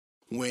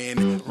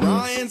When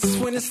Ryan's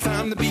when it's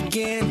time to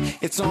begin,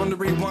 it's on the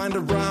Rewind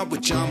to Raw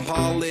with John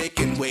Pollock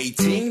and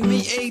Waiting.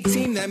 The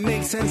 18 that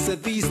makes sense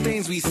of these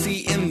things we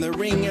see in the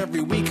ring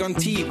every week on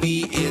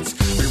TV. It's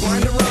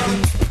Rewind to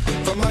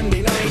Raw for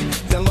Monday night.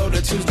 Download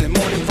it Tuesday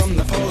morning from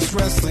the Post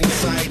Wrestling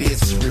site.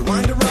 It's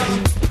Rewind to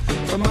Raw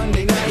for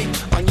Monday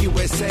night on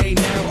USA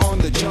Now on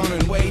the John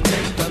and Wai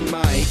Take the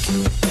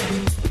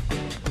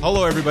Mic.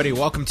 Hello, everybody.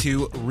 Welcome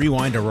to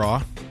Rewind to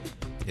Raw.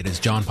 It is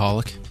John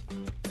Pollock.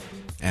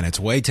 And it's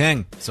Wai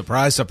Ting.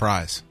 Surprise,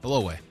 surprise.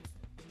 Hello, Wai.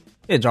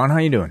 Hey, John, how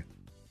you doing?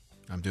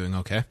 I'm doing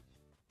okay.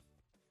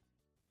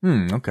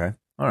 Okay.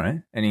 All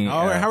right.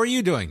 How are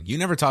you doing? You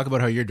never talk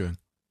about how you're doing.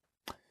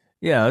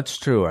 Yeah, that's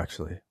true,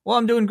 actually. Well,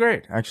 I'm doing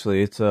great,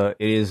 actually. It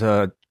is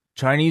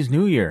Chinese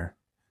New Year.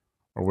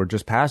 Or we're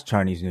just past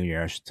Chinese New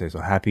Year, I should say. So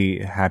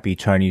happy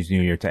Chinese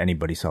New Year to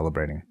anybody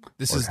celebrating.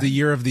 This is the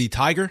year of the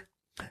tiger?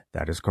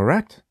 That is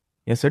correct.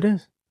 Yes, it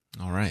is.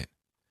 All right.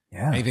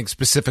 Yeah. Anything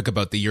specific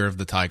about the year of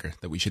the tiger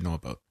that we should know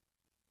about?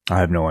 I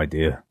have no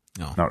idea.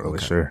 No, not really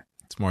sure.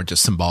 It's more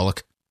just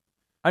symbolic.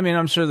 I mean,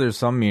 I'm sure there's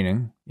some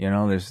meaning. You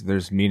know,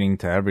 there's meaning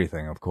to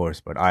everything, of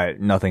course, but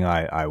nothing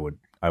I would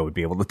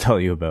be able to tell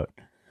you about.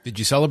 Did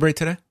you celebrate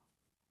today?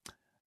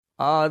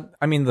 I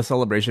mean, the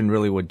celebration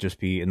really would just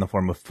be in the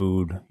form of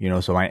food. You know,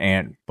 so my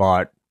aunt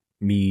bought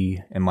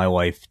me and my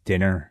wife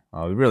dinner.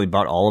 We really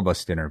bought all of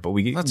us dinner, but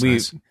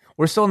nice.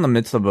 We're still in the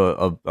midst of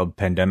a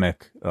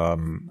pandemic,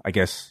 I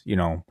guess, you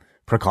know,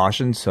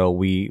 precautions. So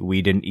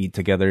we didn't eat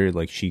together.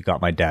 Like, she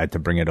got my dad to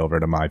bring it over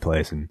to my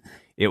place, and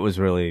it was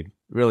really,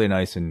 really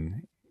nice,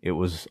 and it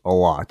was a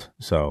lot.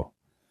 So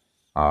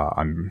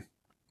I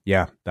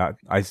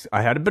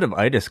had a bit of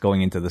itis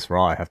going into this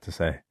Raw, I have to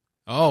say.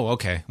 Oh,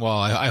 okay. Well,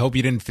 I hope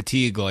you didn't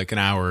fatigue like an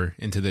hour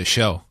into this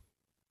show.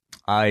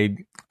 I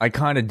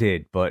kind of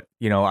did, but,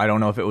 you know, I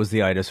don't know if it was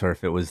the itis or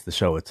if it was the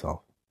show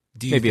itself.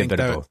 Maybe a bit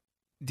of both.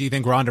 Do you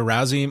think Ronda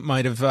Rousey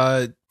might have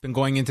been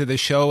going into this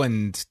show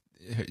and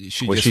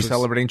she was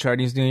celebrating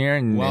Chinese New Year?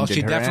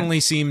 She definitely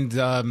seemed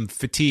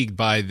fatigued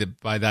by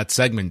that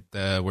segment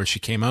where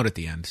she came out at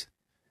the end.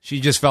 She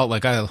just felt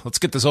like, let's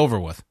get this over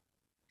with.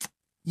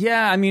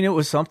 Yeah, I mean, it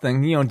was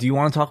something. You know, do you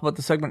want to talk about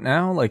the segment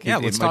now?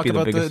 Let's talk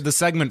about the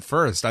segment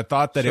first. I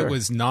thought that Sure. It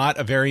was not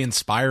a very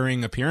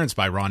inspiring appearance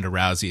by Ronda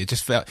Rousey.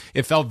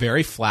 It felt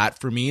very flat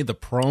for me. The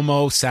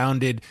promo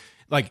sounded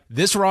like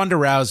this Ronda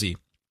Rousey.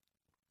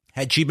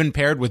 Had she been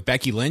paired with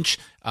Becky Lynch,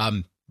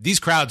 these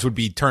crowds would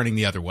be turning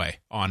the other way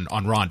on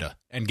Ronda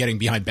and getting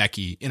behind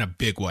Becky in a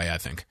big way, I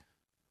think.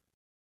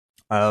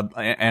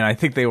 And I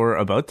think they were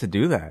about to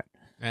do that.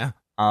 Yeah.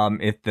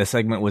 If the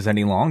segment was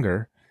any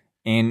longer.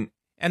 And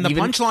the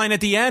punchline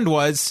at the end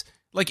was,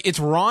 like, it's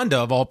Ronda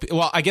of all...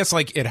 Well, I guess,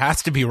 like, it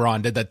has to be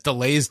Ronda that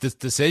delays this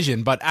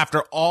decision. But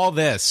after all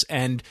this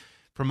and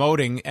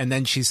promoting, and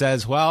then she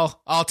says,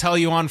 well, I'll tell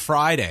you on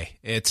Friday.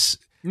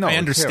 I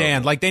understand.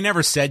 Terrible. Like, they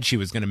never said she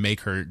was going to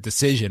make her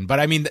decision. But,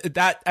 I mean,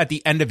 that at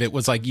the end of it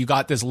was like, you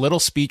got this little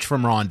speech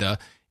from Ronda,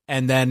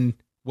 and then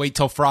wait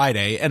till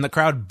Friday, and the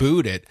crowd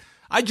booed it.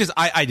 I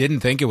didn't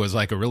think it was,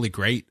 like, a really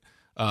great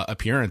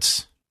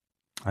appearance.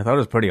 I thought it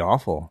was pretty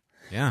awful.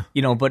 Yeah.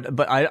 You know,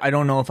 but I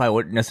don't know if I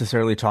would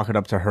necessarily chalk it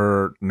up to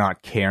her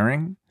not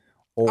caring.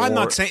 I'm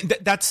not saying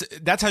that's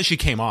how she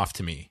came off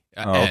to me.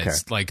 Okay.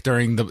 Like,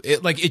 during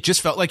it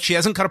just felt like she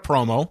hasn't cut a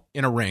promo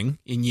in a ring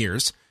in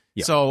years.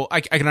 Yeah. So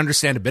I can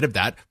understand a bit of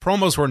that.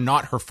 Promos were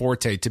not her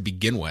forte to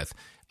begin with.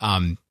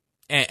 And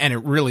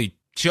it really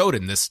showed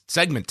in this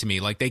segment to me.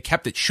 Like, they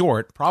kept it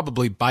short,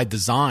 probably by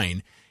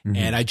design. Mm-hmm.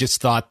 And I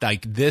just thought,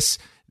 like, this,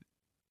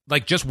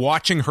 like, just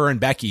watching her and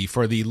Becky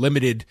for the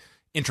limited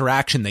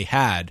interaction they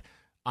had,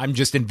 I'm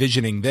just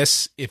envisioning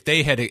this. If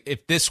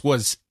this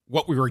was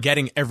what we were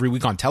getting every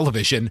week on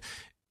television,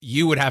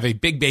 you would have a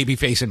big baby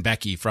face in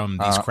Becky from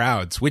these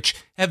crowds, which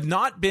have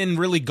not been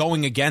really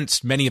going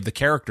against many of the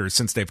characters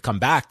since they've come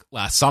back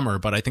last summer.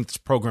 But I think this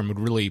program would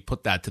really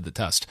put that to the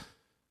test.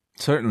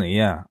 Certainly,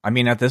 yeah. I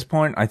mean, at this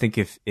point, I think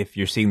if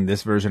you're seeing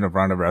this version of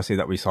Ronda Rousey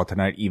that we saw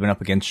tonight, even up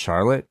against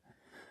Charlotte,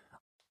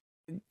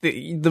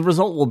 the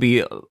result will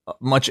be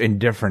much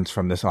indifference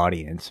from this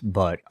audience.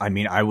 But I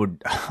mean, I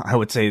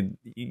would say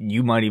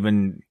you might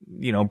even,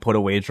 you know, put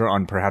a wager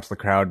on perhaps the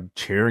crowd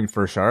cheering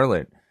for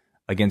Charlotte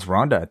against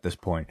Ronda at this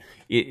point.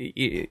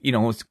 You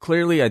know, it's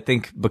clearly, I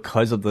think,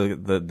 because of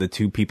the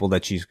two people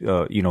that she's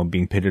you know,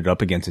 being pitted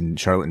up against in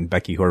Charlotte and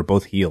Becky, who are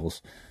both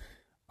heels.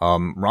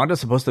 Ronda's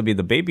supposed to be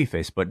the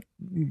babyface, but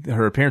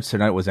her appearance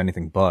tonight was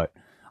anything but.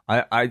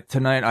 I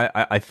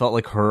felt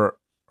like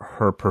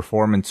her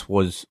performance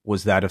was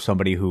that of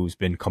somebody who's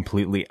been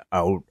completely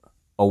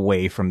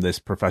away from this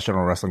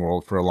professional wrestling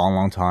world for a long,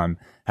 long time,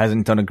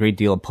 hasn't done a great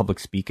deal of public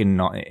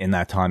speaking in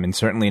that time, and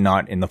certainly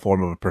not in the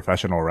form of a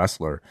professional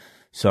wrestler.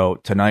 So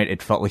tonight,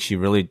 it felt like she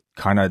really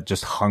kind of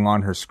just hung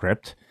on her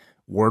script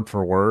word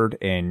for word,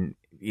 and,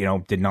 you know,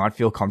 did not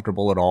feel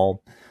comfortable at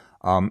all.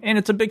 And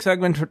it's a big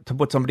segment to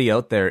put somebody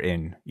out there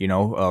in, you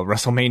know,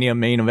 WrestleMania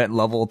main event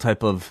level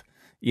type of,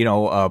 you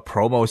know,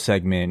 promo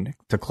segment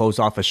to close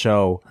off a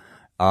show.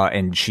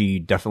 And she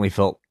definitely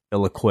felt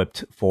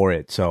ill-equipped for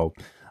it. So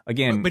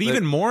again, but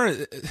even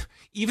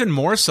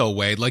more so,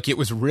 Wade, like it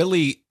was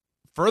really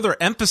further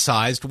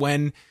emphasized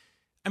when,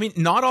 I mean,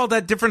 not all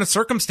that different a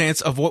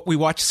circumstance of what we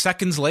watched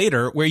seconds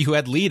later, where you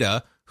had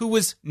Lita, who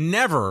was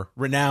never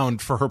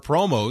renowned for her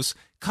promos,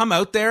 come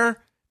out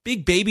there,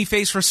 big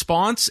babyface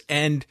response,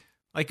 and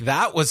like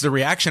that was the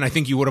reaction I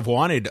think you would have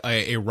wanted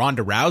a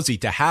Ronda Rousey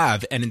to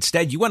have, and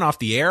instead you went off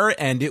the air,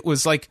 and it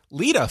was like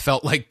Lita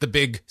felt like the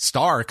big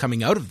star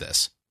coming out of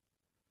this.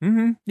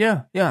 Mm-hmm.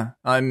 Yeah.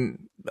 I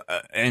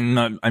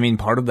mean,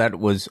 part of that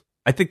was,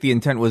 I think the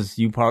intent was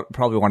you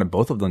probably wanted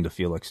both of them to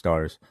feel like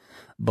stars.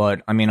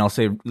 But I mean, I'll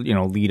say,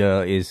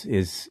 Lita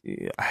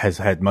has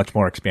had much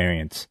more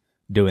experience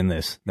doing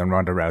this than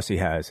Ronda Rousey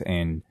has.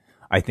 And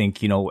I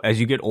think, as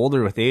you get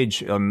older with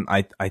age,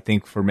 I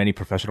think for many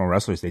professional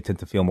wrestlers, they tend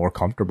to feel more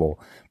comfortable.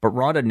 But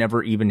Ronda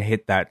never even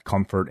hit that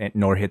comfort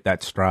nor hit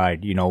that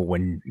stride,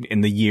 when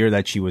in the year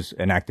that she was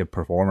an active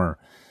performer.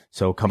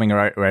 So coming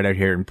right out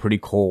here and pretty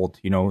cold,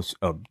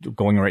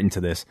 going right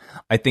into this,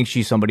 I think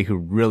she's somebody who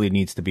really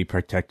needs to be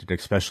protected,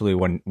 especially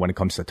when it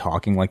comes to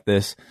talking like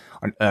this.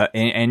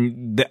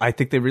 I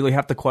think they really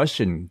have to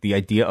question the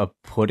idea of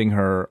putting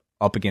her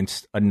up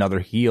against another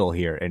heel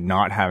here and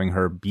not having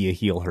her be a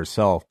heel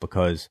herself,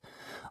 because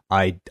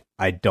I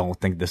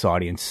don't think this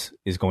audience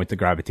is going to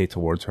gravitate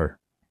towards her.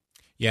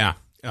 Yeah.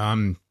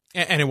 And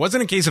it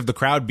wasn't a case of the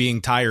crowd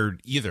being tired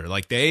either.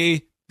 Like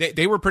they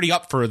were pretty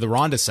up for the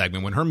Ronda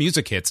segment. When her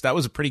music hits, that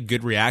was a pretty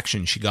good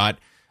reaction she got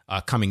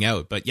coming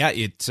out. But yeah,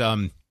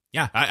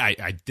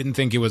 I didn't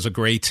think it was a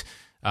great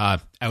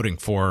outing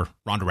for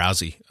Ronda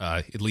Rousey,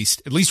 at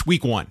least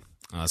week one.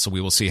 So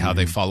we will see how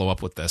they follow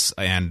up with this.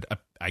 And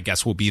I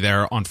guess we'll be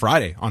there on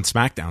Friday on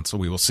SmackDown. So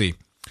we will see.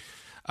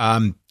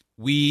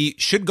 We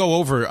should go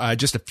over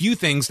just a few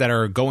things that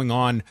are going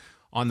on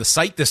the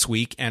site this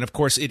week. And of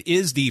course, it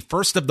is the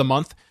first of the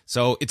month.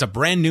 So it's a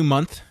brand new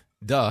month.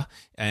 Duh.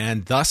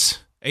 And thus,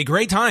 a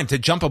great time to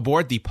jump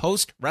aboard the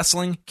Post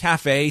Wrestling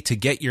Cafe to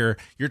get your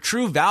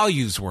true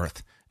values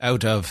worth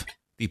out of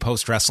the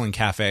Post Wrestling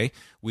Cafe.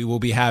 We will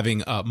be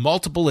having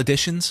multiple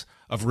editions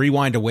of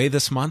Rewind Away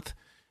this month.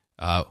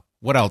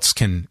 What else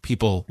can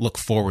people look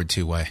forward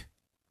to, Way?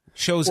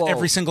 Shows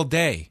every single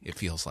day, it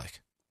feels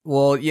like.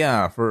 Well,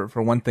 yeah, for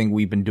one thing,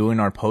 we've been doing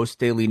our post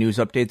daily news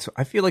updates.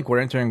 I feel like we're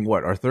entering,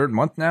 our third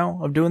month now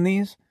of doing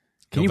these?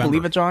 Can you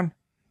believe it, John?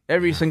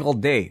 Every single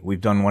day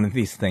we've done one of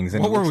these things.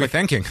 And what were we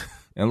thinking?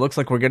 It looks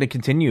like we're going to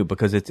continue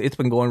because it's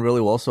been going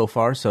really well so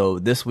far. So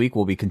this week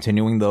we'll be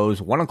continuing those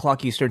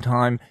 1:00 Eastern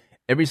time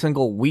every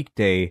single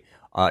weekday,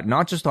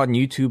 not just on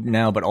YouTube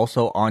now, but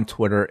also on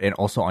Twitter and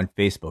also on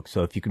Facebook.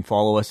 So if you can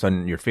follow us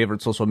on your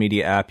favorite social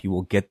media app, you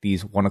will get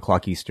these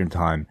 1:00 Eastern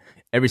time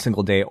every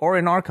single day or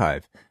in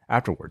archive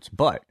afterwards.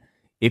 But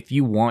if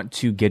you want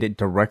to get it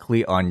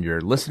directly on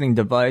your listening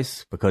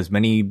device, because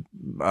many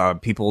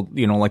people,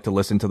 like to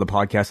listen to the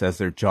podcast as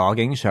they're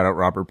jogging. Shout out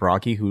Robert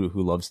Brocky,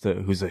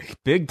 who's a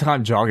big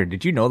time jogger.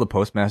 Did you know the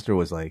Postmaster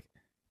was like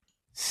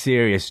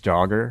serious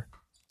jogger,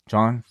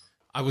 John?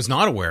 I was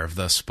not aware of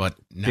this, but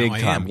now big I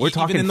time. am. We're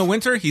talking in the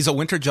winter. He's a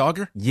winter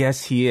jogger.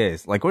 Yes, he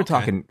is. Like we're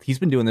talking. He's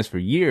been doing this for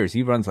years.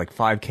 He runs like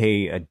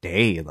 5K a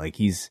day. Like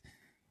he's.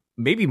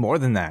 Maybe more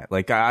than that.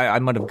 Like I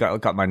might have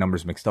got my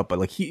numbers mixed up, but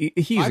like he's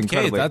 5K,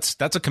 incredibly.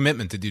 That's a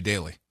commitment to do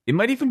daily. It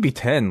might even be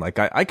 10. Like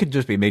I could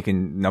just be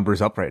making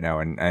numbers up right now,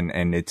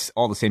 and it's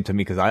all the same to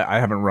me because I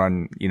haven't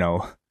run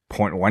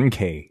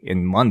 0.1K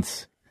in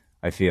months.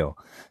 I feel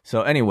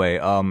so. Anyway,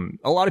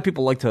 a lot of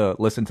people like to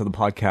listen to the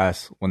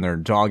podcast when they're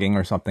jogging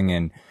or something,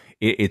 and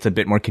it's a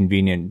bit more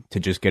convenient to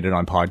just get it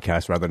on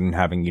podcast rather than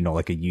having,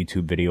 like a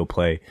YouTube video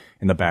play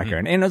in the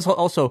background. Mm-hmm. And it's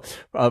also,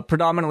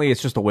 predominantly,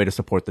 it's just a way to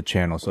support the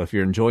channel. So if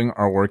you're enjoying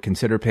our work,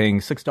 consider paying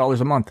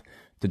 $6 a month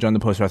to join the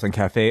Post Wrestling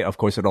Cafe. Of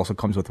course, it also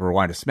comes with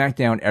Rewind to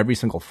SmackDown every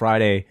single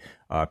Friday.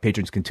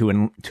 Patrons can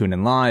tune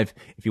in live.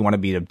 If you want to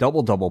be a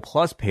double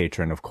plus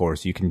patron, of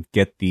course, you can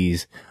get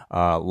these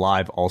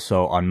live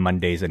also on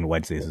Mondays and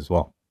Wednesdays as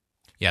well.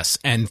 Yes,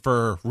 and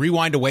for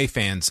Rewind Away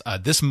fans,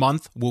 this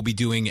month we'll be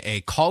doing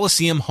a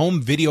Coliseum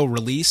home video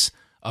release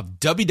of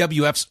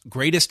WWF's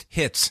greatest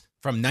hits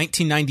from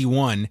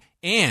 1991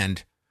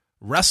 and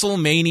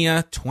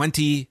WrestleMania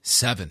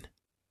 27.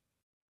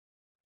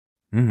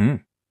 Mm-hmm.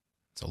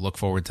 So look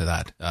forward to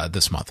that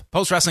this month.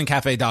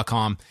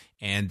 PostWrestlingCafe.com.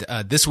 And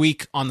this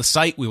week on the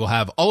site, we will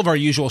have all of our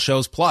usual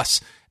shows,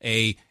 plus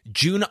a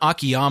Jun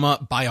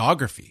Akiyama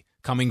biography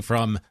coming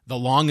from the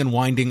long and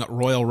winding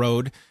Royal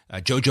Road.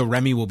 Jojo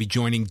Remy will be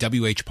joining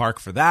WH Park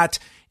for that.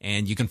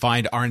 And you can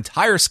find our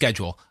entire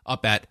schedule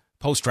up at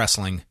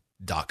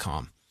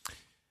postwrestling.com.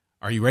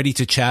 Are you ready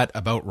to chat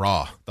about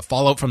Raw, the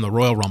fallout from the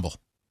Royal Rumble?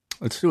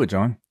 Let's do it,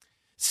 John.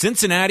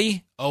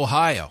 Cincinnati,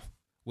 Ohio,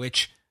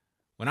 which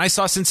when I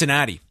saw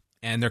Cincinnati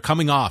and they're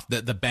coming off,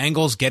 the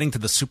Bengals getting to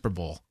the Super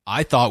Bowl,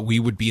 I thought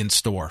we would be in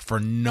store for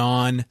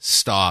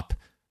non-stop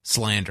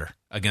slander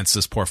against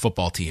this poor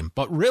football team.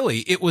 But really,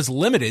 it was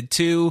limited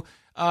to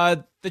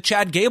the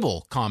Chad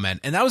Gable comment,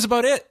 and that was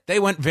about it. They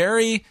were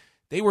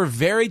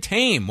very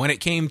tame when it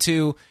came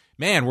to,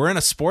 man, we're in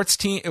a sports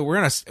team, we're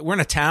in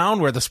a town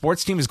where the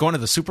sports team is going to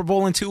the Super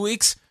Bowl in 2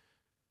 weeks.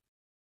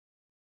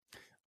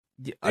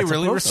 I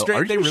really suppose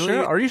restrict. so. They really.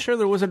 Sure? Are you sure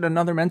there wasn't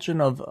another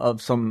mention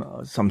of some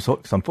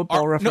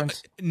football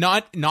reference?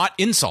 No, not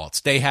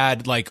insults. They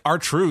had like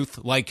R-Truth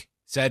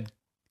said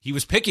he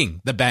was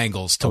picking the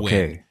Bengals to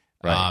win.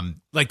 Right.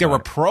 There were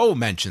pro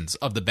mentions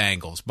of the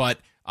Bengals, but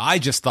I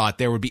just thought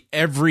there would be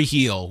every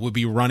heel would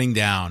be running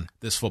down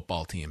this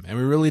football team, and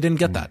we really didn't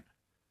get that.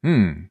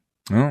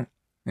 Well,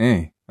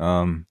 hey,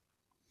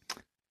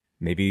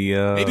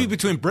 maybe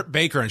between Britt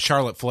Baker and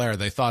Charlotte Flair,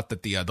 they thought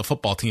that the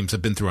football teams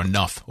have been through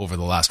enough over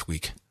the last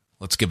week.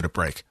 Let's give it a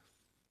break.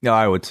 No,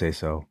 I would say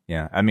so.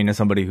 Yeah, I mean, as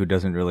somebody who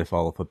doesn't really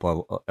follow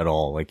football at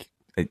all,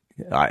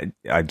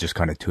 I just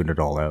kind of tuned it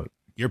all out.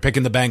 You're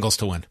picking the Bengals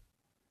to win.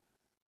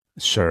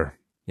 Sure.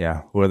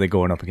 Yeah. Who are they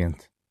going up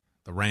against?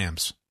 The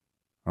Rams.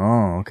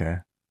 Oh, okay.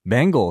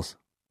 Bengals,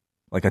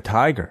 like a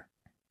tiger.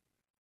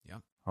 Yeah.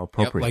 How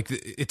appropriate.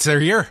 It's their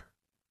year.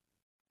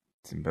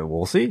 But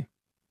we'll see.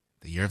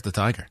 The year of the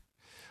tiger.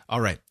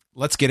 All right.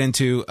 Let's get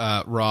into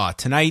Raw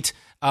tonight.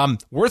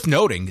 Worth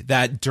noting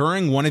that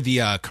during one of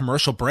the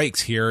commercial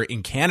breaks here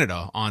in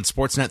Canada on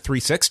Sportsnet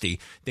 360,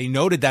 they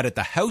noted that at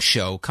the house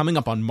show coming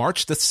up on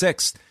March the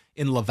 6th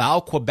in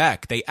Laval,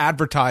 Quebec, they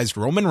advertised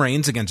Roman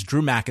Reigns against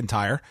Drew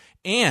McIntyre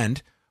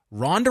and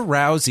Ronda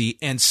Rousey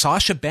and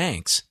Sasha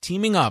Banks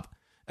teaming up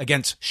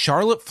against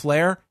Charlotte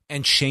Flair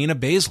and Shayna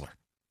Baszler.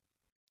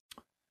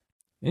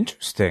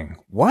 Interesting.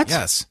 What?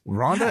 Yes.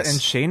 Ronda and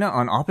Shayna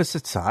on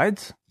opposite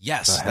sides?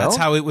 Yes, that's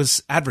how it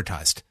was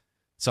advertised.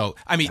 So,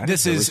 I mean,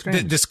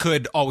 this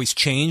could always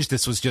change.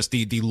 This was just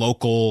the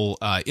local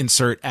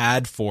insert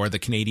ad for the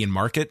Canadian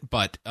market,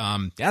 but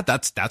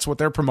that's what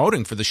they're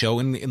promoting for the show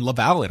in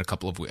Laval in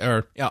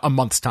a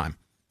month's time.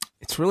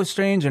 It's really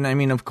strange, and I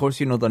mean, of course,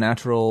 the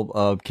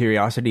natural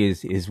curiosity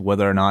is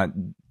whether or not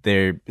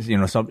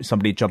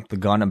somebody jumped the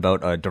gun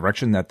about a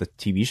direction that the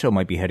TV show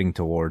might be heading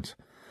towards.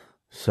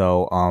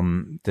 So,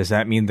 does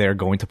that mean they're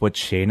going to put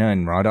Shayna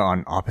and Ronda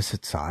on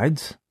opposite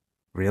sides?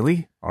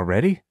 Really?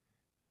 Already?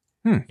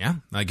 Yeah,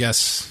 I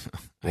guess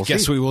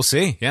we will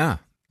see. Yeah.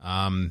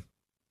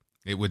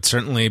 It would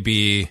certainly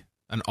be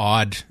an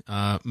odd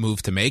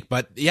move to make,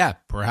 but yeah,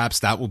 perhaps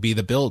that will be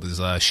the build, is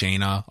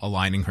Shayna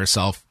aligning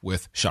herself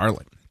with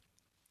Charlotte.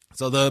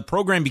 So the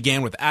program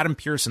began with Adam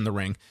Pearce in the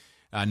ring,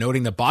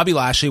 noting that Bobby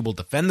Lashley will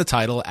defend the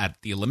title at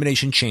the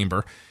Elimination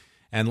Chamber,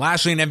 and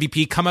Lashley and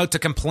MVP come out to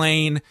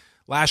complain.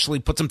 Lashley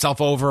puts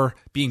himself over,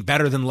 being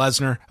better than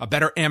Lesnar, a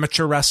better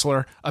amateur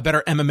wrestler, a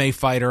better MMA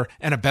fighter,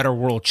 and a better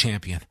world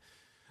champion.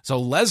 So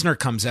Lesnar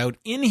comes out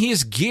in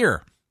his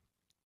gear,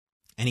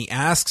 and he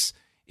asks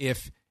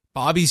if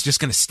Bobby's just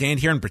going to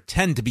stand here and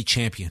pretend to be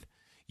champion.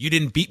 You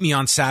didn't beat me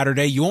on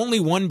Saturday. You only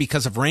won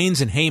because of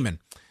Reigns and Heyman.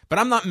 But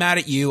I'm not mad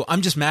at you.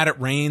 I'm just mad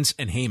at Reigns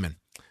and Heyman.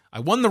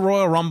 I won the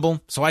Royal Rumble,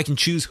 so I can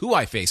choose who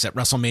I face at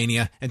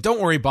WrestleMania. And don't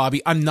worry,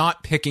 Bobby, I'm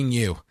not picking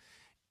you.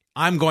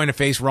 I'm going to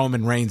face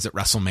Roman Reigns at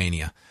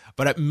WrestleMania.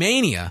 But at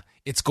Mania,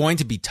 it's going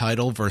to be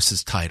title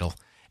versus title.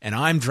 And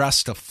I'm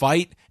dressed to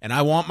fight, and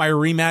I want my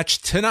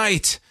rematch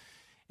tonight.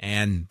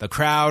 And the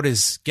crowd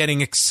is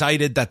getting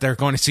excited that they're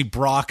going to see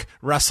Brock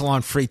wrestle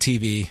on free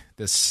TV.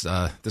 This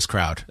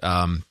crowd.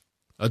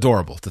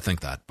 Adorable to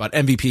think that. But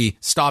MVP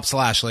stops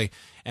Lashley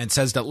and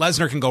says that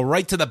Lesnar can go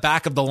right to the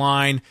back of the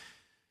line.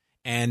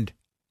 And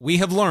we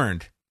have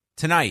learned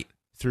tonight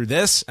through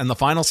this and the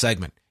final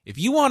segment, if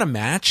you want a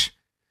match,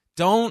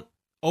 don't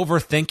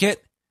overthink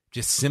it.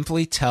 Just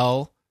simply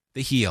tell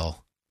the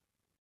heel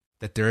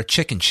that they're a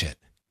chicken shit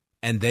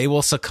and they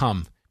will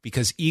succumb,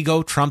 because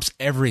ego trumps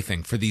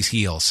everything for these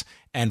heels.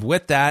 And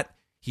with that,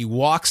 he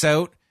walks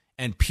out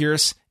and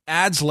Pearce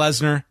adds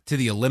Lesnar to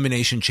the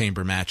Elimination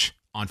Chamber match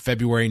on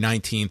February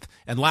 19th,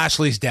 and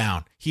Lashley's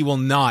down. He will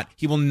not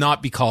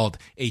be called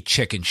a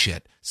chicken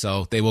shit.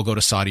 So they will go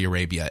to Saudi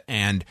Arabia.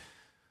 And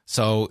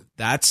so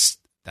that's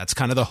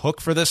kind of the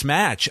hook for this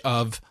match,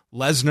 of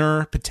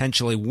Lesnar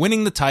potentially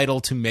winning the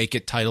title to make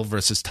it title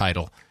versus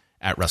title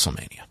at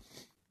WrestleMania.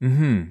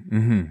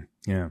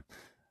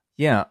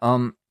 Yeah.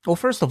 Well,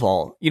 first of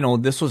all,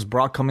 this was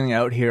Brock coming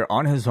out here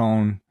on his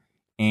own,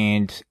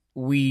 and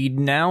we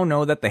now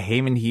know that the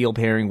Heyman heel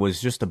pairing was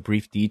just a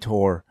brief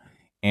detour.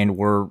 And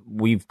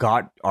we've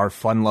got our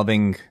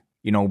fun-loving,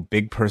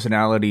 big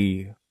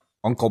personality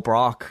Uncle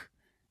Brock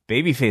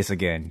babyface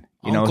again.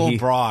 Uncle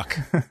Brock.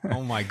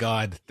 Oh my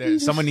God.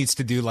 Someone needs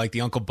to do like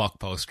the Uncle Buck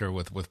poster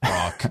with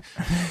Brock.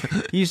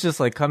 He's just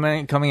like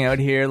coming out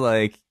here,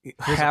 like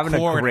having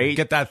a great,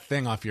 get that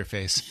thing off your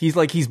face.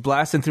 He's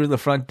blasting through the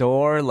front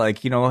door,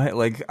 like I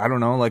don't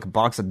know, like a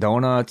box of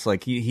donuts.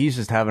 Like he's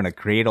just having a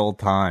great old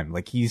time.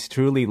 Like he's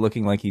truly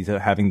looking like he's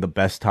having the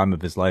best time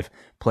of his life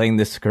playing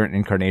this current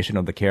incarnation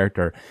of the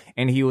character.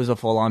 And he was a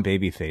full on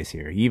babyface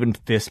here. He even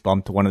fist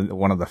bumped one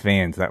of the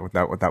fans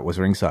that was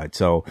ringside.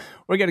 So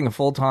we're getting a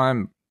full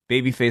time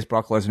babyface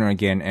Brock Lesnar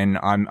again, and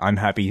I'm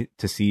happy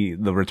to see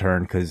the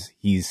return, because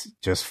he's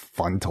just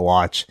fun to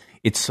watch.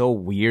 It's so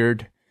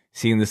weird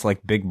seeing this like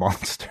big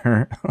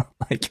monster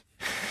like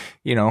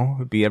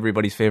be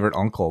everybody's favorite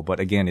uncle, but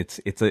again,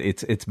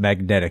 it's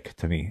magnetic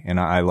to me, and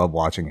I love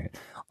watching it.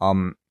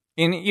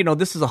 And, you know,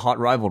 this is a hot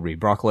rivalry,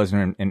 Brock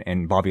Lesnar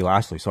and Bobby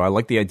Lashley. So I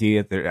like the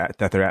idea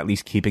that they're at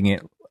least keeping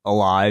it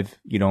alive,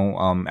 you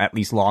know, at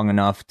least long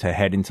enough to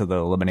head into the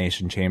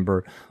Elimination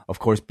Chamber. Of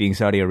course, being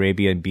Saudi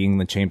Arabia and being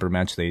the chamber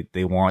match,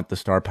 they want the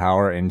star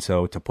power. And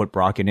so to put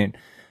Brock in it,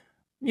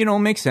 you know,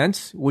 makes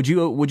sense. Would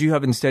you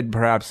have instead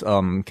perhaps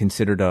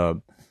considered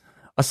a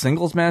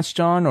singles match,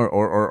 John,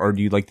 or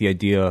do you like the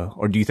idea,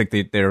 or do you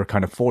think they're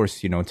kind of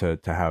forced, you know, to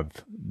have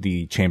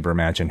the chamber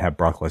match and have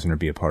Brock Lesnar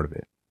be a part of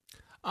it?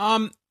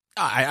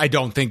 I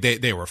don't think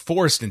they were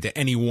forced into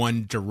any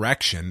one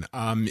direction.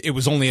 It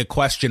was only a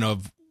question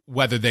of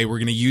whether they were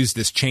going to use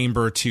this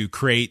chamber to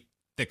create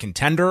the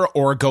contender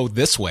or go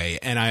this way.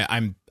 And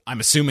I'm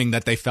assuming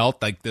that they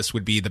felt like this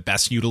would be the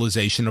best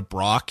utilization of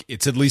Brock.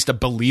 It's at least a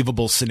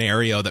believable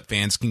scenario that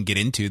fans can get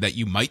into, that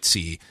you might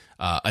see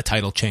a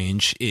title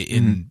change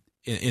in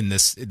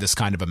this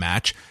kind of a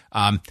match.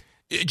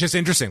 Just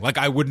interesting. Like,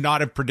 I would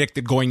not have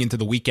predicted going into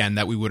the weekend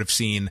that we would have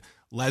seen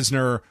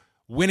Lesnar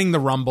winning the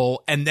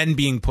Rumble and then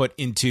being put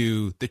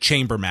into the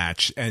chamber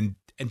match and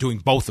doing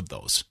both of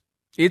those.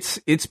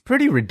 It's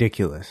pretty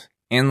ridiculous.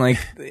 And like,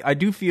 I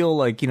do feel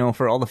like, you know,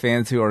 for all the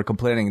fans who are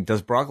complaining,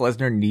 does Brock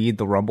Lesnar need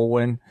the Rumble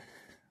win?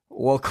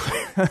 Well,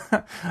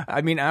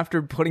 I mean,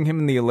 after putting him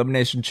in the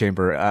Elimination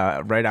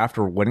Chamber, right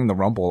after winning the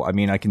Rumble, I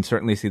mean, I can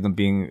certainly see them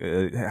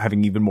being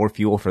having even more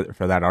fuel for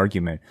that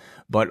argument.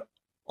 But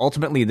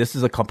ultimately, this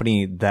is a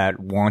company that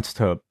wants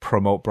to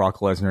promote Brock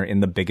Lesnar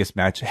in the biggest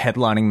match,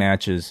 headlining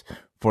matches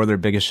for their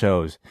biggest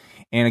shows.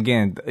 And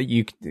again,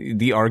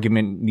 the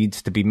argument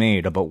needs to be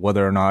made about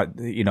whether or not,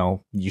 you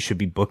know, you should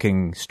be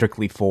booking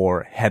strictly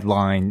for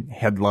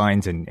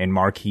headlines and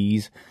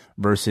marquees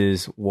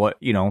versus what,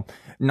 you know,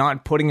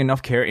 not putting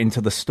enough care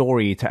into the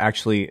story to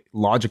actually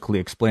logically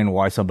explain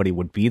why somebody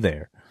would be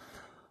there.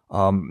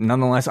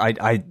 Nonetheless,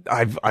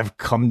 I've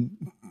come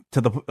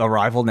to the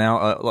arrival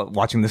now,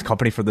 watching this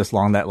company for this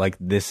long, that like,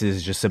 this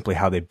is just simply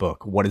how they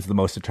book. What is the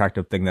most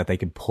attractive thing that they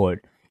could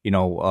put, you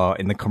know,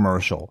 in the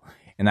commercial?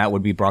 And that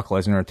would be Brock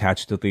Lesnar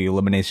attached to the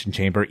Elimination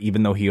Chamber,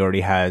 even though he already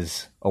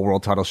has a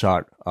world title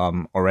shot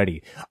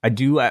already. I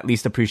do at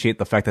least appreciate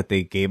the fact that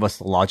they gave us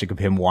the logic of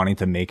him wanting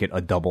to make it a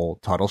double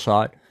title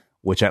shot,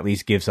 which at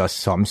least gives us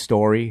some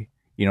story,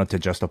 you know, to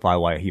justify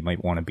why he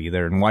might want to be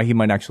there and why he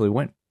might actually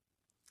win.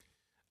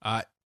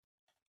 A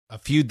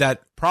feud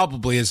that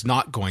probably is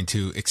not going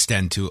to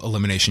extend to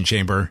Elimination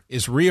Chamber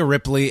is Rhea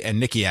Ripley and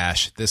Nikki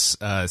Ash. This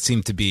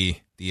seemed to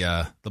be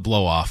the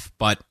blow-off,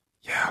 but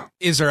yeah,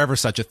 is there ever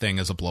such a thing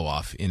as a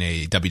blow-off in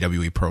a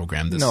WWE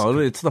program? No,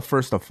 it's the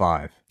first of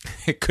 5.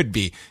 It could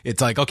be. It's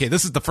like, okay,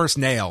 this is the first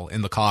nail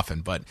in the coffin,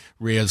 but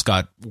Rhea's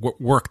got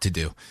work to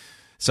do.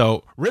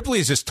 So Ripley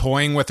is just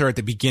toying with her at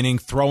the beginning,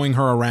 throwing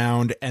her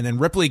around, and then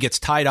Ripley gets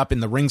tied up in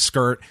the ring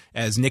skirt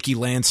as Nikki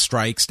lands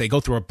strikes. They go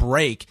through a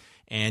break,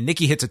 and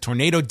Nikki hits a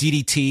tornado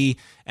DDT,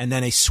 and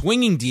then a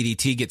swinging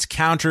DDT gets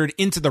countered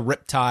into the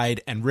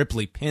Riptide, and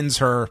Ripley pins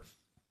her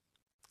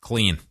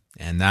clean.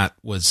 And that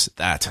was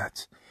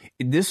that.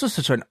 This was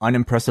such an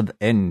unimpressive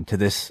end to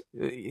this.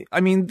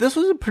 I mean, this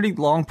was a pretty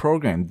long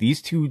program. These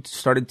two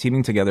started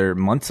teaming together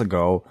months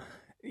ago,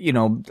 you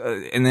know,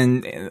 and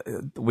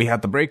then we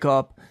had the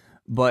breakup.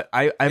 But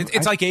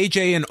it's like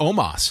AJ and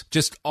Omos,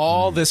 just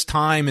all this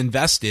time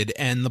invested,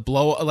 and the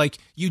blow, like,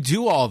 you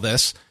do all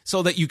this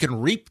so that you can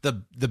reap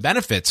the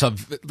benefits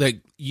of,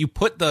 like, you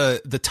put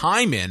the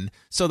time in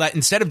so that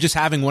instead of just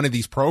having one of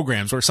these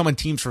programs where someone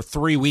teams for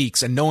 3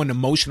 weeks and no one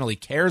emotionally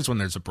cares when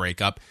there's a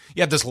breakup,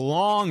 you have this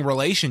long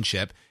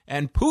relationship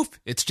and poof,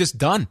 it's just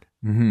done.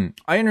 Mm-hmm.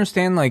 I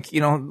understand, like,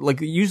 you know,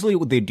 like usually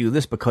they do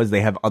this because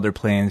they have other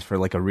plans for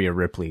like a Rhea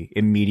Ripley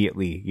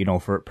immediately, you know,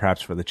 for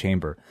perhaps for the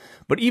chamber.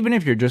 But even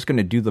if you're just going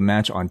to do the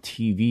match on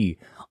TV,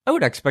 I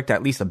would expect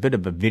at least a bit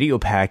of a video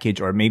package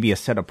or maybe a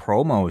set of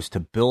promos to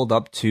build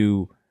up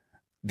to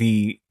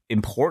the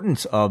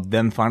importance of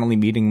them finally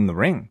meeting in the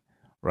ring,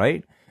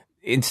 right?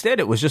 Instead,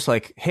 it was just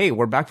like, hey,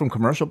 we're back from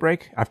commercial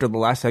break after the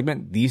last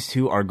segment. These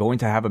two are going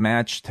to have a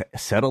match to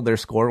settle their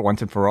score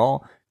once and for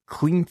all,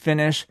 clean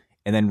finish,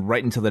 and then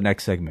right into the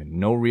next segment.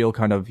 No real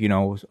kind of, you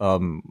know,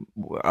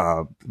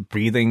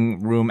 breathing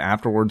room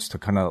afterwards to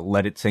kind of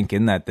let it sink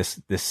in that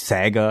this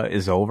saga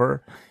is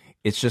over.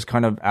 It's just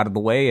kind of out of the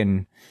way,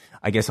 and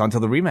I guess onto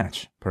the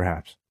rematch,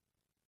 perhaps.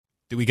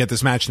 Do we get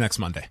this match next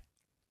Monday?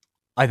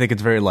 I think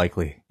it's very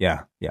likely.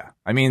 Yeah.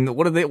 I mean,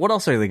 what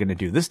else are they going to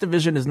do? This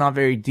division is not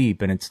very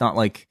deep, and it's not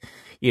like,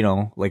 you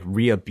know, like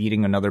Rhea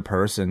beating another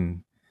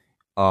person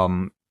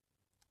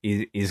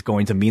is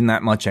going to mean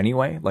that much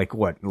anyway. Like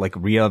what? Like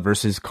Rhea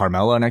versus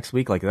Carmella next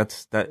week? Like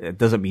that it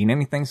doesn't mean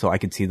anything. So I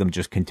could see them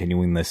just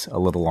continuing this a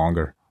little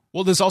longer.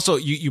 Well, there's also,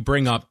 you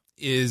bring up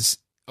is,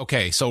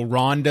 okay, so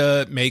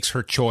Ronda makes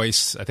her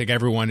choice. I think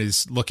everyone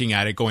is looking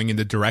at it going in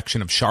the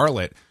direction of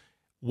Charlotte.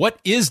 What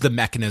is the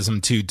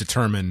mechanism to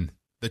determine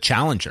the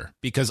challenger?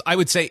 Because I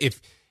would say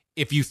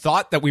if you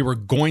thought that we were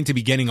going to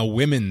be getting a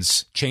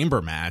women's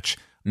chamber match,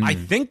 I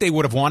think they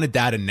would have wanted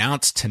that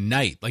announced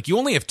tonight. Like, you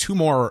only have 2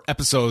 more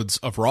episodes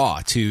of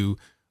Raw to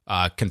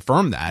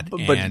confirm that.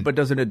 But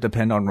doesn't it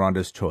depend on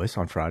Ronda's choice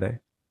on Friday?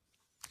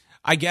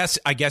 I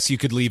guess you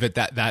could leave it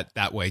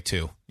that way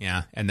too.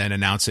 Yeah, and then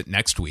announce it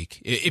next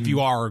week if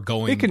you are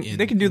going.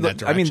 They can do that that.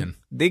 direction. I mean,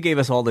 they gave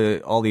us all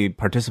the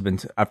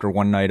participants after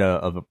one night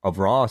of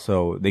Raw,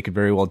 so they could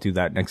very well do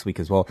that next week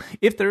as well.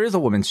 If there is a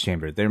women's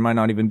chamber, there might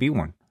not even be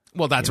one.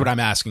 Well, that's what I'm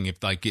asking.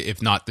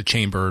 If not the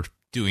chamber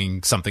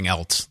doing something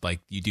else,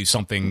 like you do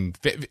something,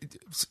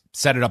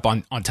 set it up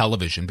on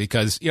television,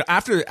 because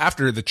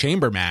after the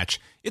chamber match,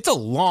 it's a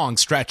long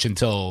stretch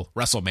until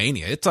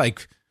WrestleMania. It's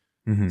like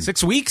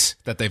 6 weeks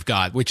that they've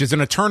got, which is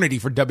an eternity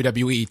for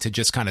WWE to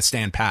just kind of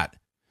stand pat.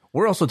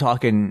 We're also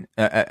talking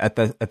at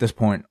this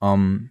point,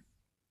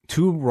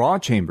 2 Raw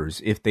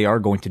chambers if they are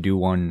going to do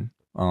one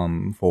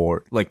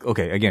for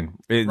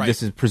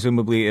this is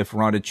presumably if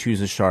Ronda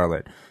chooses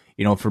Charlotte.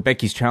 For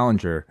Becky's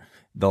challenger,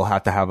 they'll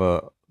have to have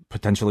a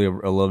potentially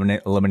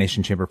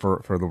elimination chamber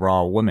for the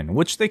Raw women,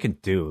 which they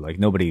could do. Like,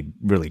 nobody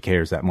really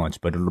cares that much,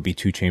 but it'll be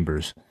 2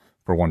 chambers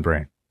for one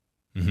brand.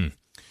 Mm-hmm.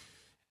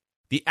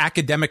 The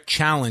Academic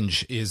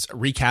Challenge is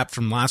recapped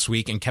from last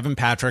week, and Kevin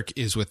Patrick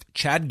is with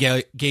Chad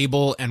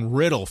Gable and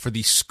Riddle for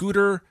the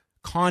scooter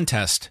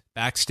contest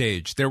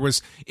backstage.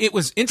 It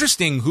was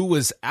interesting who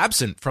was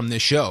absent from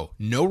this show.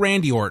 No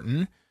Randy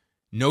Orton,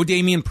 no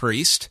Damian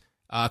Priest.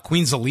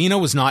 Queen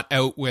Zelina was not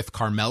out with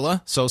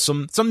Carmella. So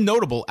some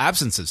notable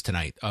absences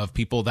tonight of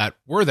people that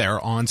were there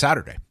on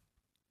Saturday.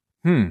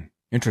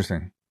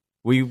 Interesting.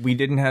 We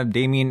didn't have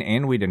Damian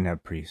and we didn't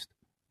have Priest.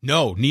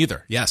 No,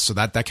 neither. Yes, so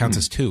that counts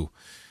as 2.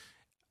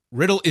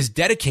 Riddle is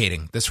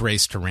dedicating this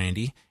race to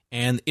Randy,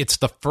 and it's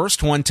the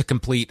first one to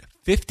complete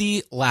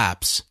 50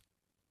 laps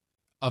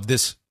of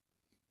this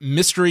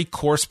mystery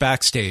course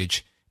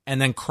backstage and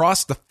then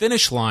cross the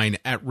finish line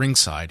at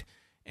ringside.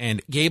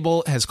 And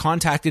Gable has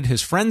contacted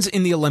his friends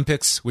in the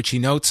Olympics, which he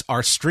notes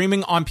are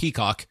streaming on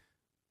Peacock,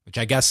 which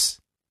I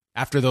guess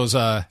after those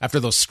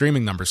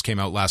streaming numbers came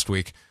out last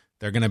week,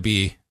 they're going to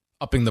be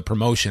upping the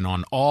promotion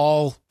on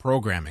all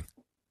programming.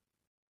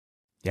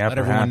 Yeah, let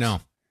everyone know.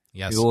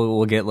 Yes,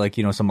 we'll get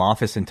some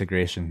Office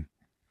integration.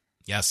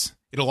 Yes,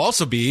 it'll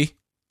also be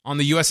on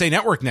the USA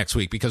Network next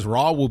week because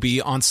Raw will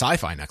be on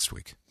Sci-Fi next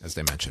week, as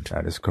they mentioned.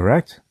 That is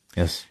correct.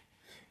 Yes.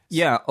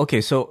 Yeah.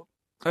 Okay. So,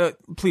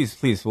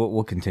 please,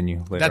 we'll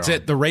continue later. That's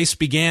it. The race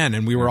began,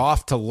 and we were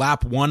off to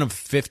lap 1 of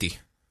 50.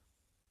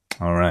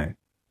 All right.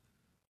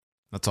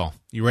 That's all.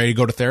 You ready to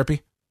go to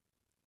therapy?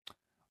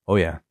 Oh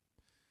yeah.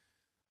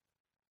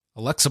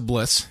 Alexa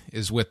Bliss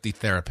is with the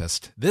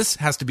therapist. This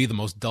has to be the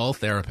most dull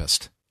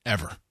therapist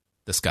ever.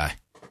 This guy.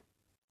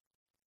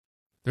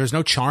 There's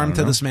no charm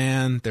to this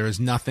man. There is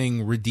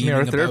nothing redeeming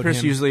about him. Are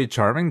therapists usually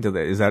charming?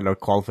 Is that a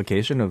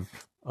qualification of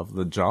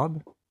the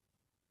job?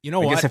 You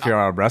know I what? guess if you're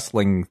a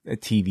wrestling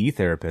TV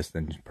therapist,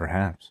 then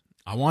perhaps.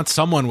 I want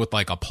someone with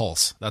like a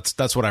pulse.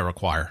 That's what I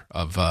require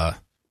of a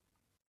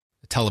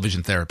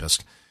television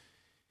therapist.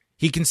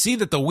 He can see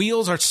that the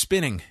wheels are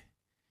spinning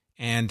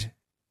and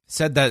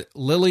said that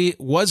Lily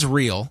was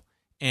real,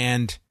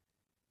 and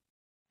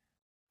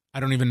I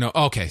don't even know.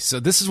 Okay, so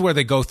this is where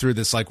they go through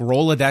this like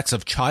Rolodex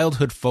of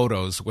childhood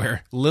photos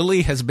where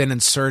Lily has been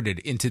inserted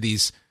into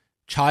these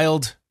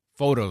child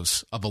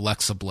photos of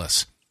Alexa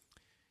Bliss.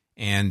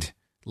 And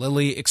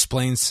Alexa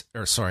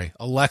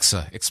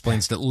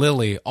explains that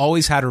Lily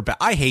always had her back.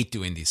 I hate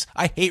doing these.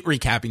 I hate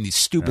recapping these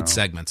stupid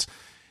segments.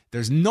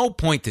 There's no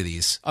point to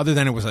these other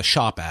than it was a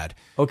shop ad.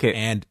 Okay.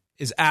 And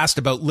is asked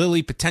about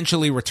Lily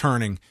potentially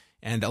returning.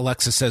 And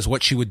Alexa says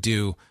what she would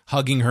do,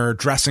 hugging her,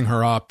 dressing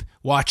her up,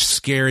 watch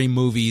scary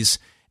movies.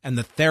 And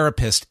the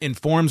therapist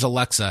informs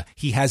Alexa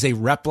he has a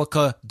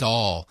replica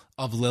doll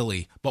of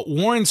Lily, but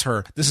warns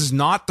her this is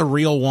not the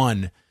real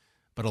one.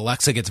 But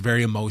Alexa gets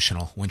very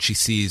emotional when she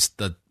sees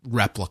the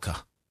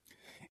replica.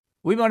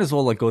 We might as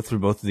well go through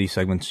both of these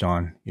segments,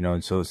 John.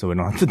 So we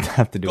don't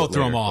have to do go it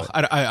through later, them all.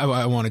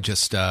 I want to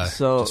just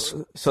so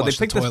they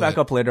pick this back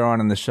up later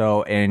on in the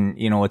show, and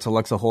it's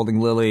Alexa holding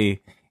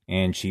Lily,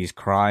 and she's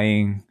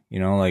crying,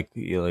 like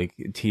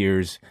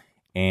tears,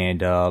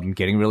 and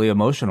getting really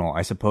emotional.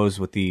 I suppose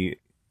with the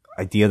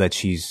idea that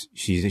she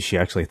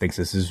actually thinks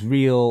this is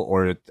real,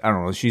 or I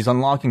don't know, she's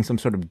unlocking some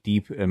sort of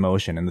deep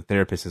emotion, and the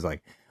therapist is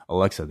like,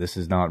 Alexa, this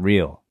is not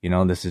real.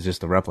 This is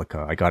just a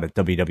replica. I got it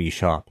at WWE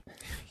Shop.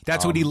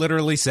 That's what he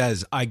literally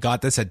says. I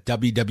got this at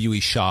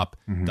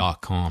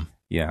WWEshop.com.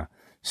 Yeah.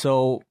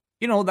 So,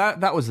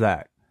 that was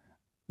that.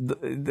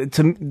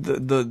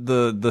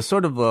 The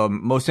sort of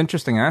most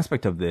interesting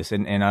aspect of this,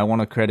 and I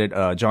want to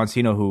credit John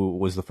Cena, who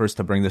was the first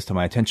to bring this to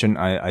my attention.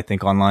 I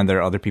think online there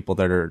are other people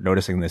that are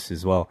noticing this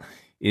as well,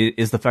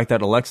 is the fact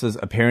that Alexa's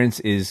appearance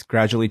is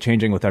gradually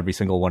changing with every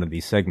single one of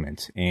these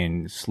segments,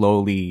 and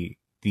slowly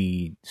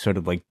the sort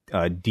of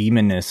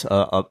demonness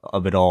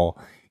of it all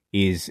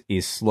is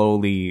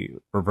slowly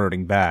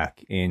reverting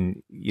back.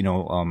 And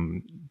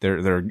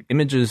there are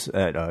images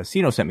that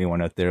Sino sent me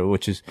one out there,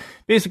 which is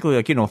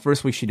basically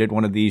first week she did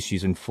one of these,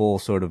 she's in full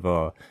sort of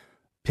a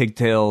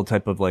pigtail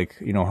type of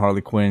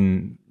Harley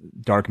Quinn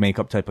dark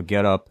makeup type of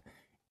getup.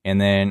 And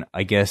then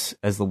I guess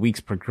as the weeks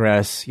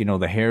progress,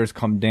 the hairs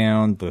come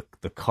down,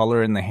 the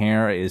color in the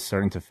hair is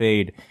starting to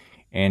fade.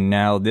 And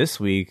now this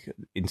week,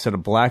 instead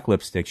of black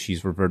lipstick,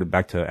 she's reverted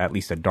back to at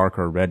least a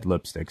darker red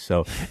lipstick.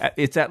 So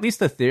it's at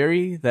least a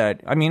theory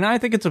that, I mean, I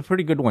think it's a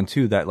pretty good one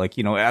too, that like,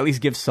 you know, at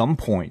least gives some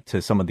point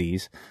to some of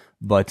these.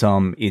 But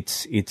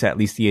it's at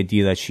least the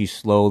idea that she's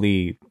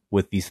slowly,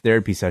 with these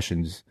therapy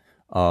sessions,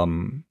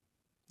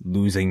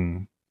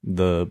 losing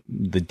the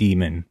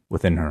demon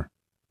within her.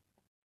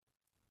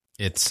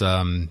 It's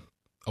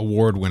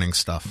award-winning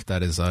stuff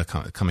that is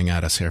coming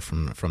at us here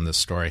from this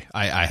story.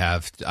 I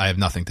have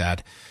nothing to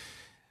add.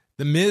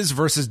 The Miz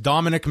versus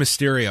Dominic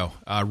Mysterio.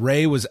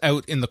 Ray was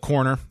out in the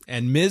corner,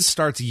 and Miz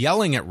starts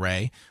yelling at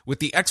Ray with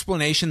the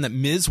explanation that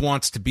Miz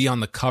wants to be on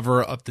the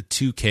cover of the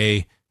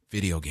 2K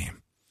video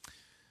game.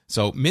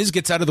 So Miz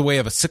gets out of the way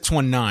of a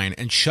 619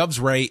 and shoves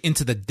Ray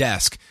into the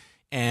desk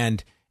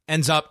and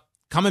ends up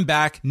coming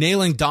back,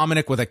 nailing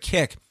Dominic with a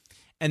kick.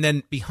 And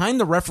then behind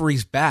the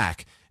referee's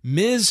back,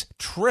 Miz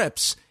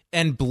trips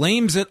and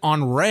blames it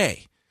on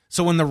Ray.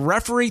 So when the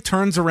referee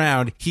turns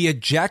around, he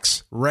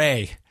ejects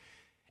Ray.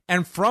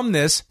 And from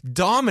this,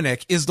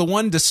 Dominic is the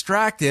one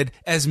distracted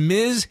as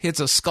Miz hits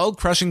a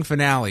skull-crushing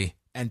finale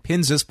and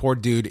pins this poor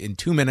dude in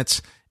 2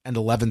 minutes and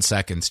 11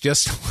 seconds.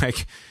 Just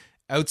like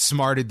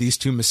outsmarted these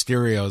two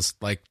Mysterios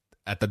like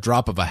at the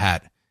drop of a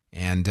hat.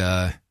 And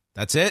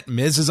that's it.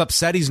 Miz is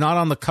upset he's not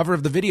on the cover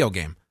of the video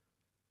game.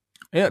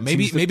 Yeah,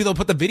 maybe they'll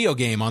put the video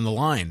game on the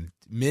line.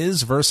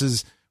 Miz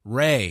versus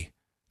Ray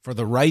for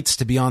the rights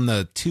to be on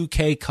the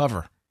 2K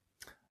cover.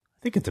 I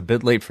think it's a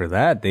bit late for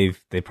that.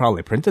 They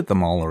probably printed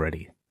them all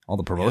already. All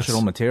the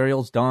promotional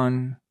materials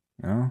done.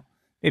 You know,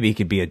 maybe it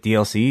could be a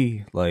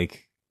DLC,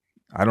 like,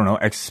 I don't know,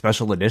 X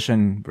special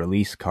edition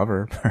release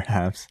cover,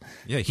 perhaps.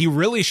 Yeah, he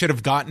really should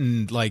have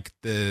gotten like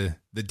the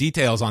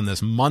details on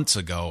this months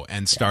ago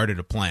and started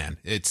a plan.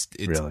 It's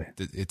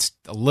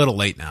a little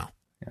late now.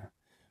 Yeah,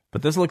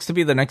 but this looks to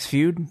be the next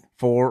feud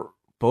for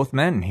both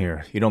men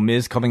here. You know,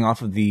 Miz coming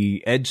off of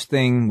the Edge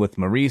thing with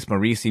Maurice.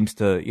 Maurice seems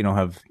to, you know,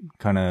 have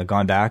kind of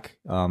gone back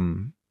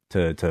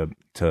to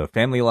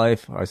family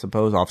life, I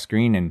suppose, off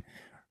screen, and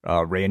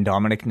Ray and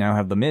Dominic now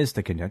have the Miz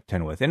to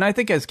contend with. And I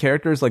think as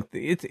characters, like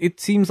it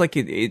seems like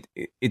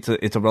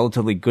it's a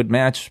relatively good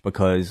match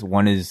because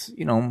one is,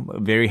 you know,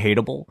 very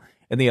hateable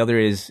and the other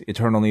is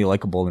eternally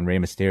likable in Rey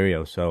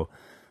Mysterio. So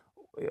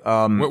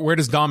where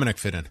does Dominic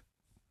fit in?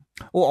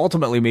 Well,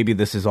 ultimately, maybe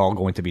this is all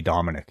going to be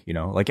Dominic, you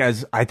know, like,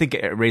 as I think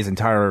Ray's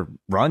entire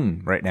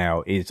run right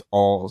now is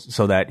all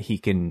so that he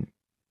can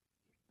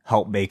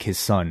help make his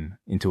son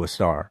into a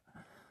star.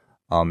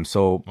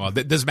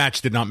 This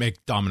match did not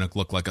make Dominic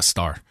look like a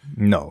star.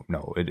 No,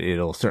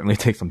 it'll certainly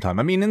take some time.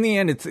 I mean, in the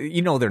end, it's,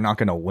 you know, they're not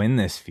going to win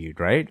this feud,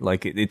 right?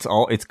 Like it's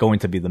going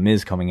to be the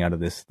Miz coming out of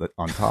this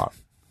on top.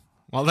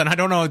 Well, then I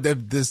don't know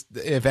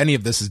if any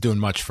of this is doing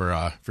much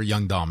for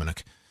young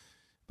Dominic,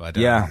 but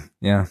yeah.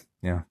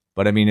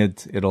 But I mean,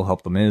 it'll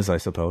help the Miz, I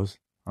suppose.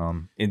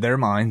 In their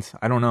minds,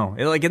 I don't know.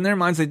 In their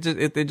minds,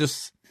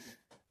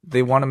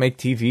 they want to make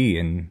TV,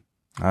 and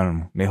I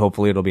don't know.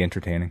 Hopefully, it'll be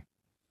entertaining.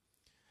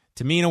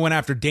 Tamina went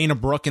after Dana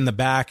Brooke in the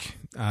back.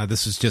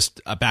 This is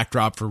just a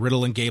backdrop for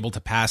Riddle and Gable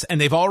to pass, and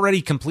they've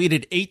already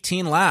completed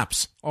 18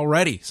 laps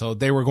already. So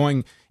they were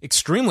going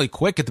extremely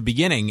quick at the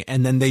beginning,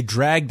 and then they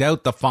dragged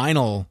out the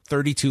final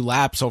 32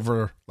 laps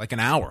over like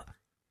an hour.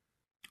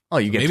 Oh,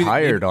 you get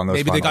tired on those.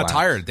 Maybe they got laps.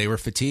 tired. They were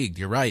fatigued.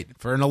 You're right.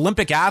 For an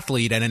Olympic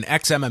athlete and an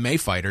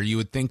ex-MMA fighter, you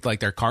would think like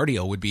their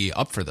cardio would be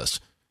up for this.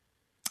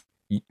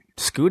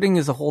 Scooting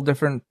is a whole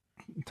different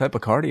type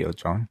of cardio,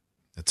 John.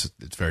 It's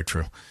very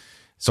true.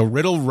 So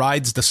Riddle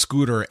rides the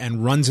scooter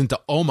and runs into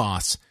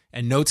Omos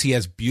and notes he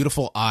has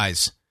beautiful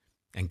eyes,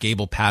 and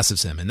Gable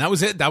passes him. And that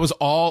was it. That was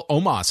all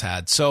Omos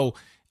had. So,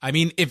 I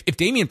mean, if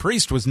Damian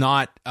Priest was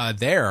not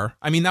there,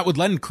 I mean, that would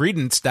lend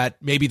credence that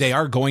maybe they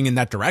are going in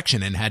that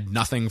direction and had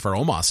nothing for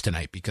Omos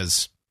tonight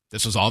because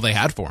this was all they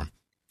had for him.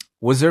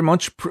 Was there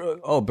much?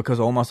 Because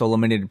Omos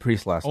eliminated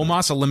Priest last night.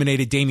 Omos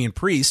eliminated Damian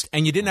Priest,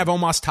 and you didn't have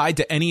Omos tied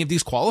to any of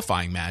these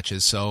qualifying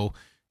matches. So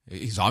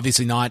he's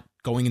obviously not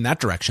going in that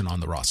direction on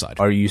the Raw side.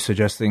 Are you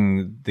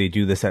suggesting they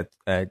do this at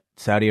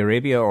Saudi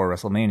Arabia or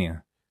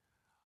WrestleMania?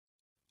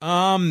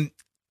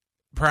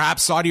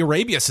 Perhaps Saudi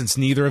Arabia, since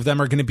neither of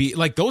them are going to be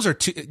like, those are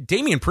two,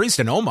 Damian Priest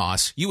and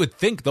Omos. You would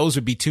think those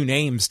would be two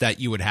names that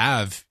you would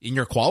have in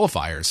your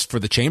qualifiers for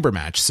the chamber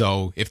match.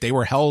 So if they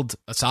were held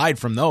aside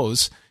from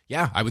those,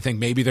 yeah, I would think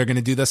maybe they're going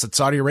to do this at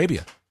Saudi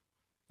Arabia.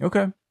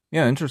 Okay.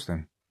 Yeah,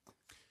 interesting.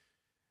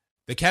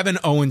 The Kevin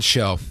Owens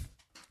show.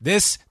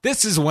 This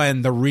is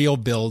when the real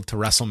build to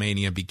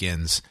WrestleMania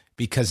begins,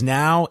 because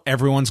now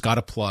everyone's got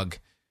a plug.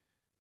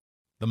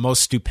 The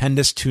most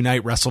stupendous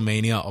two-night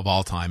WrestleMania of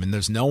all time. And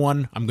there's no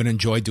one I'm going to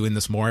enjoy doing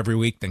this more every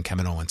week than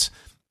Kevin Owens,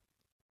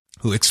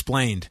 who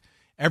explained,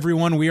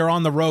 everyone, we are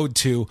on the road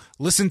to,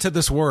 listen to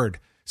this word,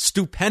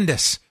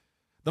 stupendous.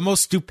 The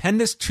most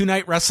stupendous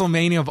two-night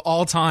WrestleMania of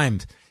all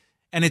time.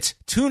 And it's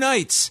 2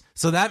 nights,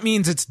 so that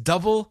means it's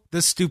double the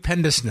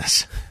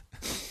stupendousness.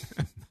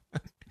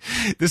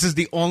 This is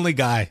the only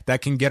guy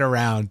that can get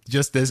around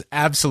just this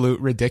absolute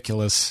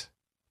ridiculous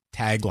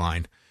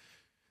tagline.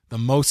 The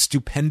most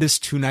stupendous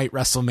two-night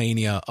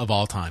WrestleMania of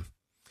all time.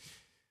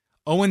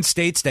 Owens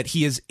states that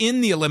he is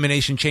in the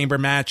Elimination Chamber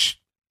match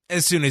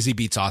as soon as he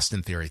beats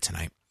Austin Theory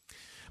tonight.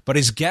 But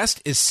his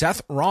guest is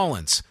Seth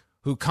Rollins,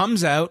 who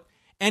comes out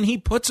and he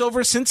puts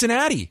over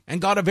Cincinnati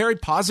and got a very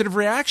positive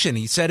reaction.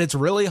 He said it's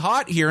really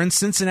hot here in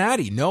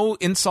Cincinnati. No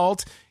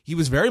insult. He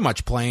was very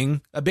much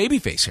playing a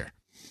babyface here.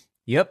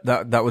 Yep,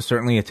 that was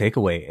certainly a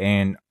takeaway.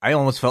 And I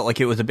almost felt like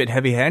it was a bit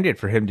heavy-handed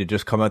for him to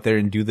just come out there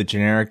and do the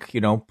generic,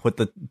 put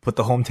the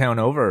hometown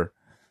over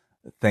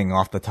thing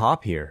off the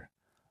top here.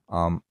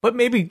 But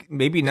maybe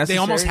necessary. They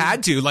almost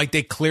had to. Like,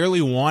 they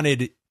clearly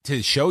wanted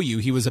to show you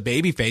he was a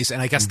babyface,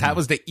 and I guess that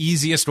was the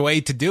easiest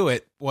way to do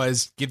it,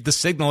 was give the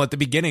signal at the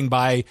beginning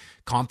by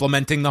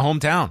complimenting the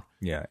hometown.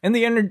 Yeah, and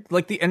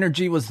the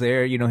energy was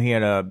there. He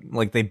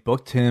had they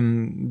booked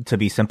him to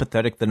be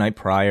sympathetic the night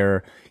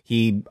prior.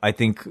 He, I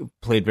think,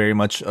 played very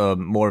much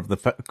more of the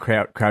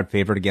crowd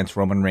favorite against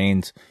Roman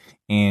Reigns,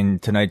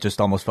 and tonight just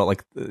almost felt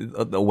like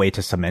a way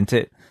to cement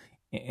it.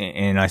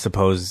 And I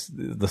suppose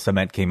the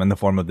cement came in the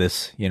form of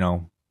this,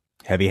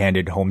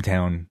 heavy-handed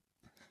hometown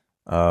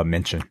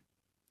mention.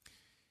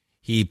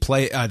 They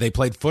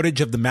played footage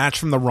of the match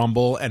from the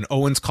Rumble, and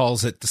Owens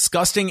calls it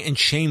disgusting and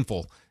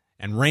shameful.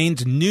 And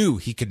Reigns knew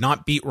he could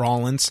not beat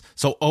Rollins,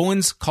 so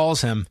Owens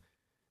calls him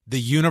the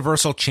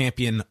Universal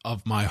Champion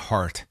of my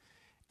heart.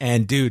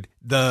 And dude,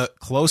 the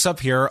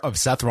close-up here of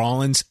Seth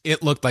Rollins,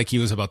 it looked like he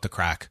was about to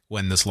crack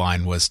when this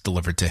line was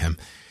delivered to him.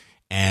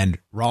 And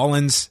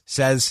Rollins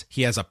says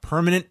he has a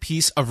permanent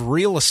piece of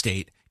real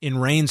estate in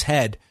Reigns'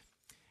 head,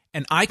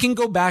 and I can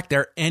go back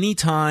there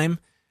anytime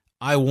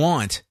I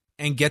want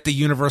and get the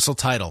Universal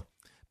title.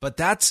 But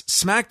that's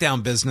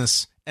SmackDown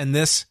business, and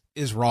this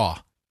is Raw.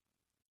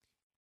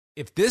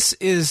 If this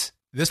is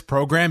this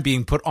program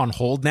being put on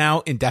hold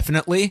now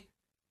indefinitely,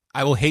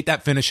 I will hate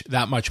that finish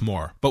that much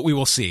more. But we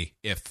will see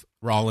if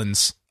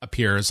Rollins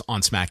appears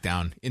on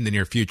SmackDown in the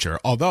near future.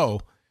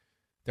 Although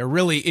there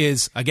really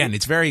is, again,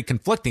 it's very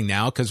conflicting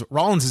now because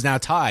Rollins is now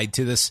tied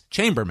to this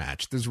chamber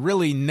match. There's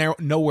really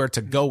nowhere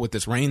to go with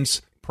this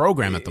Reigns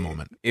program at the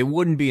moment. It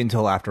wouldn't be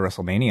until after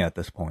WrestleMania at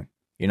this point.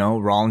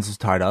 Rollins is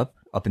tied up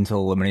until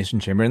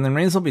Elimination Chamber, and then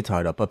Reigns will be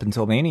tied up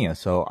until Mania.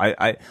 So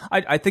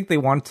I think they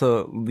want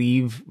to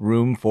leave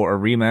room for a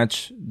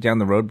rematch down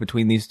the road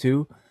between these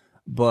two.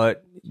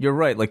 But you're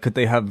right. Like,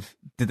 did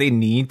they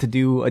need to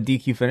do a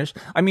DQ finish?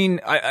 I mean,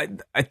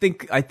 I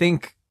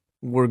think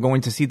we're going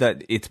to see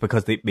that it's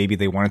because maybe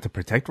they wanted to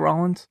protect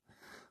Rollins.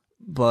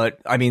 But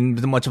I mean,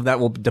 much of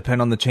that will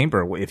depend on the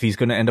chamber. If he's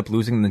going to end up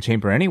losing in the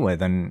chamber anyway,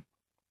 then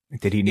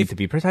did he need to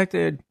be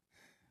protected?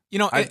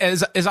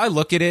 As I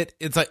look at it,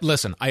 it's like,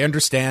 listen, I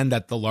understand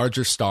that the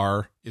larger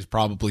star is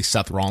probably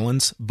Seth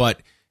Rollins,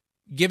 but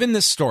given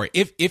this story,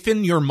 if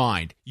in your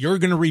mind you're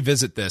going to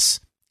revisit this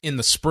in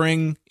the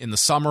spring, in the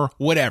summer,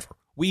 whatever,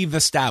 we've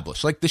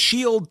established, like, the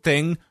Shield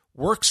thing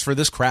works for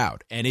this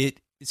crowd, and it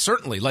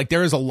certainly, like,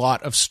 there is a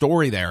lot of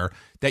story there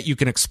that you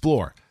can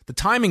explore. The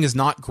timing is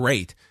not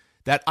great.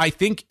 That I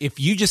think if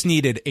you just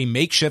needed a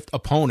makeshift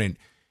opponent,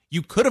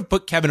 you could have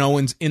put Kevin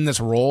Owens in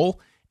this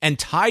role and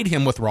tied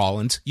him with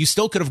Rollins. You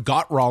still could have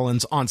got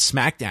Rollins on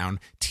SmackDown,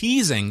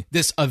 teasing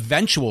this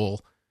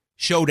eventual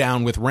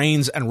showdown with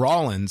Reigns and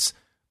Rollins.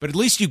 But at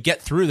least you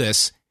get through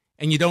this,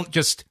 and you don't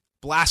just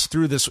blast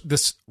through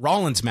this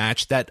Rollins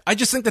match. That I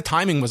just think the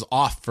timing was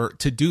off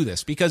to do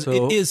this, because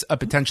it is a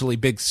potentially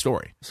big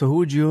story. So who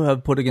would you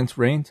have put against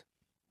Reigns?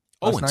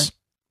 Owens.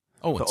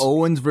 So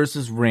Owens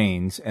versus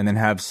Reigns, and then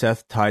have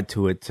Seth tied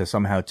to it to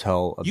somehow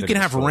tell a You bit can of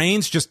a have story.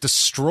 Reigns just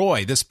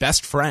destroy this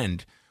best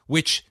friend,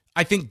 which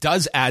I think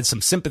does add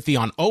some sympathy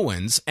on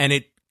Owens, and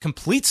it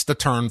completes the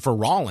turn for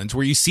Rollins,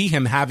 where you see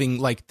him having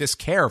like this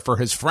care for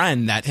his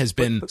friend that has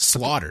been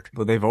slaughtered.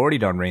 But they've already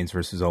done Reigns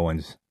versus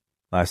Owens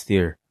last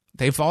year.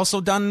 They've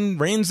also done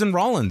Reigns and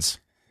Rollins.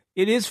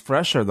 It is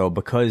fresher though,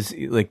 because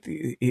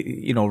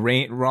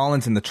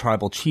Rollins and the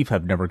Tribal Chief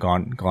have never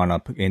gone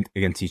up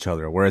against each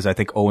other. Whereas I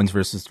think Owens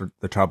versus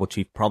the Tribal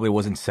Chief probably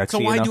wasn't sexy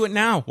enough. So why enough. do it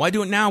now? Why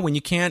do it now when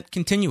you can't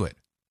continue it?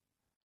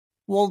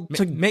 Well,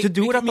 to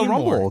do it at the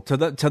Rumble,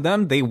 to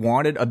them, they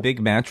wanted a big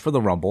match for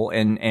the Rumble,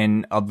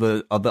 and of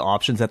the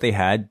options that they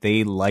had,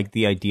 they liked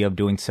the idea of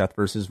doing Seth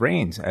versus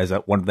Reigns as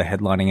one of the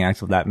headlining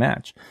acts of that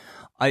match.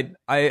 I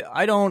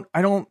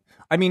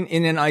mean,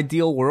 in an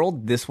ideal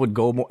world, this would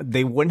go more,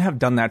 they wouldn't have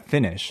done that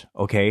finish,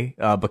 okay?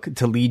 But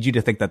to lead you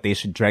to think that they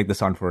should drag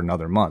this on for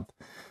another month.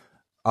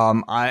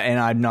 I'm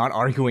not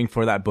arguing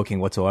for that booking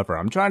whatsoever.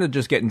 I'm trying to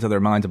just get into their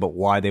minds about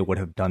why they would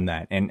have done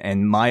that. And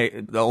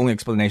the only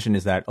explanation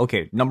is that,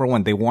 okay, number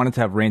one, they wanted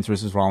to have Reigns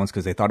versus Rollins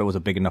because they thought it was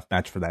a big enough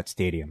match for that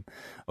stadium.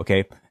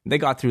 Okay. They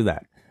got through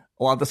that.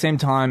 Well, at the same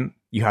time,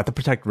 you have to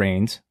protect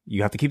Reigns.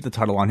 You have to keep the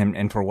title on him.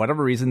 And for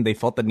whatever reason, they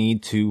felt the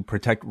need to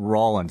protect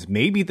Rollins.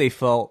 Maybe they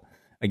felt,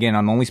 again,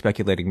 I'm only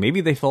speculating,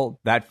 maybe they felt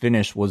that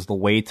finish was the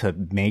way to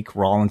make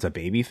Rollins a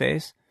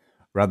babyface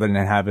rather than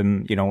have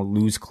him,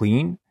 lose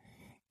clean.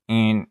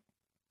 And,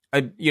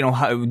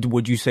 how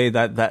would you say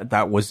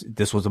that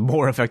this was a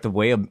more effective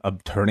way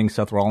of turning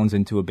Seth Rollins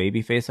into a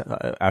babyface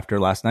after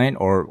last night,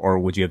 or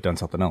would you have done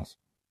something else?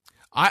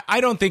 I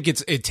don't think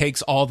it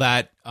takes all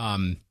that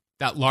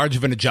that large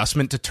of an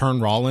adjustment to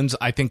turn Rollins.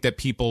 I think that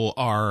people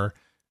are,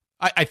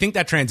 I think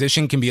that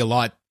transition can be a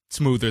lot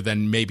smoother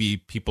than maybe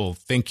people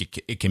think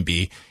it can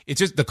be. It's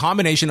just the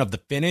combination of the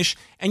finish,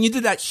 and you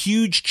did that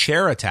huge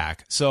chair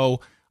attack. So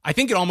I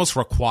think it almost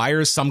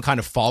requires some kind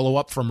of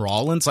follow-up from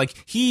Rollins. Like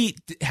he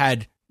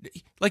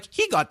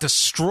got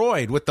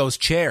destroyed with those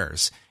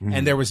chairs,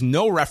 and there was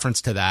no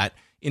reference to that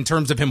in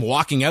terms of him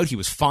walking out. He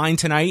was fine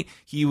tonight.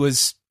 He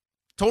was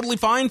totally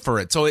fine for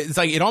it. So it's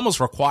like it almost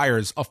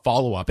requires a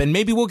follow-up, and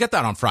maybe we'll get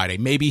that on Friday.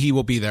 Maybe he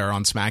will be there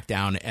on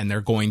SmackDown, and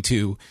they're going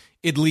to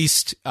at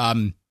least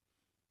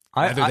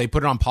either they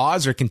put it on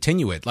pause or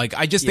continue it. Like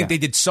I just think they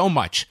did so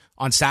much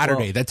on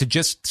Saturday that to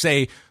just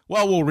say,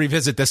 well, we'll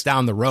revisit this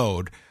down the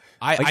road,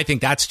 I think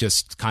that's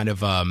just kind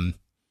of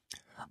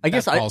I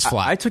guess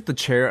I took the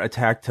chair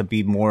attack to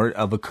be more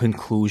of a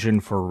conclusion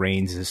for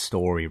Reigns'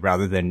 story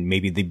rather than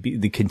maybe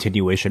the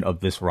continuation of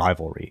this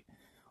rivalry.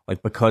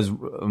 Like, because,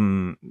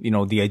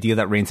 the idea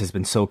that Reigns has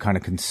been so kind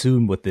of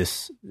consumed with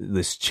this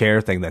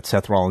chair thing that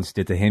Seth Rollins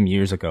did to him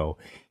years ago,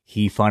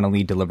 he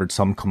finally delivered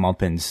some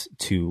comeuppance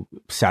to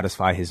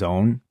satisfy his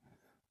own,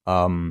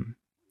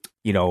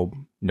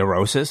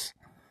 neurosis.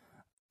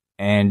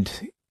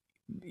 And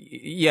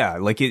yeah,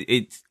 like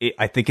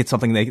I think it's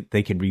something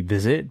they could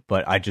revisit,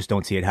 but I just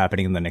don't see it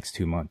happening in the next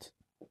 2 months.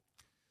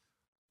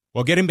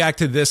 Well, getting back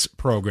to this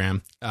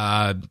program,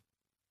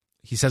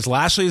 he says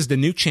Lashley is the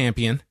new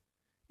champion,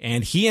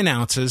 and he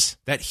announces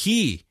that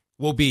he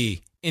will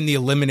be in the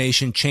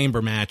Elimination Chamber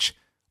match,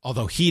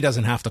 although he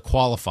doesn't have to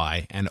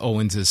qualify, and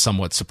Owens is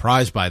somewhat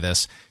surprised by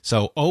this.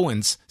 So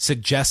Owens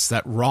suggests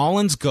that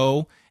Rollins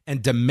go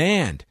and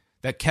demand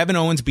that Kevin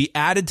Owens be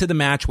added to the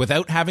match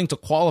without having to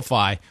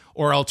qualify,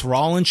 or else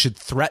Rollins should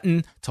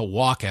threaten to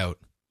walk out.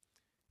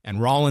 And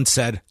Rollins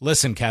said,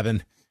 listen,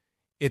 Kevin,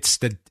 it's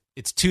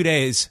 2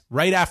 days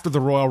right after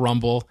the Royal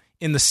Rumble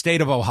in the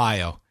state of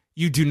Ohio.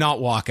 You do not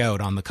walk out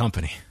on the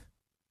company.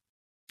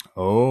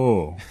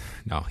 Oh.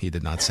 No, he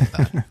did not say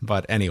that.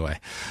 But anyway,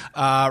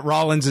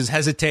 Rollins is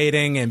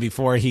hesitating, and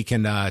before he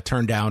can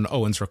turn down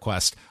Owens'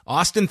 request,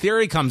 Austin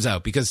Theory comes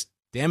out because,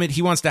 damn it,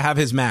 he wants to have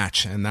his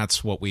match, and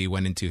that's what we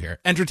went into here.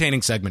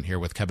 Entertaining segment here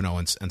with Kevin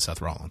Owens and Seth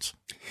Rollins.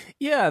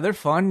 Yeah, they're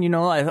fun.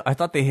 I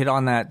thought they hit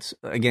on that,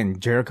 again,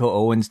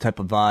 Jericho-Owens type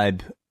of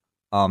vibe.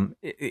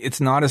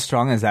 It's not as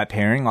strong as that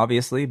pairing,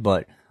 obviously,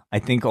 but I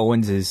think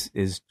Owens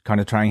is kind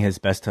of trying his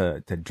best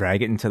to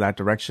drag it into that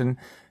direction.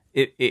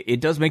 It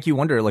does make you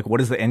wonder, like,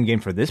 what is the end game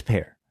for this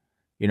pair?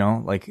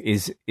 Like,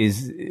 is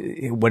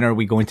when are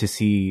we going to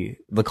see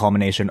the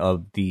culmination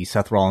of the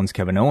Seth Rollins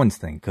Kevin Owens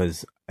thing?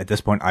 Because at this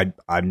point,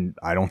 I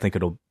don't think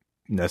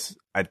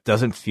it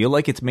doesn't feel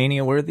like it's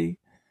Mania worthy.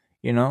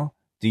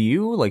 Do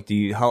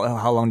you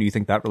how long do you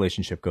think that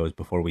relationship goes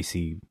before we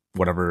see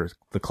whatever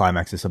the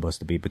climax is supposed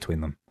to be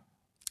between them?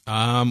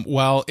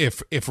 Well,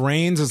 if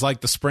Reigns is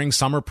like the spring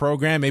summer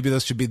program, maybe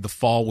this should be the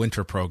fall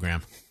winter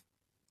program.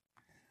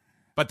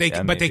 But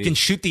they can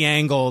shoot the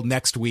angle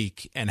next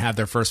week and have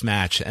their first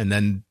match and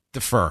then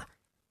defer.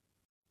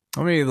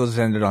 Or maybe they'll just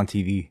end it on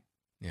TV.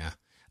 Yeah.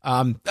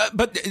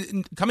 But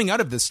coming out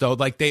of this, though,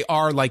 like they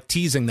are like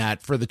teasing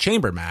that for the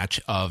chamber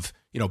match of,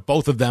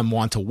 both of them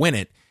want to win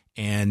it.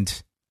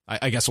 And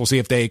I guess we'll see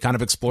if they kind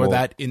of explore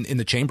that in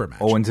the chamber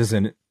match. Owens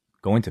isn't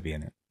going to be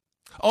in it.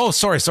 Oh,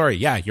 sorry.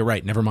 Yeah, you're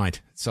right. Never mind.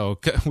 So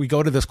we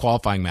go to this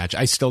qualifying match.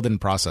 I still didn't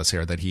process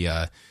here that he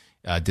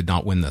did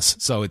not win this.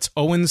 So it's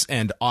Owens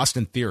and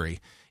Austin Theory.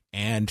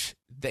 And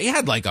they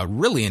had like a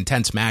really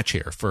intense match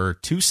here for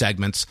 2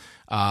 segments.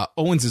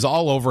 Owens is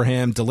all over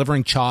him,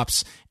 delivering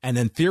chops, and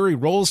then Theory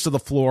rolls to the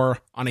floor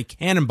on a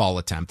cannonball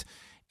attempt.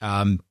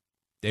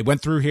 They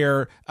went through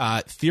here.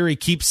 Theory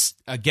keeps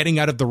getting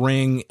out of the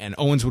ring, and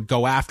Owens would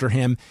go after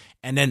him.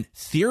 And then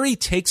Theory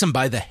takes him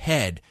by the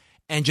head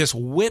and just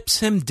whips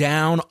him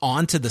down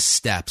onto the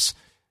steps.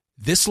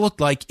 This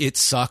looked like it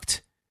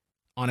sucked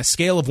on a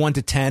scale of 1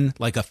 to 10,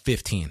 like a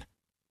 15.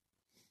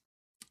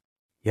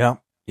 Yeah.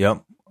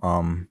 Yep.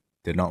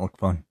 Did not look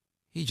fun.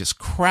 He just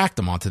cracked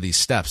him onto these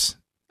steps.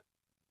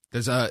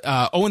 There's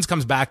Owens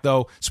comes back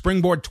though.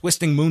 Springboard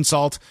twisting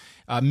moonsault,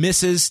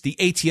 misses. The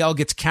ATL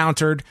gets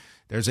countered.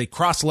 There's a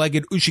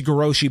cross-legged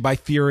Ushigoroshi by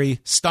Theory.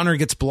 Stunner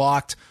gets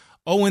blocked.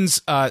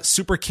 Owens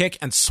super kick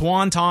and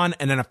swanton,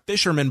 and then a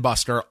fisherman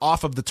buster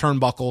off of the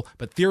turnbuckle.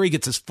 But Theory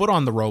gets his foot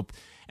on the rope.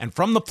 And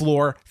from the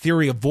floor,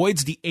 Theory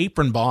avoids the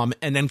apron bomb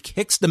and then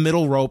kicks the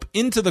middle rope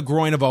into the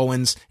groin of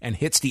Owens and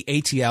hits the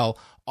ATL.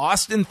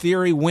 Austin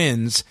Theory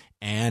wins,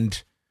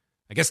 and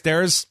I guess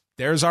there's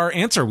our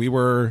answer. We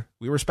were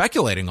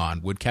speculating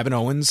on, would Kevin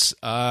Owens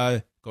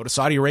go to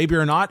Saudi Arabia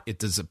or not?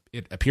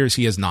 It appears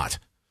he is not.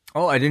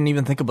 Oh, I didn't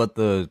even think about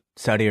the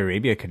Saudi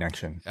Arabia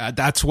connection.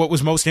 That's what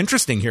was most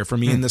interesting here for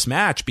me in this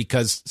match,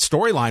 because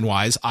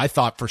storyline-wise, I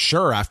thought for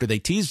sure after they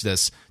teased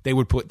this, they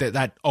would put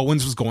that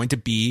Owens was going to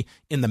be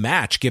in the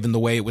match, given the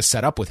way it was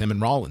set up with him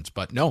and Rollins.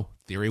 But no,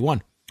 Theory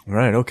won.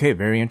 Right, okay,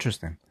 very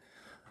interesting.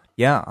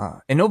 Yeah,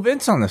 and no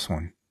Vince on this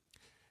one.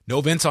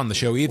 No Vince on the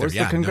show either. Where's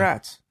the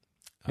congrats?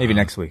 No. Maybe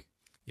next week.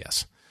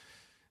 Yes.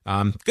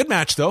 Good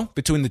match though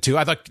between the two.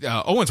 I thought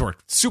Owens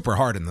worked super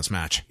hard in this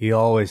match. He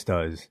always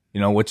does,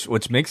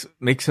 which makes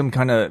him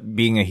kind of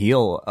being a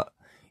heel.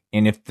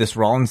 And if this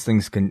Rollins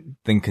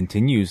thing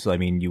continues, I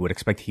mean, you would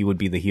expect he would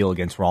be the heel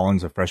against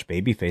Rollins, a fresh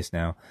babyface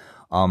now.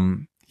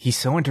 He's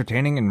so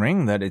entertaining in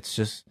ring that it's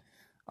just,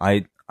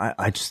 I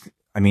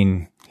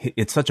mean,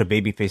 it's such a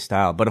babyface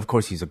style, but of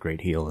course he's a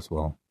great heel as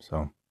well.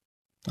 So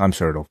I'm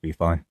sure it'll be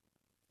fine.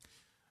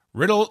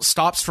 Riddle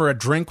stops for a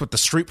drink with the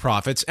Street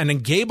Profits, and then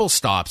Gable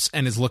stops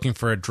and is looking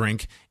for a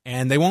drink,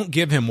 and they won't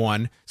give him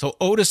one. So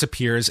Otis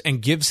appears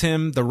and gives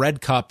him the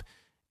red cup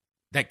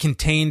that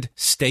contained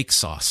steak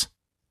sauce.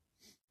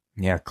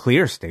 Yeah,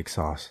 clear steak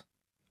sauce.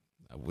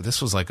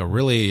 This was like a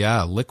really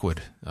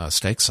liquid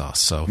steak sauce.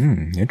 So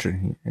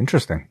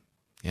interesting.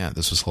 Yeah,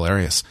 this was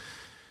hilarious.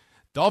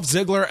 Dolph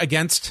Ziggler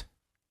against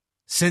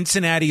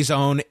Cincinnati's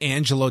own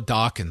Angelo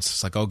Dawkins.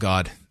 It's like, oh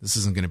God, this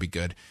isn't going to be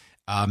good.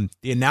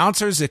 The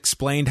announcers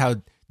explained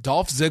how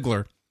Dolph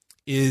Ziggler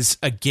is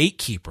a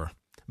gatekeeper,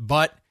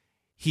 but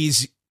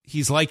he's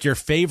like your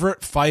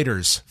favorite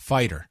fighter's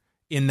fighter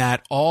in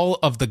that all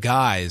of the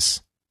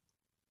guys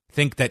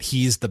think that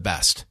he's the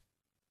best.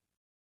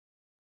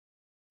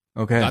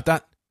 Okay. Got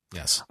that?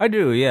 Yes. I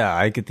do, yeah.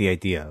 I get the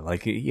idea.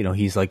 Like,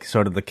 he's like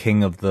sort of the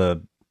king of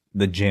the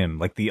gym,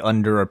 like the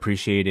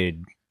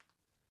underappreciated,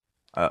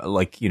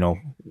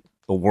 the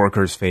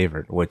worker's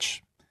favorite,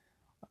 which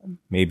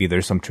maybe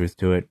there's some truth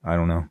to it. I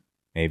don't know.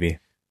 Maybe.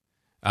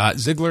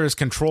 Ziggler is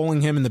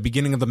controlling him in the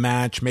beginning of the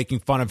match, making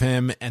fun of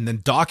him, and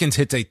then Dawkins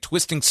hits a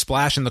twisting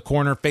splash in the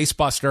corner,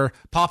 facebuster.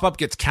 Pop-up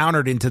gets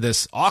countered into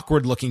this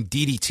awkward-looking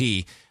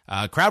DDT.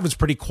 Crowd was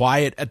pretty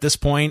quiet at this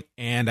point,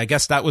 and I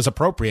guess that was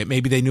appropriate.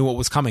 Maybe they knew what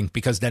was coming,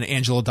 because then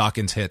Angelo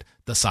Dawkins hit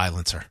the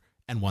silencer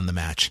and won the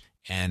match.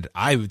 And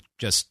I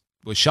just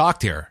was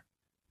shocked here,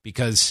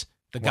 because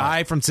the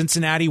guy from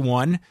Cincinnati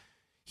won.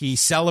 He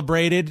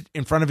celebrated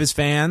in front of his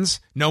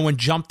fans. No one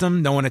jumped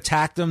him. No one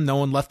attacked him. No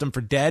one left him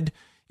for dead.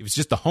 He was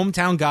just the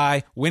hometown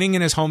guy winning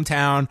in his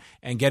hometown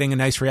and getting a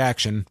nice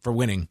reaction for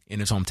winning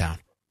in his hometown.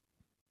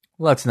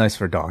 Well, that's nice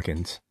for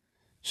Dawkins.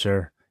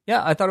 Sure.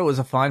 Yeah, I thought it was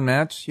a fine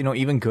match,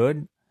 even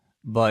good.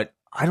 But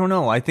I don't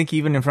know. I think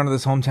even in front of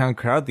this hometown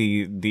crowd,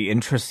 the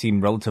interest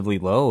seemed relatively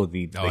low.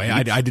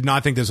 I did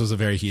not think this was a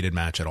very heated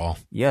match at all.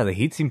 Yeah, the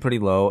heat seemed pretty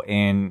low.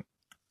 And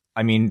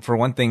I mean, for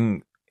one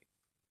thing,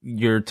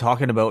 you're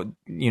talking about,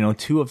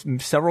 two of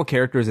several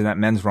characters in that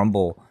men's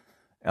rumble.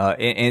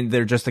 And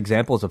they're just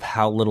examples of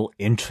how little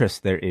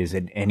interest there is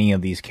in any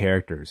of these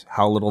characters,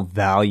 how little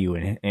value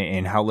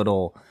and how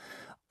little,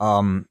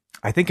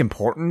 I think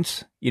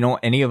importance,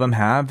 any of them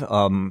have,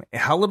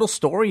 how little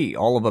story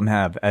all of them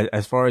have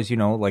as far as,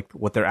 like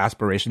what their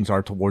aspirations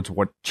are towards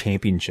what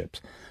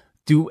championships.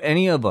 Do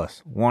any of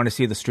us want to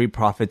see the Street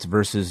Profits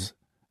versus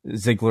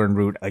Ziggler and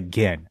Roode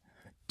again?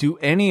 Do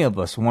any of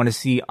us want to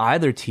see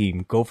either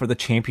team go for the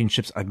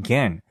championships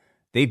again?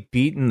 They've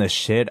beaten the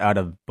shit out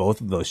of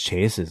both of those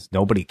chases.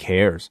 Nobody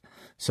cares.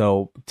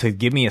 So to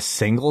give me a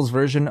singles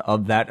version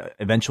of that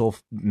eventual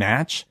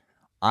match,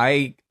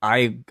 I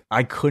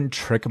couldn't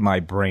trick my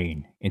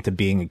brain into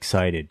being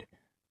excited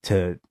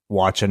to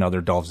watch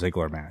another Dolph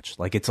Ziggler match.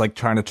 Like, it's like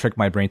trying to trick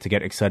my brain to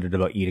get excited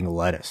about eating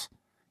lettuce.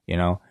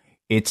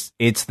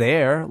 It's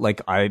there.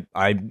 Like,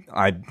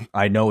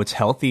 I know it's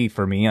healthy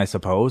for me, I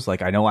suppose.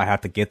 Like, I know I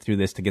have to get through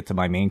this to get to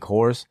my main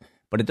course,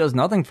 but it does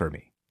nothing for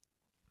me.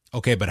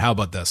 Okay, but how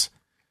about this?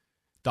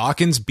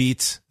 Dawkins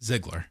beats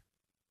Ziggler.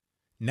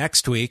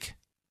 Next week,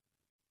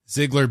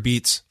 Ziggler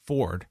beats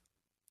Ford.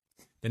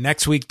 The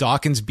next week,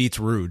 Dawkins beats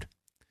Roode.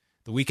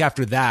 The week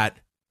after that,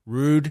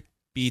 Roode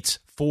beats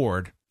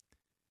Ford.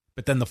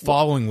 But then the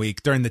following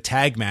week, during the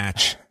tag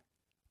match,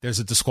 there's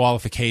a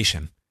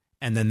disqualification.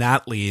 And then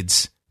that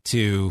leads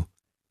to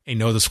a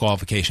no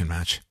disqualification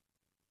match.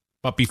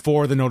 But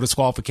before the no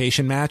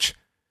disqualification match,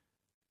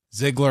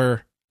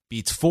 Ziggler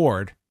beats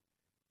Ford,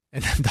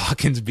 and then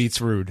Dawkins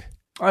beats Roode.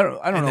 I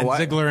don't know why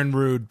Ziggler and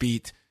Roode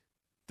beat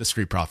the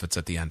Street Profits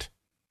at the end.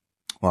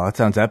 Well, that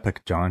sounds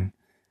epic, John.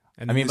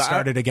 And they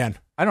started again.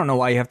 I don't know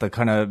why you have to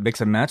kind of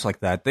mix a match like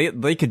that.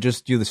 They could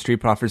just do the Street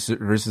Profits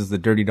versus the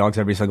Dirty Dogs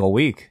every single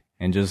week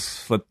and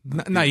just flip.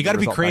 No, you got to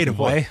be creative,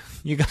 way.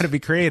 You got to be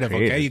creative,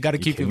 okay? You got to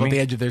keep people on the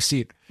edge of their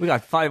seat. We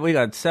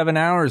got 7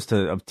 hours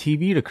of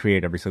TV to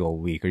create every single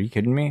week. Are you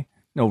kidding me?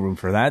 No room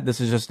for that. This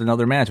is just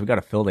another match. We got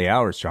to fill the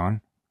hours,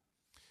 John.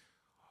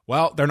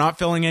 Well, they're not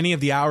filling any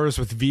of the hours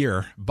with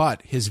Veer,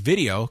 but his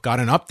video got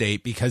an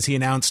update because he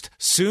announced,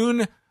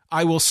 "Soon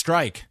I will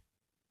strike."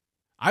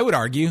 I would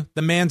argue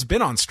the man's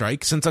been on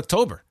strike since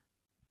October.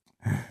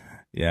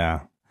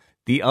 Yeah.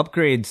 The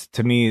upgrades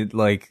to me,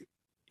 like,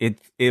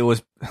 it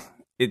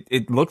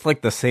looked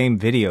like the same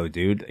video,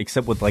 dude,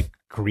 except with like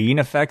green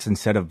effects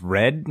instead of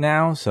red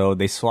now. So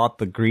they swapped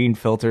the green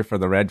filter for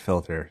the red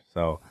filter.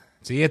 So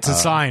see, it's a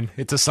sign.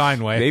 It's a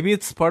sign, way. Maybe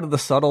it's part of the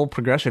subtle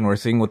progression we're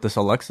seeing with these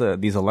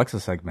Alexa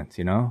segments,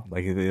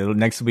 Like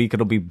next week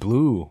it'll be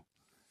blue.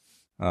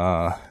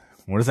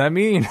 What does that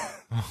mean?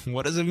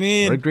 What does it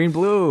mean? Red, green,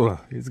 blue.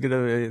 He's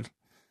gonna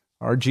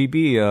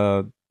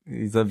RGB.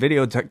 He's a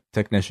video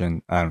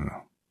technician. I don't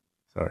know.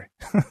 Sorry.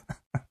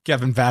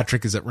 Kevin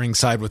Patrick is at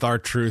ringside with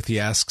R-Truth. He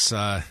asks,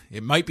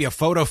 it might be a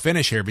photo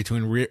finish here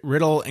between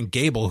Riddle and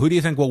Gable. Who do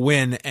you think will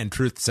win? And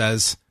Truth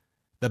says,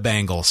 the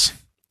Bengals.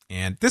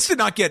 And this did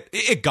not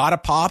it got a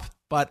pop,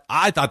 but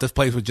I thought this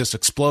place would just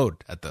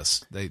explode at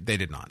this. They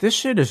did not. This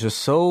shit is just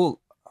so,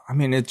 I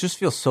mean, it just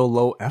feels so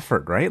low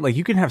effort, right? Like,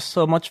 you can have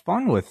so much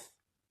fun with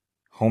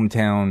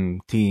hometown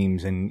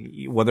teams, and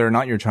whether or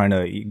not you're trying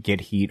to get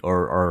heat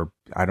or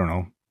I don't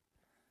know,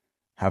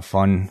 have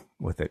fun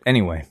with it.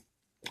 Anyway,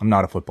 I'm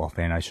not a football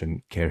fan. I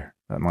shouldn't care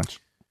that much.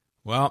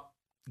 Well,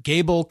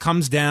 Gable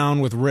comes down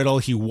with Riddle.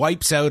 He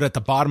wipes out at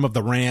the bottom of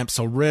the ramp.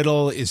 So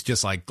Riddle is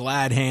just like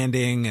glad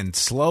handing and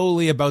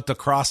slowly about to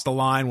cross the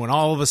line when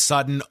all of a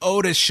sudden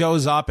Otis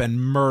shows up and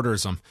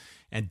murders him.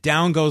 And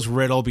down goes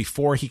Riddle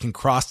before he can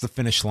cross the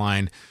finish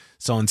line.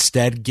 So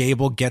instead,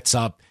 Gable gets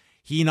up.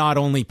 He not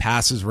only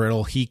passes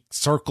Riddle, he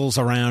circles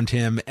around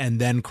him and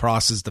then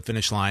crosses the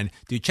finish line.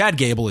 Dude, Chad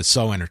Gable is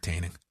so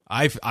entertaining.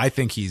 I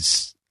think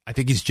he's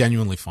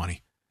genuinely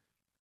funny.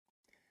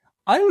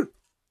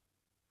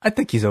 I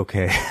think he's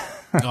okay.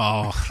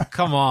 Oh,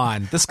 come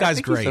on. This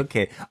guy's great. He's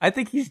okay. I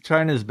think he's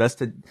trying his best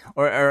to,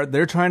 or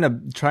they're trying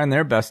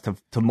their best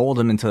to mold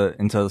him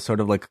into sort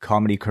of like a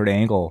comedy Kurt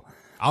Angle.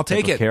 I'll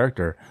take it.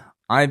 Character.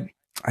 I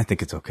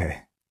think it's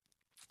okay.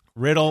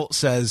 Riddle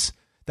says,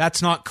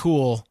 that's not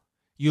cool.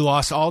 You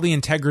lost all the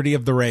integrity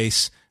of the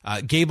race.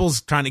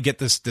 Gable's trying to get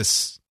this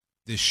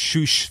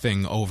shoosh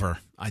thing over.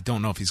 I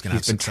don't know if he's going to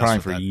have success. He's been trying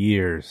for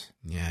years.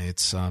 Yeah,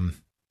 it's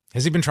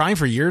has he been trying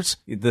for years?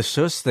 The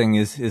shush thing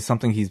is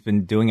something he's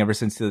been doing ever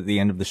since the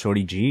end of the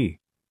Shorty G.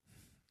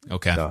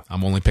 Okay, so.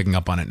 I'm only picking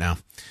up on it now.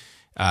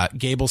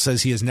 Gable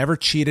says he has never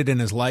cheated in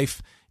his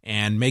life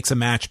and makes a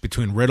match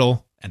between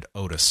Riddle and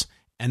Otis.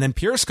 And then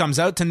Pierce comes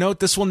out to note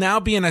this will now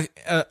be an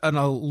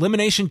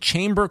Elimination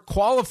Chamber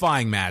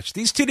qualifying match.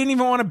 These two didn't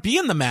even want to be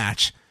in the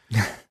match.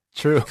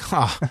 True.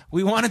 Oh,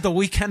 we wanted the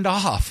weekend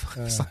off.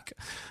 It's like,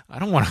 I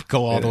don't want to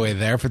go all the way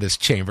there for this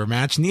chamber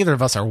match. Neither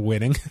of us are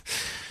winning.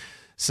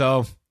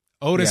 So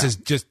Otis is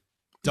just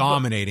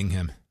dominating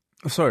him.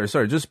 Sorry.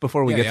 Just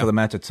before we get to the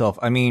match itself,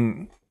 I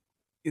mean,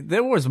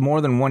 there was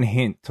more than one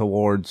hint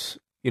towards,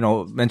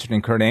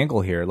 mentioning Kurt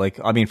Angle here. Like,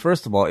 I mean,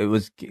 first of all, it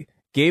was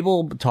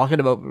Gable talking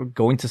about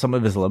going to some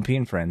of his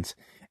Olympian friends.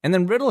 And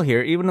then Riddle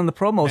here, even in the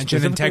promo,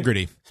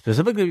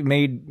 specifically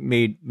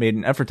made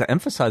an effort to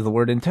emphasize the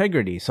word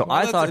integrity. So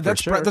I thought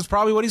that's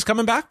probably what he's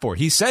coming back for.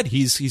 He said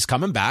he's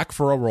coming back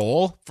for a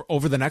role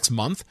over the next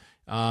month.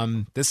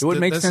 It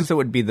would make sense it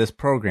would be this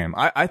program.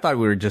 I thought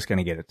we were just going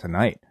to get it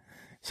tonight.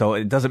 So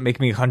it doesn't make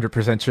me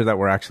 100% sure that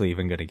we're actually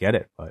even going to get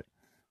it. But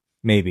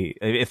maybe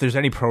if there's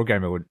any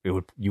program,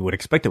 you would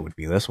expect it would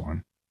be this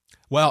one.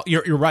 Well,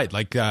 you're right.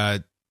 Like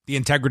the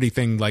integrity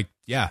thing, like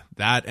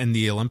that and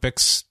the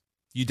Olympics.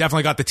 You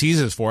definitely got the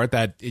teases for it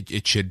that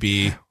it should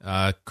be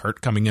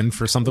Kurt coming in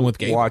for something with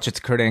Gable. Watch, it's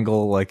Kurt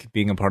Angle like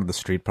being a part of the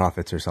Street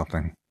Profits or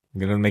something.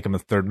 I'm gonna make him a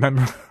third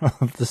member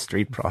of the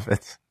Street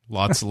Profits.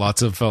 Lots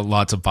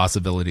of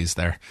possibilities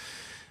there.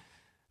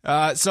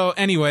 So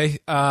anyway,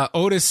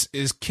 Otis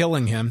is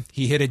killing him.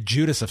 He hit a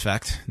Judas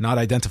effect, not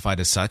identified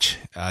as such.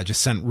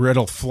 Just sent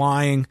Riddle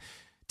flying,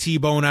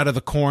 T-bone out of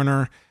the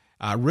corner.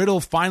 Riddle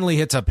finally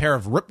hits a pair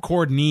of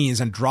ripcord knees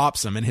and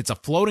drops him and hits a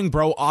floating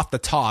bro off the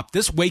top.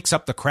 This wakes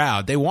up the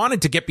crowd. They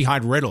wanted to get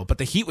behind Riddle, but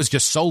the heat was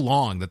just so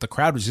long that the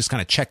crowd was just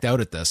kind of checked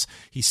out at this.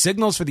 He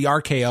signals for the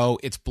RKO.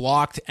 It's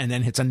blocked and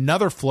then hits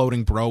another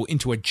floating bro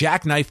into a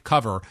jackknife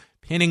cover,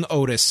 pinning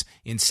Otis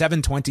in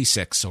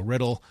 7:26. So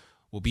Riddle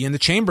will be in the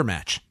chamber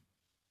match.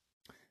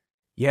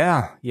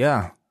 Yeah.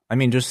 I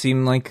mean, just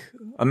seemed like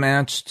a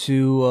match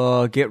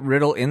to get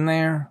Riddle in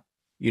there,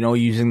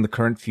 using the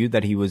current feud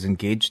that he was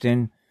engaged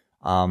in.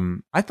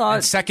 I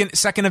thought and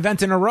second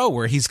event in a row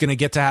where he's going to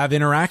get to have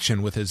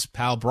interaction with his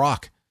pal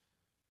Brock.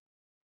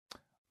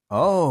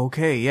 Oh,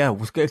 okay, yeah.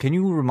 Can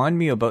you remind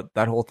me about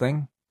that whole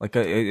thing? Like,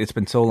 it's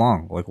been so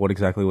long. Like, what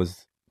exactly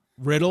was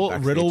Riddle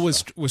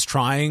was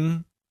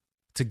trying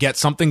to get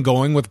something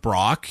going with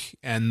Brock,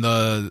 and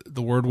the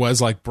word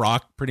was like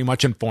Brock pretty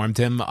much informed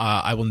him,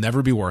 "I will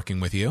never be working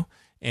with you,"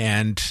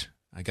 and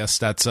I guess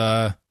that's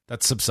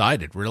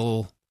subsided.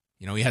 Riddle,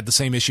 he had the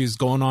same issues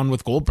going on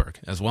with Goldberg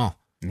as well.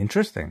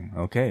 Interesting.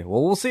 Okay.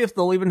 Well, we'll see if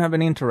they'll even have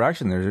any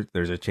interaction.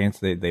 There's a chance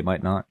they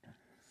might not.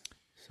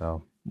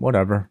 So,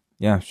 whatever.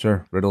 Yeah,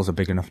 sure. Riddle's a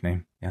big enough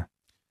name. Yeah.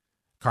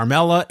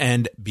 Carmella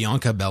and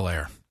Bianca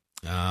Belair.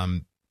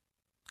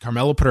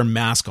 Carmella put her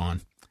mask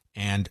on,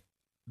 and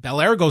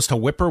Belair goes to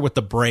whip her with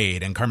the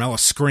braid, and Carmella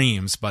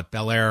screams, but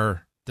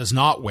Belair does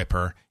not whip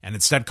her, and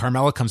instead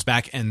Carmella comes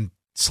back and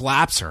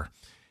slaps her.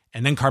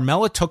 And then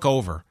Carmella took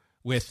over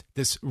with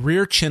this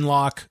rear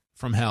chinlock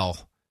from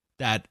hell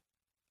that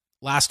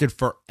lasted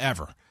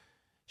forever.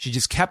 She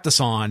just kept us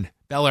on.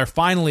 Belair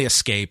finally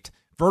escaped.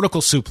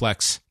 Vertical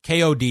suplex,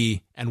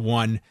 KOD, and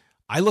won.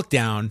 I looked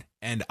down,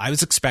 and I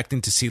was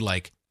expecting to see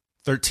like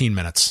 13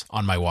 minutes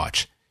on my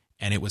watch,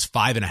 and it was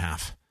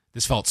 5.5.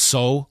 This felt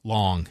so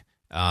long.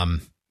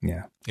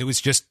 Yeah. It was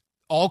just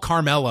all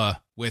Carmella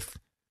with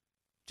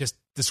just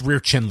this rear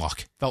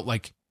chinlock. Felt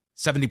like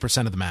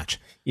 70% of the match.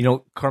 You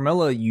know,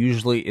 Carmella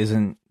usually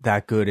isn't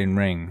that good in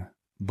ring,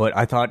 but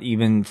I thought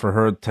even for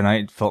her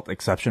tonight felt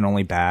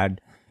exceptionally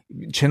bad.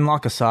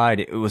 Chinlock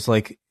aside, it was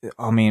like,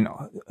 I mean,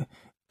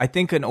 I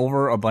think an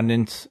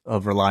overabundance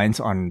of reliance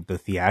on the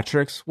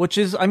theatrics, which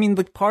is, I mean,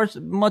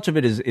 much of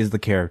it is the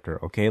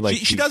character. Okay, like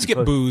she does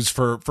get booze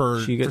for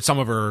some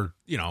of her,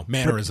 you know,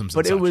 mannerisms.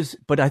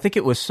 But I think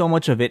it was so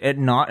much of it and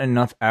not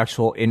enough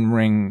actual in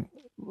ring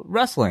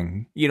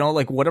wrestling. You know,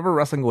 like whatever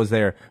wrestling was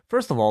there.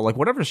 First of all, like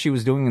whatever she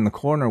was doing in the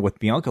corner with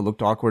Bianca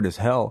looked awkward as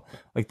hell.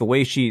 Like the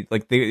way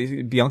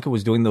Bianca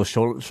was doing those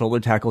shoulder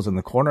tackles in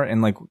the corner,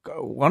 and like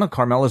one of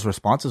Carmella's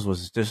responses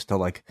was just to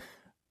like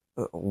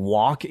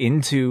walk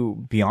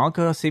into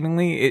Bianca.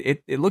 Seemingly,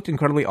 it looked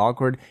incredibly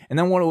awkward. And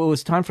then when it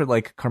was time for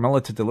like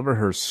Carmella to deliver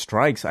her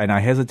strikes, and I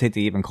hesitate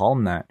to even call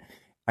them that.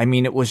 I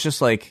mean, it was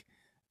just like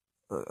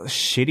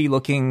shitty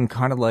looking,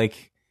 kind of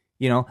like.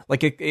 You know,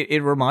 like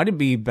it reminded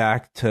me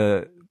back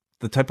to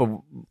the type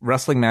of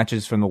wrestling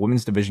matches from the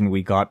women's division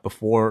we got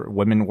before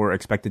women were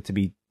expected to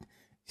be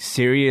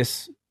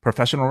serious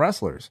professional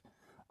wrestlers.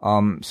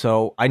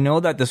 So I know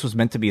that this was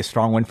meant to be a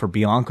strong win for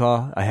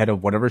Bianca ahead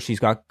of whatever she's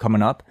got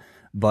coming up,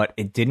 but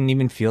it didn't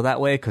even feel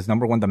that way because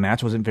number one, the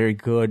match wasn't very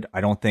good.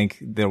 I don't think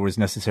there was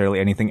necessarily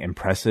anything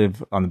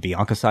impressive on the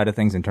Bianca side of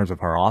things in terms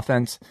of her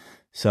offense.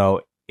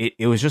 So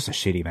it was just a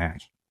shitty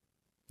match.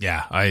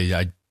 Yeah,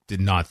 I did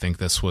not think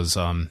this was,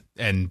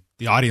 and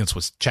the audience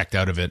was checked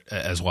out of it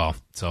as well.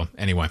 So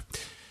anyway,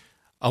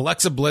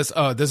 Alexa Bliss.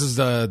 This is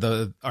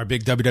our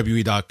big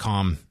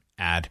WWE.com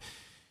ad.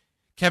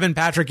 Kevin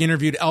Patrick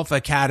interviewed Alpha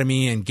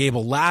Academy, and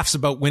Gable laughs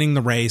about winning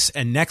the race.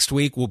 And next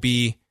week will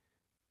be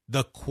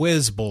the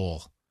Quiz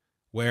Bowl,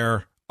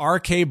 where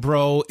RK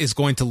Bro is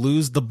going to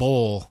lose the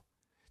bowl,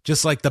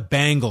 just like the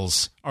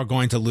Bengals are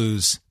going to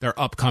lose their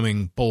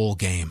upcoming bowl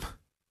game.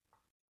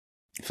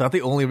 Is that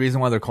the only reason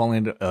why they're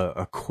calling it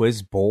a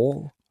quiz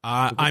bowl?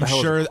 I'm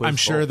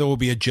sure there will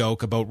be a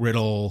joke about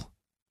Riddle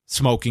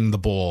smoking the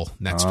bowl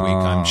next week.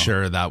 I'm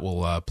sure that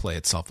will play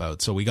itself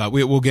out. So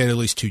we'll get at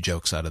least 2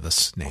 jokes out of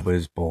this name.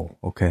 Quiz Bowl.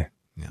 Okay.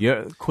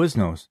 Yeah,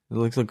 Quiznos. It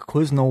looks like a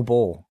Quizno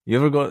Bowl. You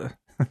ever go?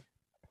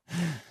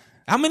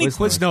 How many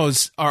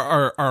Quiznos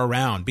are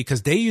around?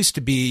 Because they used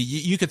to be,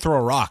 you could throw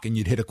a rock and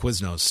you'd hit a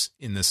Quiznos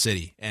in the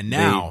city, and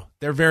now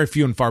they're very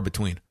few and far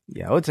between.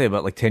 Yeah, I would say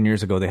about like 10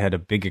 years ago they had a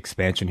big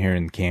expansion here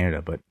in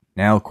Canada, but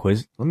now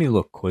let me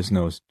look,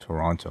 Quiznos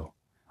Toronto.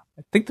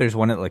 I think there's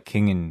one at like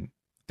King and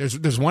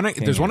there's one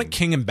at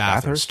King and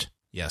Bathurst.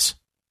 Yes.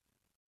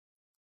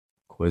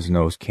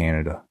 Quiznos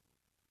Canada.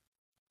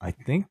 I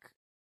think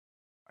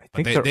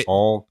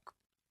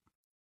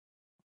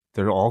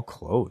they're all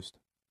closed.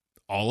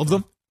 All of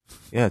them?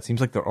 Yeah, it seems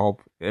like they're all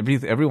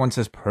everyone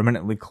says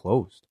permanently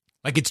closed.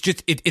 Like it's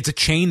just it's a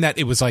chain that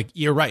it was like,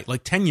 you're right.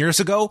 Like 10 years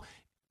ago,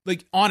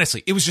 like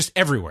honestly, it was just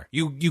everywhere.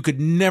 You could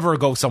never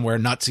go somewhere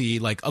and not see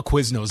like a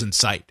Quiznos in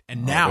sight.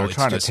 And now they're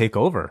trying to take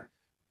over.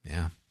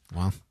 Yeah.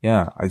 Well,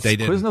 yeah. Is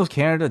Quiznos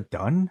Canada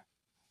done?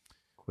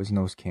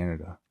 Quiznos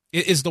Canada.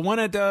 Is the one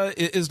at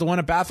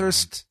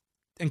Bathurst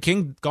and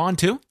King gone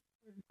too?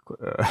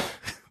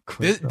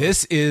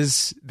 This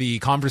is the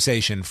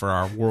conversation for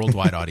our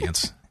worldwide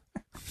audience.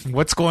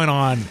 What's going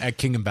on at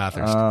King and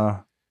Bathurst?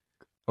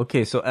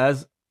 Okay, so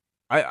as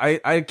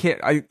I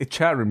can't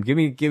chat room, give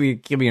me an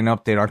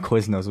update on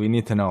Quiznos. We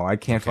need to know. I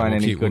can't find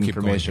any good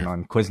information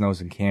on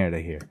Quiznos in Canada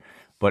here.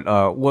 But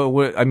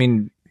what I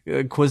mean,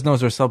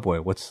 Quiznos or Subway?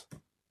 What's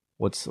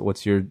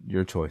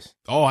your choice?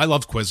 Oh, I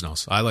love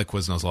Quiznos. I like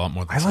Quiznos a lot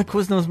more than Subway. like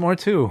Quiznos more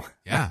too.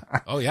 Yeah.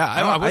 Oh yeah.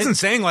 I wasn't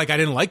saying like I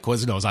didn't like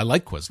Quiznos. I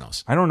like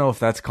Quiznos. I don't know if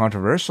that's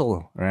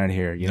controversial around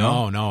here. You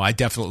know? No. I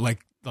definitely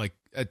like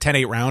a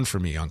 10-8 round for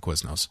me on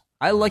Quiznos.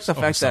 I like the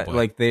fact that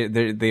like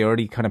they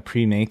already kind of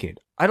pre-make it.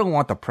 I don't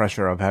want the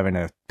pressure of having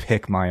to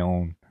pick my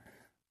own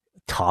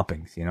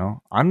toppings, you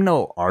know? I'm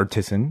no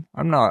artisan.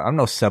 I'm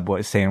no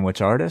Subway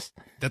sandwich artist.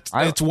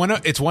 It's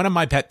one of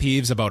my pet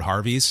peeves about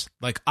Harvey's.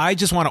 Like I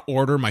just want to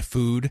order my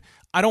food.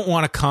 I don't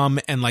want to come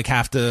and like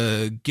have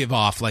to give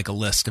off like a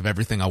list of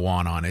everything I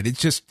want on it.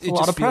 It's a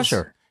lot of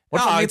pressure.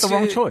 What if I make the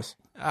wrong choice?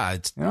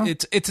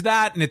 It's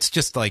that, and it's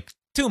just like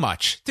too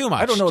much.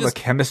 I don't know the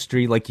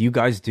chemistry like you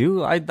guys do.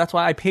 That's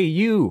why I pay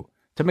you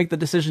to make the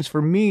decisions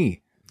for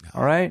me. No.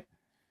 All right.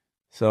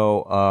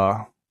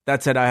 So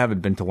that said, I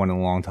haven't been to one in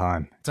a long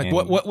time. It's like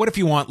what if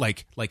you want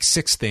like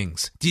 6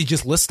 things? Do you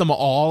just list them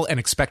all and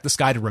expect this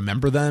guy to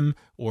remember them,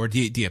 or do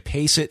you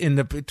pace it in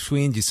the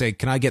between? Do you say,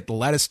 "Can I get the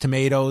lettuce,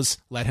 tomatoes?"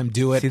 Let him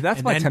do it. See,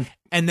 that's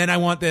and then I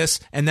want this,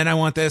 and then I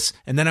want this,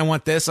 and then I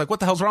want this. Like, what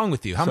the hell's wrong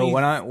with you?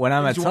 When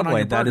I'm at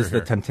Subway, that is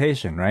the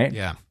temptation, right?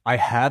 Yeah. I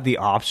have the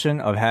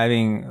option of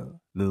having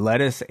the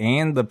lettuce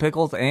and the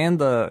pickles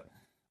and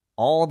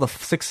all the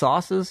 6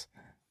 sauces.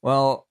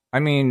 Well, I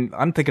mean,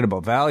 I'm thinking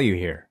about value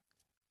here.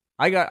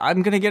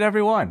 I'm going to get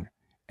every one.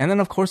 And then,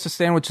 of course, the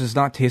sandwich does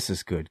not taste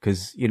as good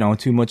because, you know,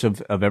 too much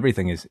of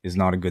everything is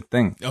not a good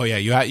thing. Oh, yeah.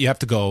 You have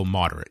to go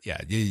moderate. Yeah.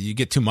 You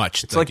get too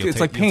much. It's like paint.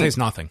 It tastes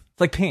nothing.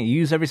 It's like paint. You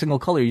use every single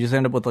color. You just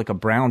end up with like a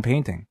brown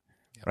painting,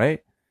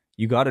 right?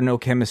 You got to know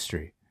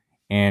chemistry.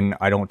 And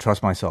I don't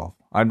trust myself.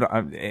 I'm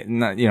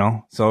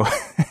not, so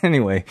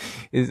anyway,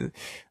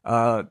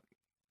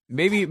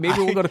 maybe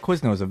we'll go to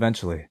Quiznos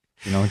eventually,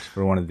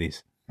 for one of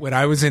these. When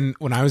I was in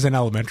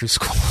elementary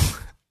school,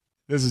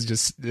 this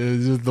is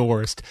the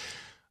worst.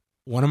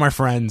 One of my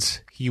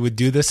friends, he would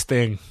do this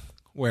thing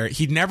where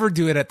he'd never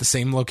do it at the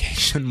same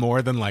location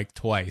more than like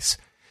twice,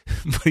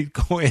 but he'd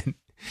go in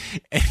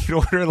and he'd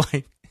order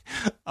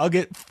I'll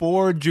get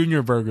 4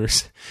 junior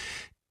burgers,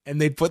 and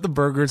they'd put the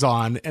burgers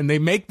on and they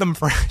make them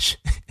fresh,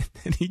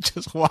 and he'd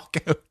just walk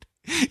out.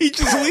 He'd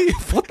just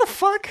leave. What the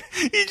fuck?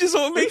 He just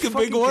won't make a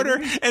big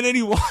order, and then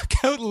he'd walk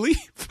out and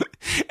leave.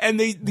 And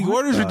the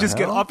orders would just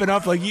get up and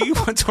up. Like, you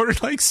once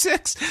ordered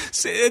 6.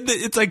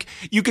 It's like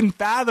you can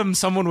fathom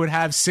someone would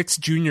have 6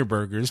 junior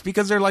burgers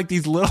because they're like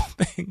these little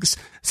things.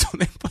 So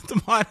they put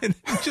them on and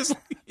just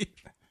leave.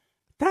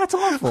 That's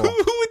awful. Who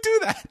would do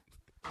that?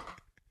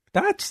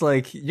 That's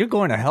you're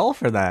going to hell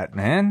for that,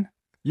 man.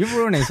 You're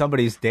ruining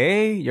somebody's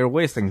day. You're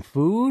wasting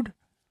food.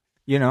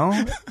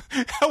 At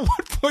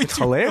what point? It's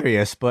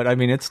hilarious, but I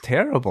mean, it's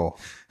terrible.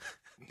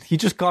 He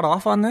just got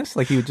off on this?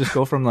 He would just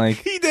go from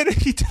He did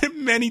it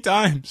many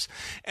times.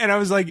 And I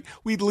was like,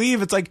 we'd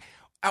leave. It's like,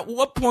 at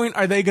what point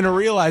are they going to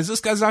realize this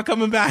guy's not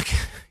coming back?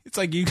 It's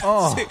like, you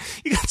got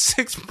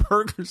 6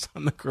 burgers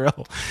on the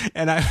grill.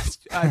 And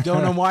I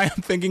don't know why I'm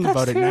thinking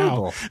about it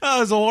terrible. now. Oh,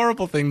 it was a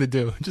horrible thing to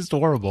do. Just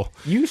horrible.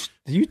 Do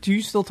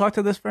you still talk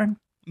to this friend?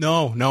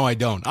 No, I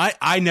don't.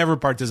 I never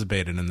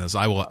participated in this.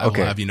 I will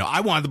have you know.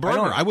 I wanted the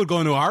burger. I would go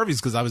into a Harvey's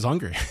because I was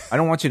hungry. I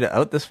don't want you to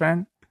out this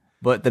friend,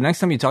 but the next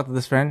time you talk to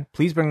this friend,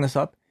 please bring this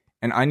up.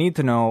 And I need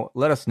to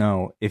let us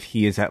know if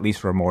he is at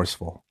least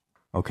remorseful.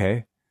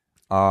 Okay?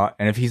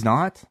 And if he's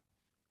not,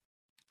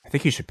 I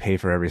think you should pay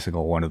for every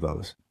single one of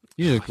those.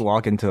 You just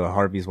walk into a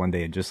Harvey's one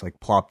day and just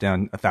plop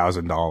down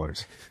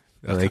 $1,000.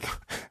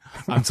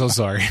 I'm so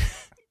sorry.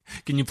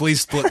 Can you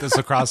please split this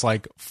across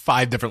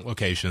 5 different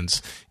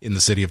locations in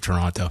the city of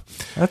Toronto?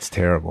 That's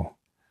terrible.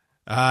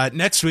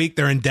 Next week,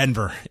 they're in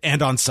Denver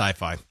and on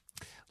Sci-Fi.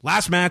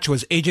 Last match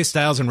was AJ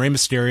Styles and Rey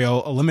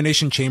Mysterio,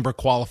 Elimination Chamber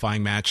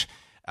qualifying match.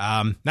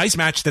 Nice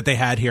match that they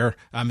had here.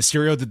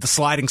 Mysterio did the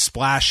sliding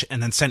splash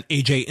and then sent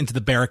AJ into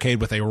the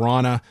barricade with a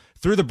Rana.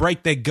 Through the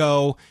break they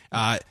go.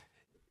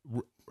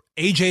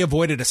 AJ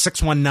avoided a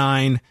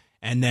 619,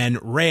 and then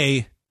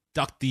Rey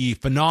ducked the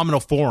phenomenal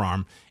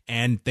forearm.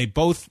 And they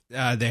both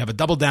they have a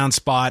double down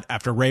spot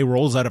after Rey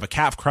rolls out of a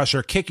calf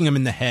crusher, kicking him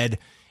in the head.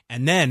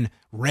 And then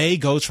Rey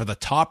goes for the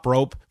top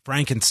rope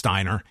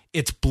Frankensteiner.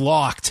 It's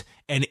blocked,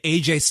 and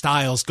AJ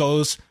Styles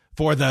goes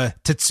for the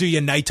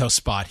Tetsuya Naito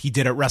spot he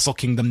did at Wrestle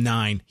Kingdom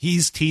 9.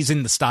 He's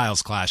teasing the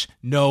Styles Clash.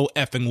 No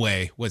effing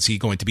way was he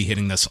going to be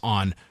hitting this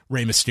on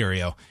Rey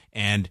Mysterio.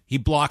 And he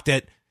blocked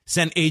it,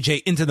 sent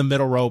AJ into the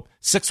middle rope,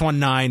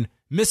 619,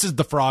 misses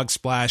the frog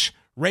splash.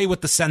 Rey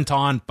with the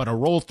senton, but a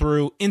roll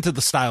through into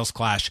the Styles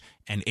Clash,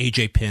 and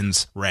AJ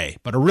pins Rey.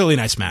 But a really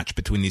nice match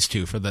between these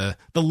two for the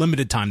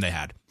limited time they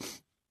had.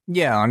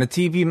 Yeah, on a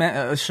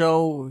TV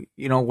show,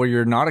 where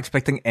you're not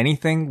expecting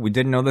anything. We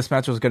didn't know this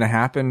match was going to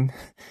happen.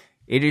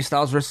 AJ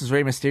Styles versus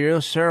Rey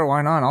Mysterio, sure,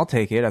 why not? I'll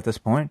take it at this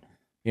point.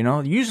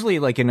 Usually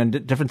in a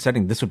different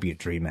setting, this would be a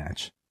dream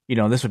match.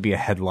 This would be a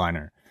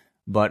headliner.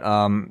 But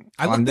I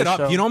looked it up.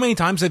 Show, you know how many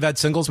times they've had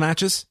singles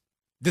matches?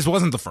 This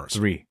wasn't the first.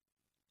 3.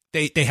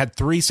 They had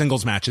 3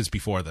 singles matches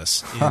before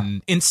this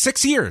in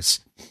 6 years.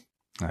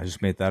 I just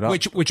made that up.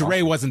 Which awesome.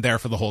 Rey wasn't there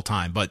for the whole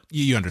time, but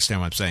you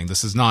understand what I'm saying.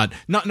 This is not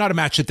a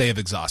match that they have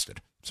exhausted,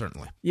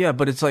 certainly. Yeah,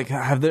 but it's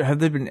have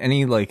there been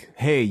any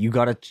hey, you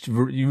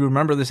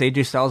remember this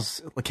AJ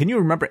Styles? Can you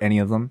remember any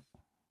of them?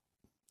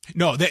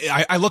 No,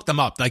 I looked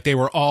them up. They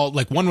were all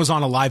one was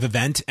on a live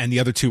event and the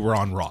other 2 were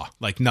on Raw.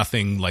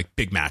 Nothing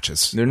big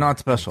matches. They're not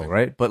special,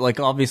 right? But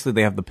obviously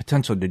they have the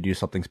potential to do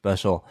something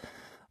special.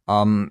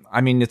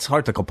 I mean, it's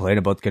hard to complain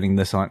about getting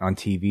this on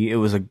TV. It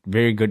was a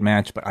very good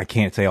match, but I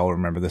can't say I'll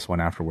remember this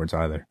one afterwards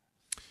either.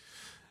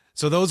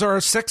 So those are our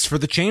 6 for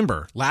the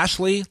Chamber: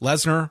 Lashley,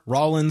 Lesnar,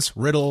 Rollins,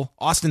 Riddle,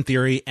 Austin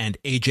Theory, and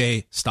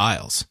AJ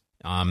Styles.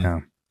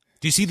 Do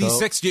you see these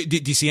 6? Do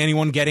you see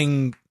anyone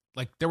getting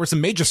there were some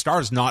major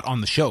stars not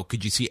on the show?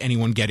 Could you see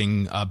anyone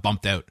getting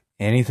bumped out?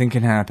 Anything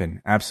can happen.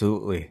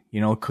 Absolutely.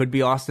 It could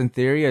be Austin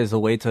Theory as a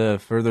way to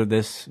further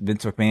this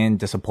Vince McMahon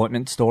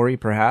disappointment story,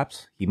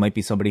 perhaps. He might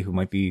be somebody who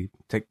might be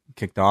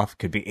kicked off.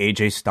 Could be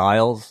AJ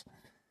Styles.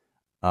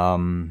 It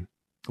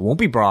won't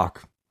be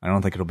Brock. I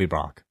don't think it'll be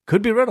Brock.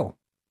 Could be Riddle.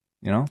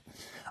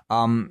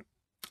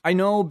 I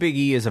know Big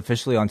E is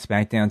officially on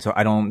SmackDown, so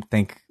I don't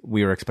think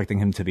we were expecting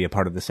him to be a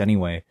part of this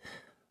anyway.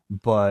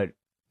 But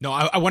no,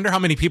 I wonder how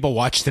many people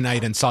watched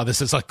tonight and saw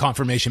this as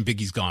confirmation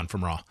Big E's gone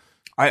from Raw.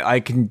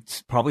 I can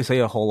probably say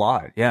a whole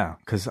lot, yeah,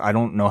 because I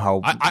don't know how.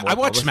 I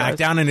watched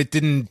SmackDown and it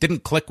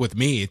didn't click with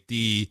me.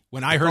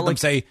 When I heard them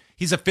say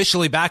he's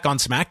officially back on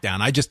SmackDown,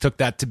 I just took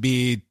that to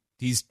be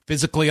he's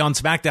physically on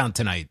SmackDown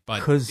tonight.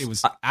 But it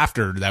was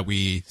after that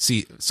we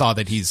saw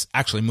that he's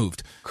actually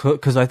moved.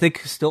 Because I think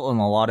still in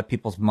a lot of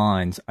people's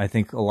minds, I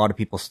think a lot of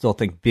people still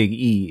think Big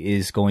E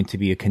is going to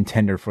be a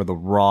contender for the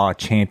Raw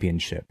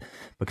Championship.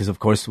 Because of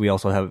course we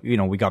also have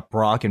we got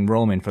Brock and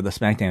Roman for the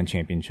SmackDown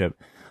Championship.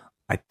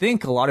 I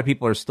think a lot of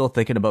people are still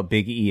thinking about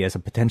Big E as a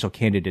potential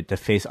candidate to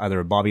face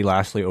either Bobby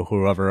Lashley or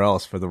whoever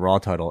else for the Raw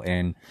title.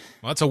 And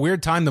well, it's a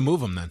weird time to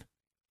move him then.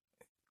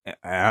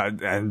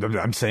 and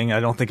I'm saying I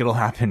don't think it'll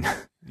happen.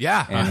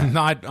 Yeah, I'm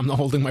not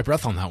holding my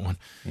breath on that one.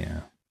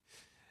 Yeah.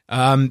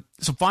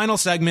 So final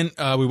segment,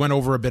 we went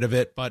over a bit of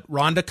it, but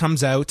Ronda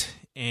comes out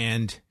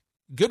and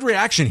good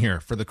reaction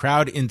here for the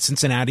crowd in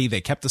Cincinnati.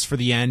 They kept us for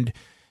the end.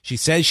 She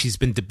says she's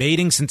been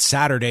debating since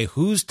Saturday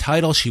whose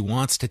title she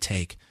wants to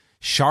take,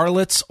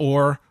 Charlotte's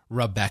or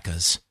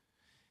Rebecca's.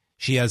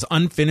 She has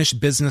unfinished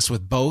business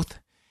with both,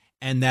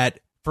 and that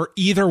for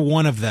either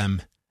one of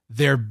them,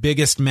 their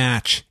biggest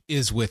match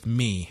is with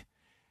me.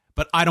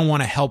 But I don't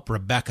want to help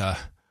Rebecca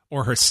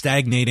or her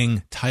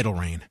stagnating title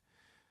reign.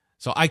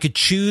 So I could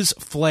choose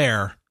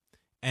Flair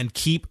and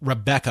keep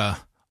Rebecca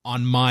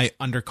on my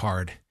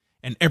undercard,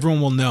 and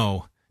everyone will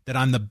know that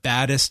I'm the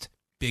baddest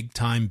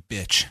big-time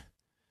bitch.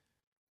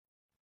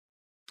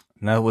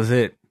 And that was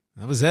it.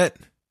 That was it.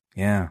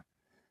 Yeah.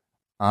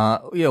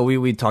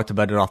 We talked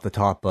about it off the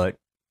top, but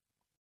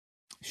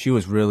she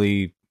was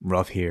really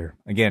rough here.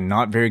 Again,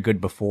 not very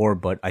good before,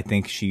 but I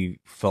think she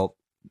felt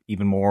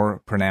even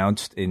more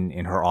pronounced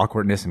in her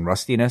awkwardness and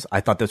rustiness.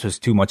 I thought this was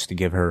too much to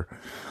give her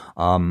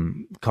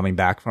coming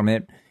back from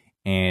it.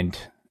 And,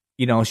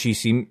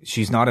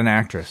 she's not an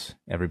actress,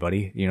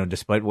 everybody.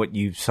 Despite what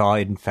you saw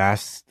in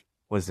Fast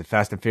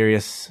and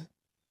Furious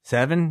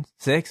 7,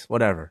 6,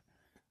 whatever.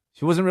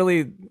 She wasn't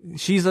really,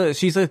 she's a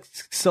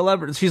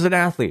celebrity, she's an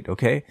athlete,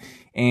 okay?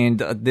 And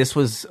this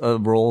was a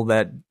role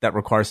that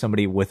requires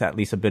somebody with at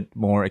least a bit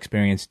more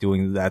experience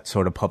doing that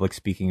sort of public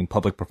speaking and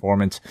public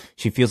performance.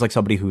 She feels like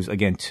somebody whose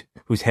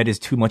head is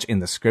too much in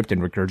the script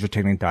and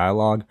regurgitating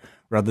dialogue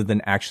rather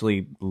than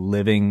actually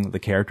living the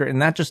character. And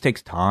that just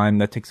takes time,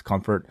 that takes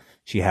comfort.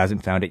 She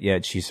hasn't found it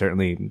yet. She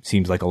certainly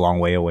seems like a long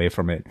way away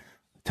from it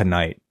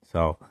tonight.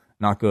 So,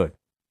 not good.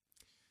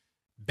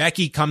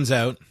 Becky comes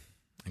out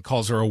and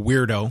calls her a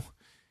weirdo,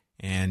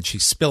 and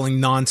she's spilling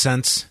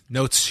nonsense,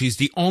 notes she's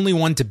the only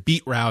one to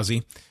beat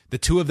Rousey. The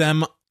two of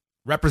them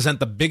represent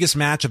the biggest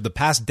match of the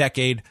past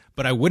decade,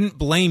 but I wouldn't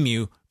blame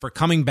you for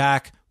coming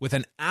back with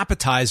an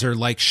appetizer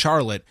like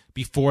Charlotte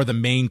before the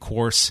main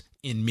course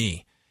in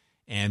me.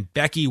 And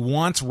Becky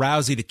wants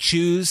Rousey to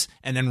choose,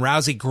 and then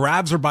Rousey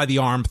grabs her by the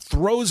arm,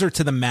 throws her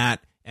to the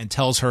mat, and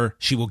tells her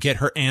she will get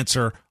her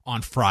answer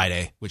on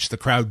Friday, which the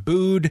crowd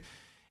booed.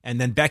 And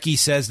then Becky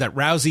says that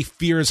Rousey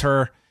fears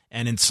her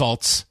and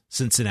insults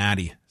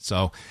Cincinnati.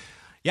 So,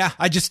 yeah,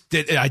 I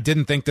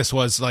didn't think this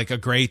was like a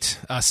great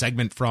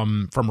segment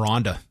from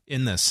Ronda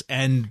in this.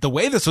 And the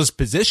way this was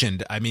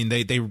positioned, I mean,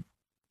 they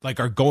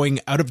like are going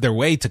out of their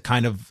way to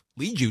kind of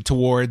lead you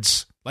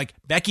towards like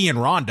Becky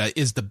and Ronda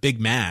is the big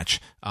match.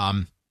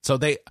 So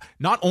they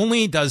not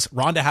only does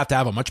Ronda have to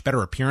have a much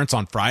better appearance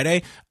on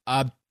Friday,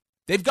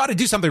 they've got to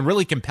do something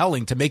really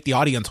compelling to make the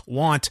audience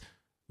want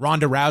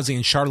Ronda Rousey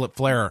and Charlotte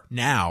Flair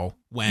now,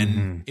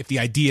 when if the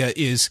idea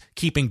is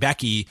keeping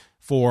Becky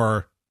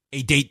for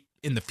a date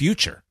in the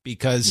future,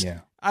 because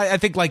I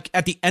think like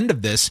at the end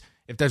of this,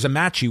 if there's a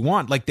match you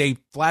want, like they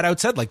flat out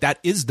said, like that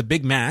is the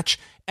big match.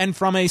 And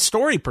from a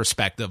story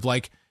perspective,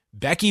 like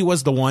Becky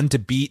was the one to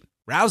beat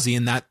Rousey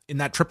in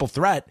that triple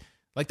threat.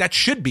 Like that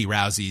should be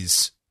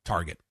Rousey's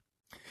target.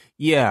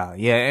 Yeah.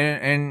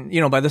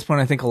 And by this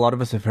point, I think a lot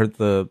of us have heard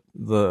the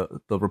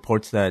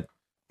reports that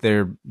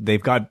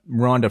they've got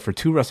Ronda for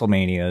 2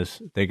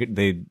 WrestleManias.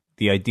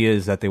 The idea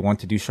is that they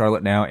want to do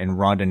Charlotte now and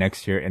Ronda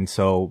next year, and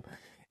so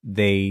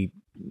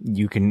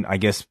you can, I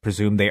guess,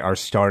 presume they are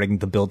starting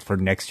the build for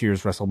next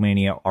year's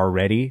WrestleMania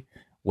already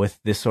with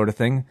this sort of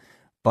thing.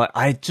 But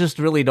I just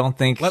really don't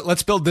think...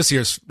 Let's build this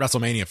year's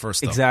WrestleMania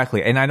first, though.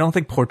 Exactly, and I don't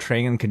think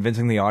portraying and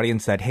convincing the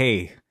audience that,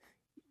 hey,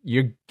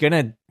 you're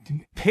gonna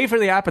pay for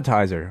the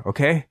appetizer,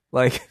 okay?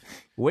 Like,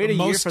 wait a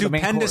year for the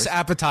main course. The most stupendous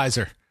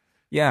appetizer.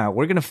 Yeah,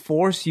 we're going to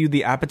force you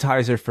the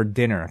appetizer for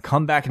dinner.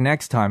 Come back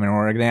next time and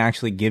we're going to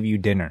actually give you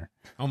dinner.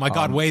 Oh my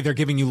God, wait, they're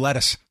giving you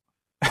lettuce.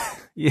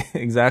 Yeah,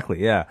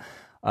 exactly, yeah.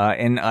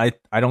 And I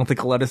don't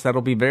think a lettuce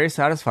that'll be very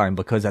satisfying,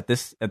 because at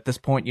this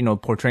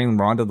point, portraying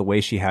Ronda the way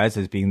she has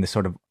as being this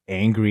sort of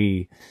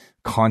angry,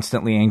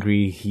 constantly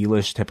angry,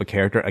 heelish type of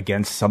character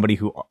against somebody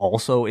who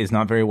also is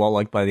not very well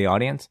liked by the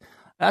audience,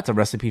 that's a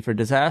recipe for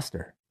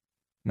disaster.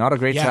 Not a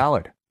great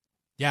salad.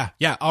 Yeah.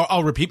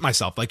 I'll repeat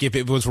myself. Like if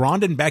it was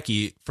Ronda and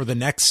Becky for the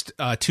next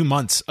 2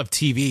 months of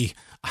TV,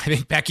 I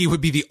think Becky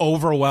would be the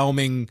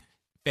overwhelming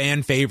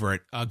fan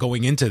favorite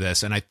going into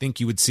this, and I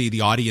think you would see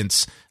the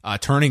audience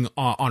turning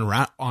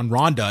on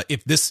Ronda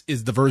if this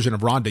is the version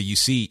of Ronda you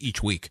see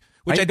each week,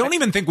 which I don't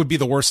even think would be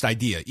the worst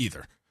idea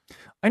either.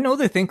 I know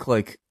they think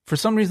like for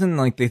some reason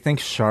like they think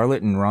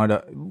Charlotte and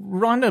Ronda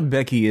and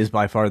Becky is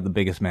by far the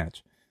biggest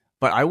match,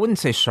 but I wouldn't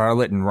say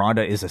Charlotte and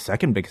Ronda is the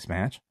second biggest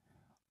match.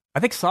 I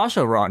think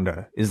Sasha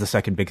Ronda is the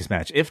second biggest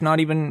match, if not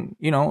even,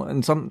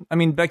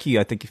 Becky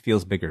I think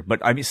feels bigger,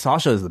 but I mean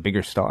Sasha is the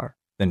bigger star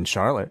than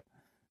Charlotte.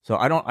 So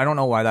I don't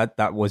know why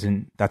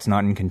that's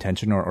not in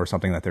contention or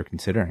something that they're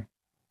considering.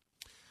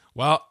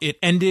 Well, it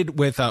ended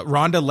with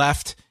Ronda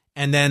left,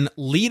 and then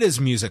Lita's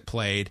music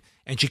played,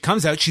 and she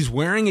comes out. She's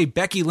wearing a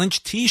Becky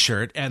Lynch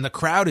t-shirt, and the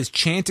crowd is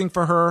chanting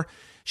for her.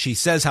 She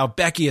says how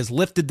Becky has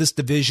lifted this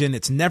division.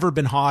 It's never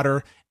been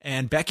hotter.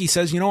 And Becky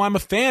says, I'm a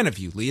fan of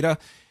you, Lita,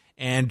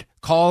 and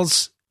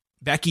calls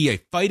Becky a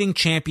fighting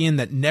champion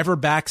that never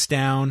backs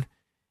down,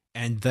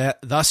 and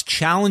thus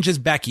challenges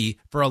Becky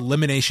for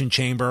Elimination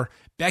Chamber.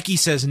 Becky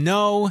says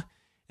no,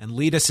 and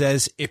Lita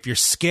says, if you're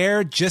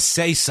scared, just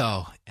say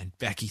so. And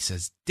Becky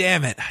says,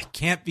 damn it, I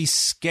can't be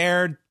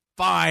scared.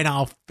 Fine,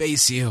 I'll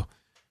face you.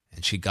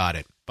 And she got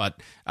it. But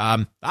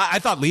I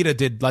thought Lita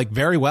did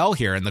very well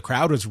here, and the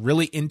crowd was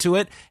really into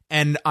it.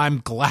 And I'm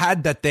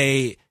glad that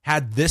they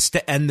had this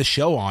to end the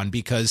show on,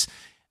 because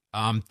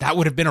that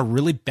would have been a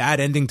really bad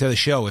ending to the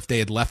show if they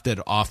had left it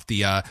off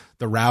the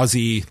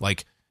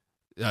Rousey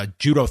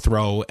judo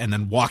throw and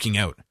then walking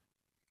out.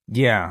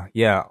 Yeah.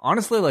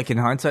 Honestly, in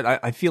hindsight,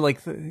 I feel like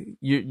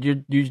you're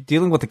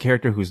dealing with a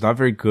character who's not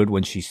very good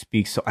when she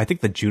speaks. So I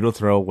think the judo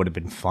throw would have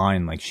been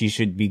fine. She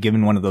should be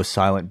given one of those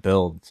silent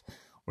builds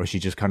where she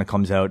just kind of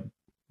comes out,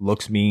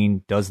 looks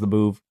mean, does the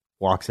move,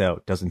 walks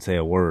out, doesn't say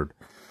a word.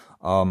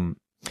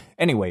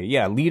 Anyway,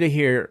 yeah, Lita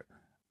here.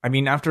 I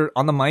mean, after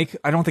on the mic,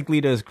 I don't think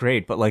Lita is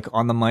great, but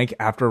on the mic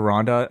after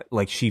Ronda,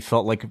 she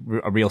felt like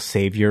a real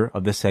savior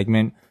of this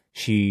segment.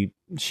 She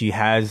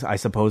has, I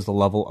suppose, the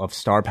level of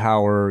star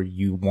power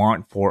you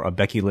want for a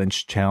Becky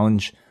Lynch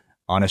challenge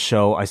on a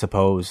show, I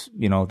suppose,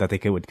 that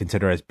they would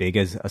consider as big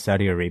as a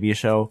Saudi Arabia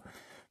show.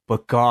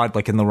 But God,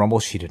 in the Rumble,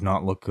 she did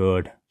not look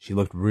good. She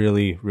looked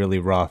really, really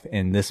rough.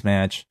 In this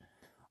match,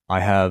 I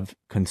have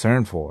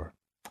concern for.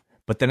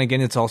 But then again,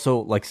 it's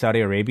also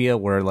Saudi Arabia,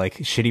 where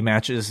shitty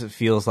matches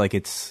feels like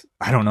it's,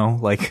 I don't know,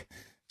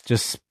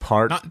 just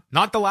part.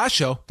 Not the last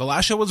show. The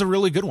last show was a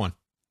really good one.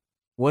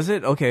 Was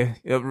it? Okay.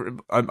 I don't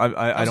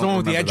the one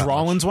with the Edge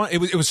Rollins much.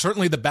 one. It was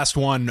certainly the best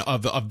one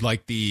of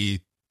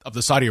the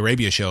Saudi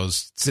Arabia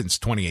shows since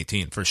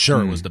 2018. For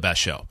sure, It was the best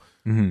show.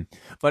 Mm-hmm.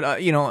 But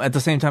at the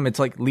same time, it's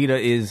Lita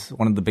is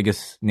one of the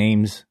biggest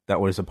names that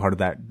was a part of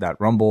that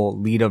Rumble.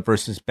 Lita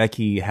versus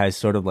Becky has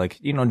sort of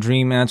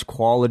dream match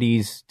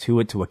qualities to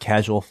it to a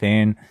casual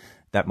fan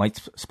that might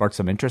spark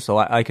some interest. So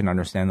I can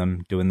understand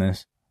them doing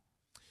this.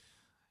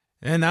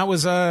 And that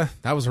was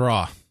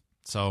Raw.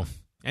 So.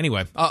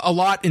 Anyway, a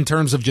lot in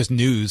terms of just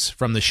news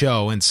from the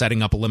show and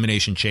setting up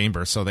Elimination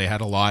Chamber. So they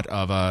had a lot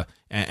of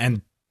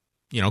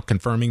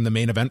confirming the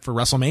main event for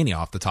WrestleMania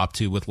off the top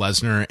two with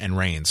Lesnar and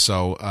Reigns.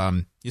 So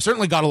you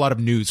certainly got a lot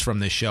of news from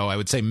this show. I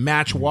would say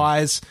match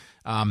wise,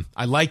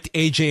 I liked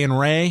AJ and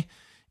Ray,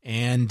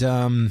 and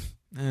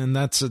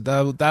that's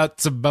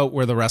about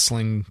where the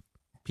wrestling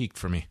peaked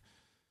for me.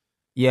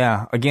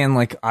 Yeah, again,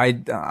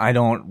 I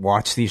don't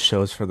watch these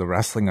shows for the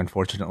wrestling,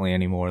 unfortunately,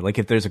 anymore.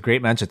 If there's a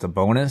great match, it's a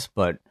bonus,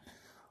 but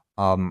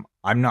I'm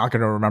not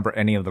going to remember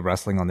any of the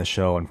wrestling on the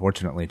show,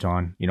 unfortunately,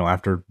 John,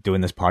 after doing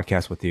this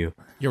podcast with you.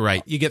 You're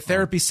right. You get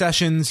therapy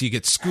sessions, you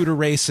get scooter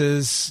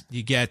races,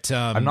 you get...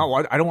 I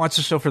don't watch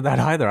the show for that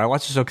either. I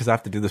watch the show because I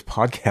have to do this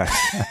podcast.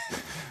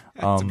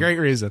 That's a great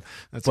reason.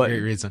 A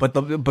great reason.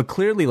 But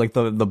clearly,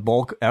 the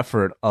bulk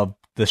effort of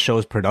the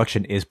show's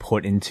production is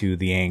put into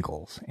the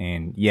angles.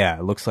 And yeah,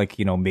 it looks like,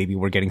 maybe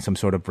we're getting some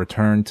sort of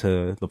return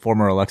to the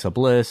former Alexa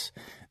Bliss.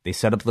 They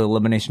set up the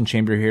Elimination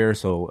Chamber here,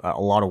 so a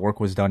lot of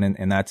work was done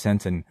in that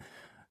sense, and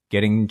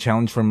getting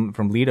challenged from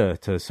Lita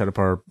to set up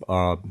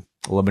our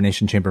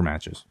Elimination Chamber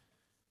matches.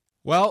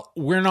 Well,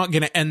 we're not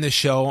going to end the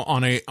show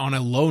on a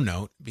low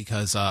note,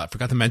 because I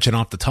forgot to mention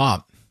off the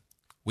top,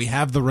 we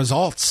have the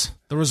results.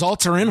 The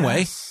results are in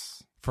way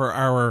for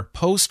our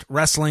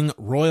post-wrestling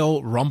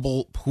Royal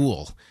Rumble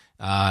pool.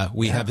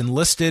 We have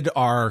enlisted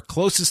our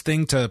closest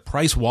thing to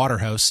Price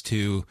Waterhouse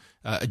to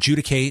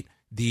adjudicate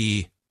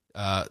the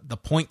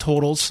point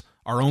totals,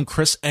 our own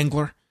Chris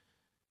Engler,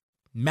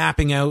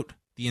 mapping out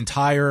the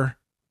entire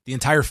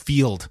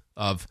field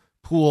of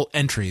pool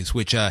entries,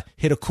 which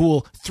hit a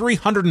cool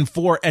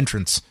 304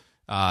 entrants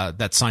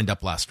that signed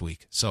up last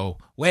week. So,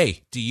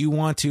 Wei, do you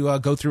want to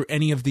go through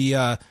any of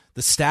the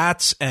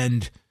stats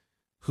and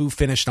who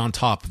finished on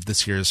top of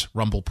this year's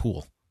Rumble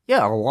pool?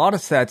 Yeah, a lot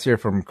of stats here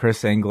from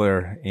Chris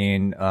Engler,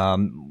 and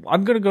I'm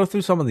going to go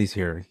through some of these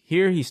here.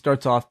 Here he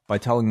starts off by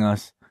telling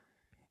us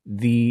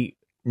the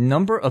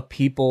number of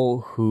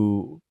people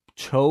who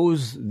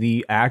chose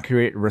the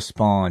accurate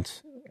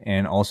response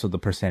and also the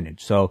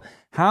percentage. So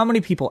how many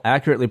people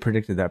accurately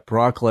predicted that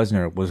Brock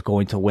Lesnar was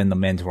going to win the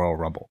Men's Royal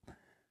Rumble?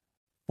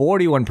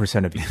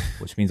 41% of you,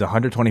 which means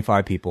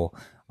 125 people.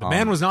 The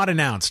man was not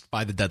announced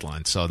by the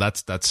deadline, so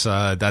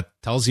that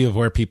tells you of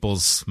where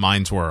people's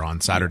minds were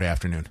on Saturday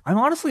afternoon. I'm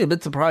honestly a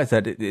bit surprised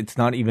that it's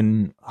not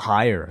even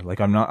higher.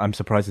 I'm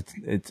surprised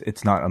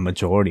it's not a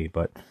majority,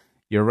 but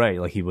you're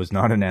right. He was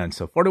not announced.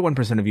 So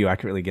 41% of you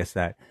accurately guessed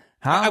that.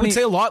 I would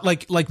say a lot.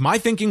 Like my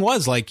thinking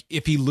was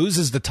if he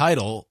loses the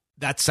title,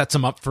 that sets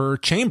him up for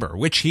Chamber,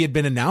 which he had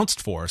been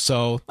announced for.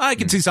 So I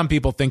can see some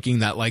people thinking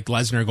that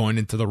Lesnar going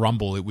into the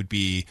Rumble, it would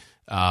be,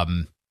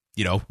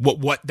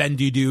 what then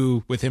do you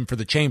do with him for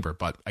the Chamber?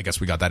 But I guess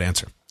we got that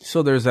answer.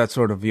 So there's that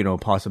sort of,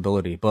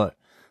 possibility. But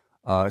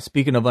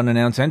Speaking of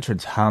unannounced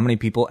entrants, how many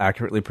people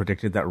accurately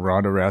predicted that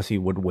Ronda Rousey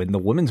would win the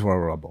Women's Royal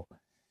Rumble?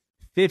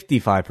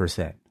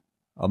 55%.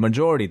 A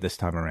majority this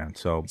time around.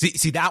 So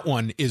see, that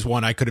one is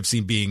one I could have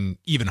seen being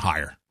even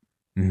higher.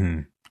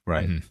 Mm-hmm.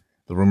 Right. Mm-hmm.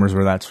 The rumors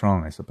were that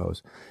strong, I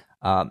suppose.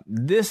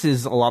 This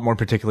is a lot more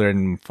particular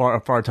and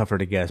far tougher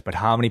to guess, but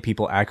how many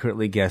people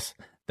accurately guess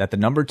that the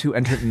number 2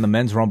 entrant in the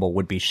Men's Rumble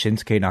would be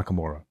Shinsuke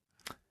Nakamura?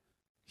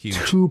 Huge.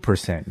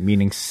 2%,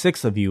 meaning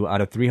 6 of you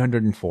out of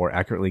 304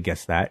 accurately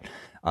guessed that.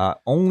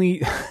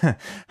 Only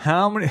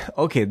how many?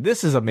 Okay,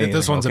 this is amazing.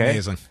 This one's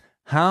amazing.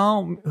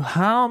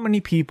 How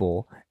many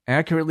people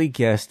accurately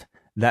guessed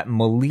that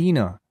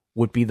Melina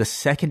would be the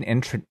second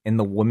entrant in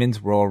the Women's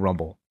Royal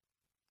Rumble?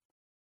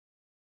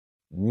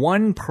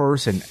 One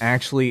person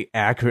actually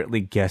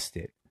accurately guessed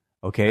it.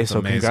 Okay, That's so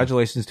amazing.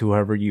 Congratulations to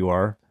whoever you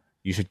are.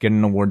 You should get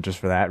an award just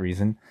for that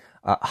reason.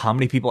 How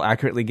many people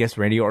accurately guessed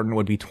Randy Orton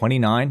would be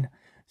 29?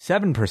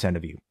 7%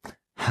 of you.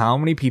 How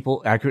many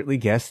people accurately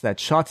guessed that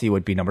Shotzi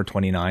would be number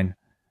 29?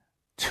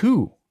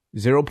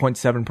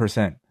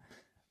 0.7%.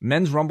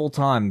 Men's Rumble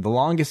time, the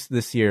longest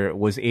this year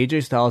was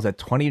AJ Styles at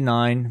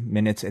 29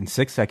 minutes and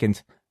 6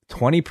 seconds.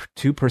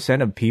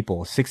 22% of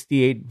people,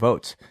 68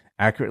 votes,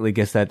 accurately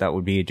guessed that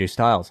would be AJ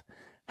Styles.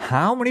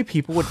 How many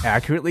people would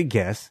accurately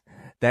guess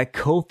that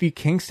Kofi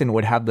Kingston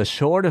would have the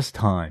shortest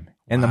time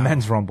in the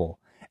Men's Rumble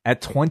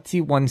at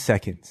 21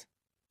 seconds?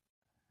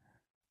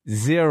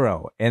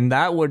 0. And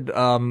that would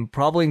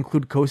probably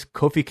include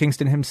Kofi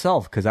Kingston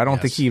himself, because I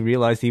don't think he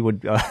realized he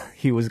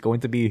was going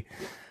to be.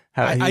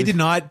 I did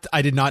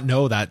not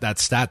know that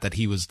stat that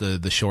he was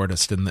the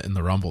shortest in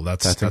the Rumble.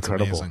 That's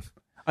incredible. Amazing.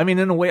 I mean,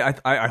 in a way,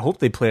 I hope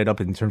they play it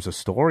up in terms of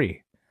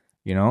story.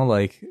 You know,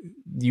 like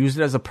use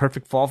it as a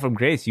perfect fall from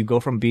grace. You go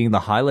from being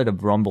the highlight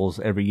of Rumbles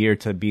every year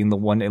to being the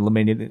one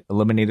eliminated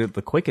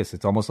the quickest.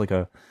 It's almost like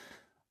a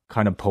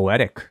kind of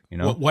poetic, you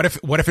know. What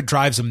if it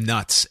drives him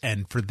nuts?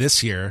 And for this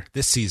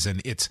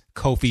season, it's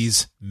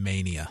Kofi's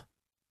Mania.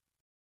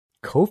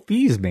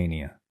 Kofi's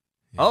Mania.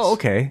 Yes. Oh,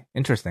 okay,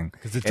 interesting.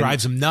 Because it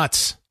drives him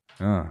nuts.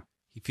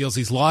 He feels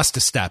he's lost a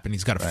step and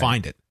he's got to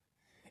find it.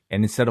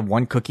 And instead of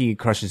 1 cookie, he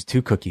crushes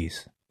 2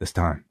 cookies this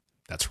time.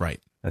 That's right.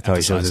 That's how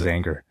he shows his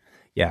anger.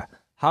 Yeah.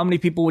 How many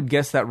people would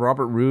guess that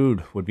Robert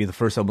Roode would be the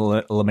first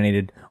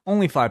eliminated?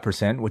 Only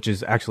 5%, which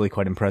is actually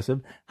quite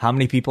impressive. How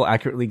many people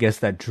accurately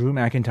guessed that Drew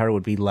McIntyre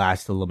would be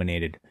last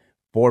eliminated?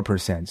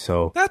 4%.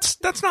 So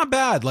that's not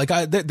bad. Like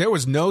there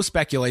was no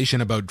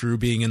speculation about Drew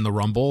being in the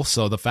Rumble.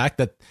 So the fact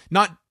that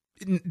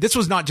this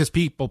was not just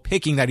people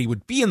picking that he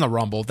would be in the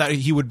Rumble, that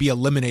he would be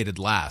eliminated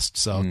last.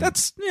 So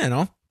that's,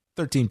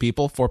 13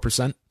 people,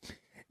 4%.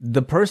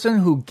 The person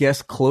who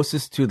guessed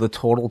closest to the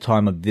total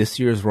time of this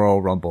year's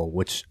Royal Rumble,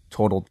 which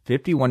totaled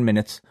 51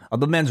 minutes, of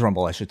the Men's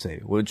Rumble, I should say,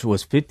 which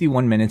was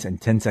 51 minutes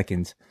and 10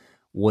 seconds,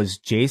 was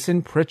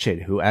Jason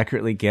Pritchett, who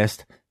accurately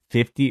guessed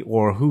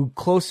who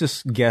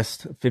closest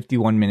guessed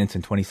 51 minutes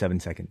and 27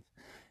 seconds.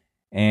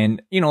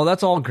 And,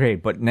 that's all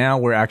great, but now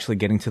we're actually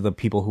getting to the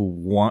people who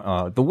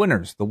want, the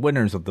winners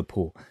of the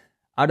pool.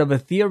 Out of a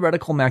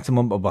theoretical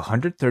maximum of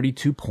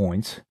 132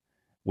 points,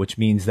 which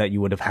means that you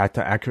would have had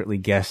to accurately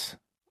guess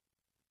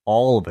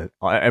all of it,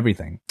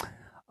 everything.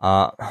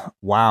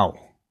 Wow.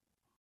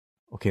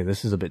 Okay,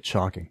 this is a bit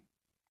shocking.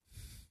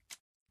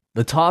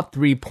 The top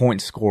 3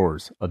 point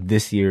scorers of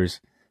this year's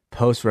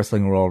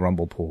post-wrestling Royal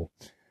Rumble pool.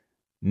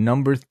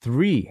 Number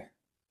 3,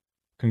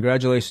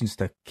 congratulations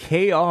to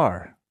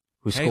KR,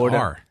 who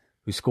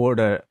scored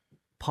a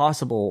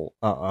possible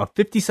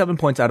 57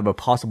 points out of a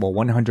possible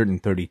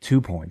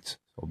 132 points.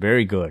 So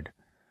very good.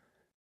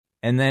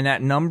 And then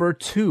at number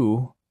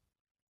 2,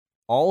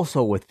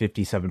 also with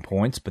 57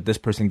 points, but this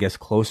person gets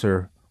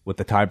closer with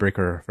the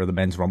tiebreaker for the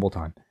Men's Rumble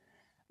time.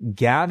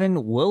 Gavin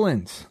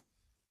Willens.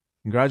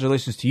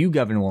 Congratulations to you,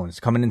 Gavin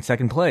Willens, coming in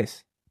second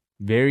place.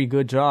 Very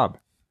good job.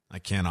 I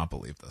cannot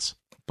believe this.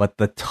 But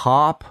the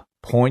top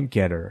point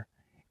getter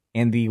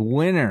and the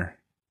winner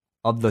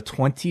of the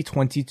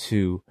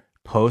 2022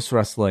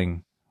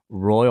 post-wrestling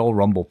Royal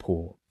Rumble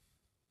pool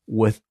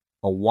with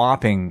a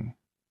whopping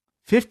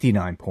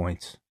 59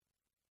 points,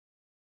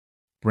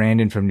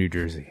 Brandon from New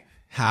Jersey.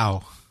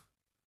 How?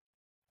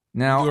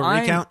 Now, do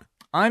a recount?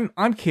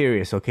 I'm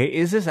curious, okay?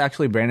 Is this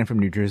actually Brandon from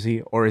New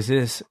Jersey, or is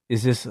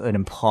this an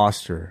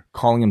imposter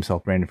calling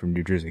himself Brandon from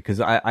New Jersey? Because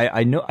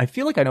I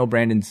feel like I know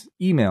Brandon's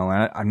email,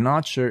 and I'm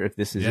not sure if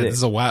this is it. This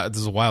is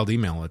a wild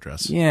email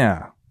address.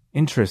 Yeah.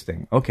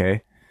 Interesting.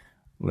 Okay.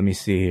 Let me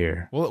see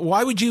here. Well,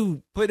 why would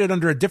you put it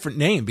under a different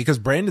name? Because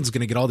Brandon's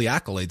going to get all the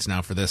accolades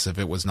now for this if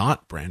it was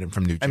not Brandon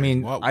from New Jersey. I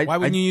mean, why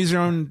wouldn't you use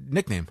your own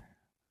nickname?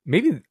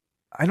 Maybe,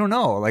 I don't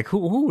know. Like,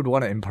 who would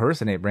want to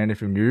impersonate Brandon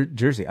from New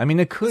Jersey? I mean,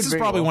 it could. This is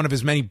probably one of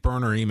his many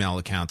burner email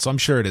accounts, so I'm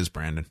sure it is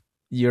Brandon.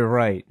 You're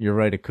right.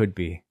 It could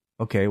be.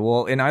 Okay,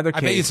 well, in either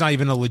case, I bet it's not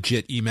even a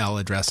legit email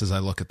address as I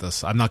look at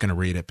this. I'm not going to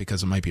read it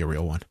because it might be a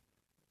real one.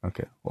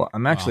 Okay, well,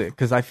 I'm actually,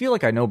 because I feel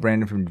like I know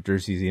Brandon from New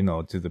Jersey's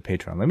email to the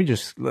Patreon.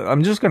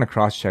 I'm just going to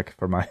cross-check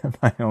for my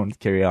own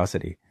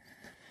curiosity.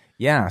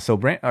 Yeah, so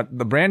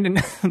the Brandon,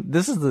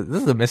 this is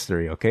a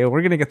mystery. Okay,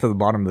 we're gonna get to the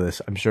bottom of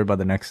this, I'm sure, by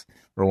the next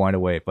rewind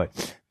away.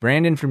 But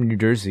Brandon from New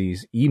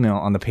Jersey's email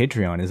on the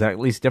Patreon is at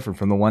least different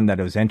from the one that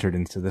was entered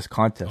into this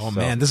contest. Oh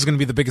man, this is gonna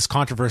be the biggest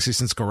controversy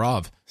since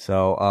Gaurav.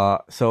 So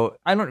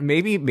I don't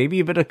maybe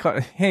a bit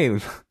of hey,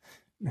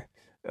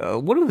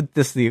 what would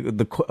this the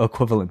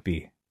equivalent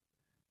be?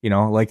 You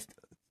know, like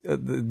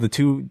the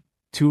two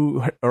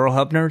Earl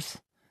Hebners,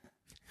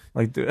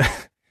 like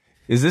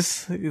is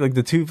this like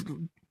the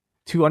two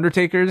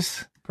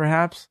Undertakers,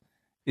 perhaps?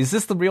 Is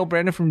this the real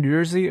Brandon from New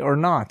Jersey or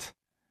not?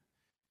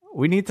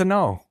 We need to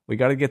know. We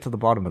got to get to the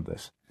bottom of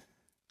this.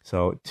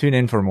 So tune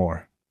in for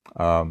more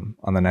on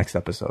the next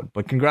episode.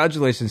 But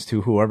congratulations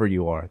to whoever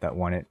you are that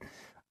won it.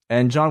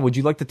 And John, would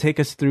you like to take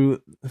us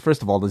through,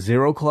 first of all, the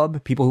Zero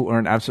Club, people who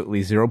earned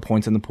absolutely 0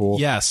 points in the pool?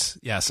 Yes.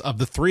 Of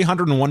the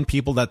 301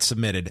 people that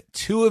submitted,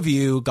 2 of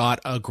you got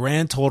a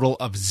grand total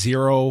of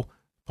 0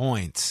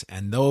 points.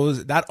 And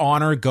that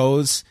honor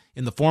goes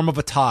in the form of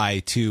a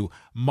tie to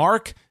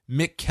Mark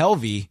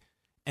McKelvey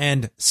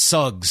and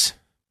Suggs.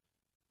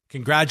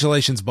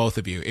 Congratulations, both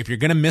of you. If you're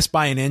going to miss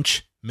by an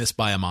inch, miss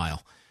by a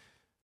mile.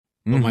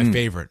 But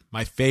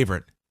my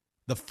favorite,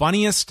 the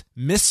funniest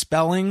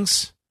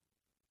misspellings.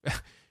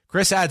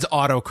 Chris adds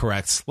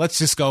autocorrects. Let's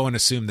just go and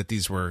assume that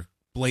these were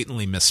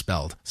blatantly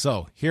misspelled.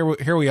 So here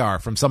we are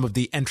from some of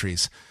the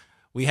entries.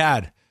 We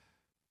had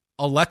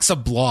Alexa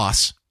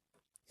Bloss,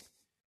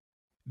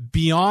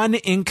 Beyond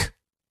Inc.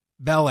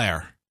 Bel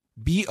Air,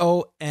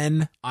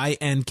 Bonink.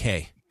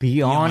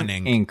 Beyond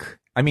Inc.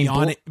 I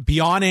mean,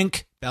 Beyond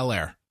Inc. Bel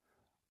Air.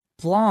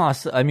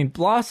 Bloss. I mean,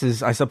 Bloss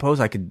is. I suppose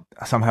I could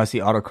somehow see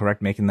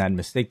autocorrect making that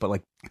mistake, but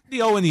like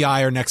the O and the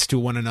I are next to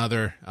one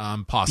another.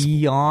 Possible.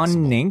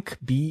 Beyond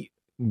Inc.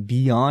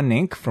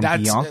 From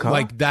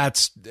Bianca.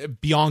 That's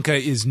Bianca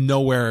is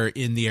nowhere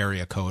in the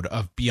area code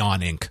of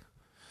Beyond Inc.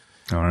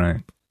 All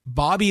right.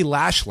 Bobby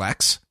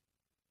Lashlex.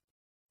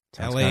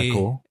 Sounds kind of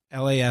cool.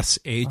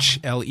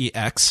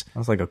 Lashlex.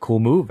 Sounds like a cool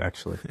move,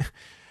 actually.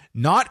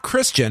 Not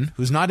Christian,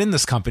 who's not in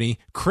this company.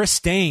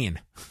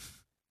 Christine.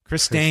 Huh.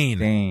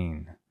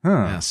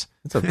 Yes.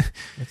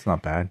 It's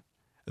not bad.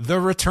 The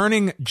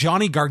returning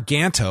Johnny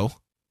Garganto.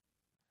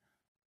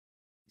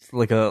 It's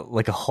like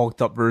a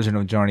hulked up version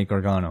of Johnny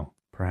Gargano,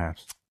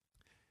 perhaps.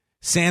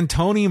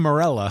 Santoni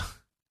Morella.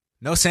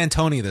 No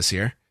Santoni this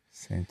year.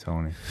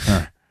 Santoni.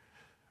 Huh.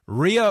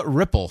 Rhea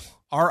Ripple.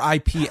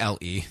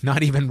 Riple.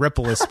 Not even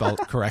Ripple is spelled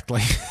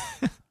correctly.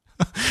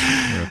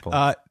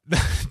 Ripple.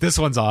 This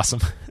one's awesome.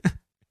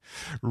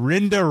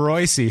 Rinda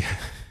Royce.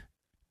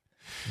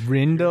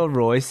 Rinda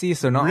Royce.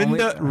 So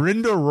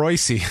Rinda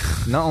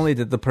Royce. Not only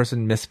did the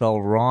person misspell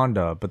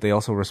Rhonda, but they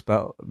also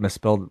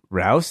misspelled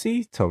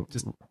Rousey. So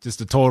just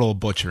a total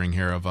butchering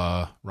here of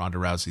Ronda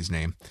Rousey's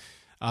name.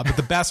 But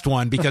the best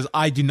one, because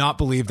I do not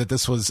believe that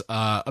this was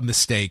a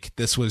mistake.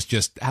 This was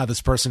just how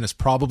this person has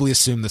probably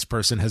assumed this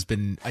person has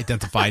been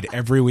identified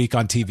every week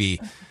on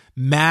TV.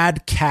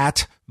 Mad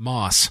Cat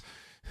Moss.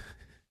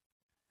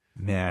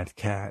 Mad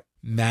Cat.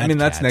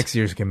 That's next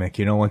year's gimmick,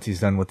 once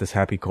he's done with this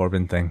Happy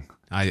Corbin thing.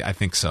 I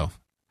think so.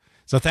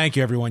 So thank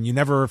you, everyone. You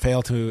never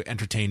fail to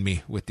entertain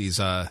me with these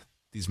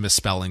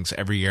misspellings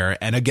every year.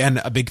 And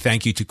again, a big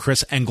thank you to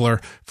Chris Engler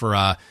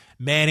for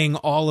manning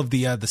all of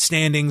the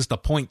standings, the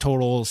point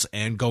totals,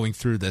 and going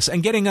through this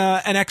and getting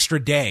an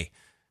extra day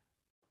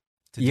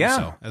to do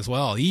so as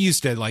well. He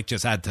used to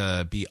just had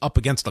to be up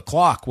against the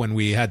clock when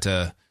we had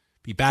to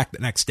be back the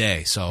next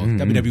day. So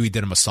WWE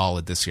did him a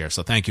solid this year.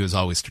 So thank you as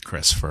always to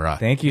Chris for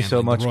thank you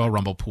so much, the Royal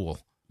Rumble pool.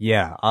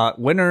 Yeah.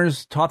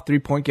 Winners, top 3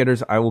 point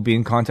getters. I will be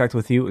in contact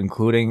with you,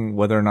 including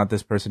whether or not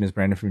this person is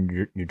Brandon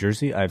from New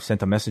Jersey. I've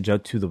sent a message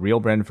out to the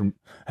real Brandon from.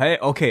 Hey,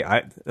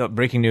 okay.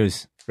 Breaking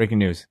news.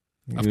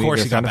 Of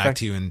course, he got back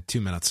to you in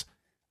 2 minutes.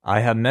 I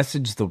have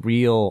messaged the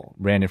real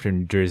Brandon from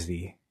New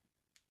Jersey,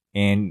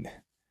 and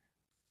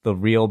the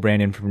real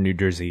Brandon from New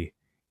Jersey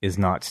is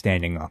not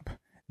standing up.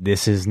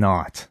 This is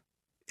not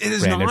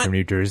Brandon from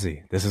New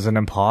Jersey. This is an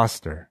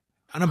imposter.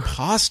 An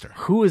imposter?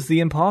 Who is the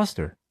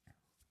imposter?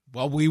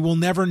 Well, we will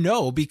never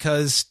know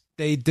because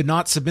they did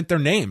not submit their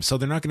name, so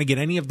they're not going to get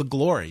any of the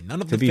glory,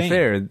 none of the fame. To be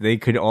fair, they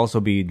could also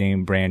be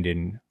named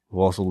Brandon, who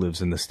also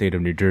lives in the state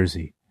of New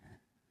Jersey.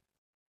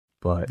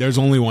 But there's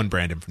only one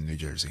Brandon from New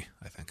Jersey,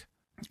 I think.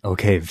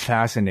 Okay,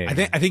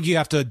 fascinating. I think you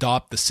have to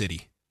adopt the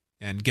city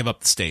and give up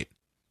the state.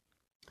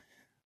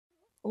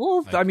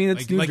 Well,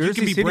 it's New Jersey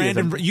City.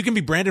 You can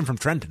be Brandon from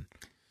Trenton.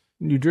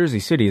 New Jersey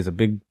City is a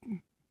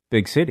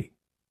big city.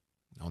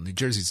 No, New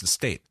Jersey's the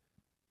state.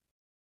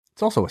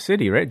 It's also a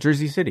city, right?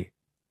 Jersey City.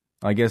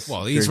 I guess.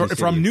 Well, he's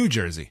from New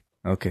Jersey.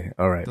 Okay,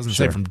 all right. Doesn't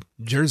say from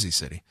Jersey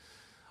City.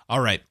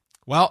 All right.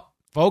 Well,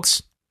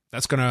 folks,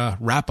 that's going to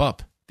wrap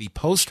up the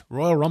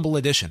post-Royal Rumble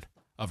edition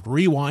of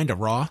Rewind to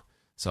Raw.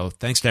 So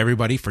thanks to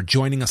everybody for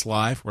joining us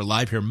live. We're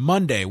live here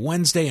Monday,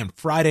 Wednesday, and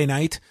Friday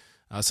night.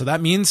 So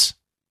that means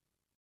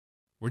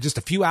we're just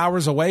a few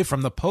hours away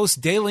from the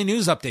post-daily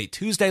news update.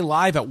 Tuesday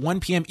live at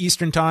 1 p.m.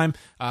 Eastern time.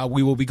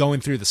 We will be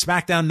going through the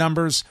SmackDown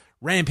numbers,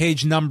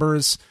 Rampage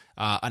numbers,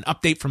 an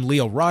update from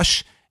Leo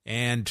Rush,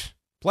 and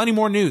plenty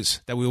more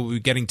news that we will be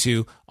getting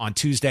to on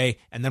Tuesday.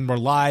 And then we're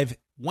live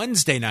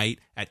Wednesday night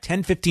at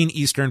 10:15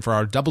 Eastern for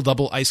our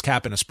double ice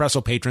cap and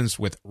espresso patrons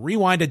with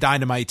Rewind to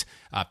Dynamite,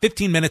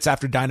 15 minutes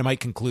after Dynamite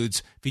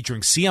concludes,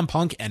 featuring CM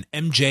Punk and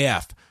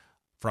MJF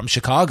from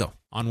Chicago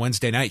on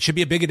Wednesday night. Should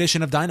be a big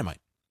edition of Dynamite.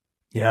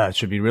 Yeah, it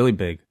should be really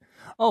big.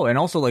 Oh, and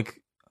also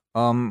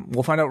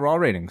we'll find out Raw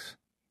ratings,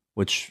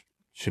 which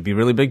should be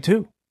really big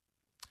too.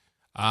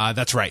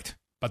 That's right.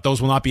 But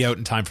those will not be out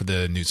in time for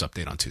the news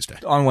update on Tuesday.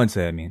 On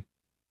Wednesday, I mean.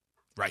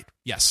 Right.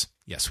 Yes,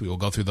 we will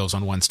go through those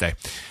on Wednesday.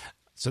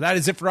 So that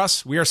is it for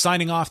us. We are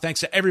signing off. Thanks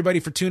to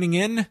everybody for tuning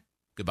in.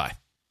 Goodbye.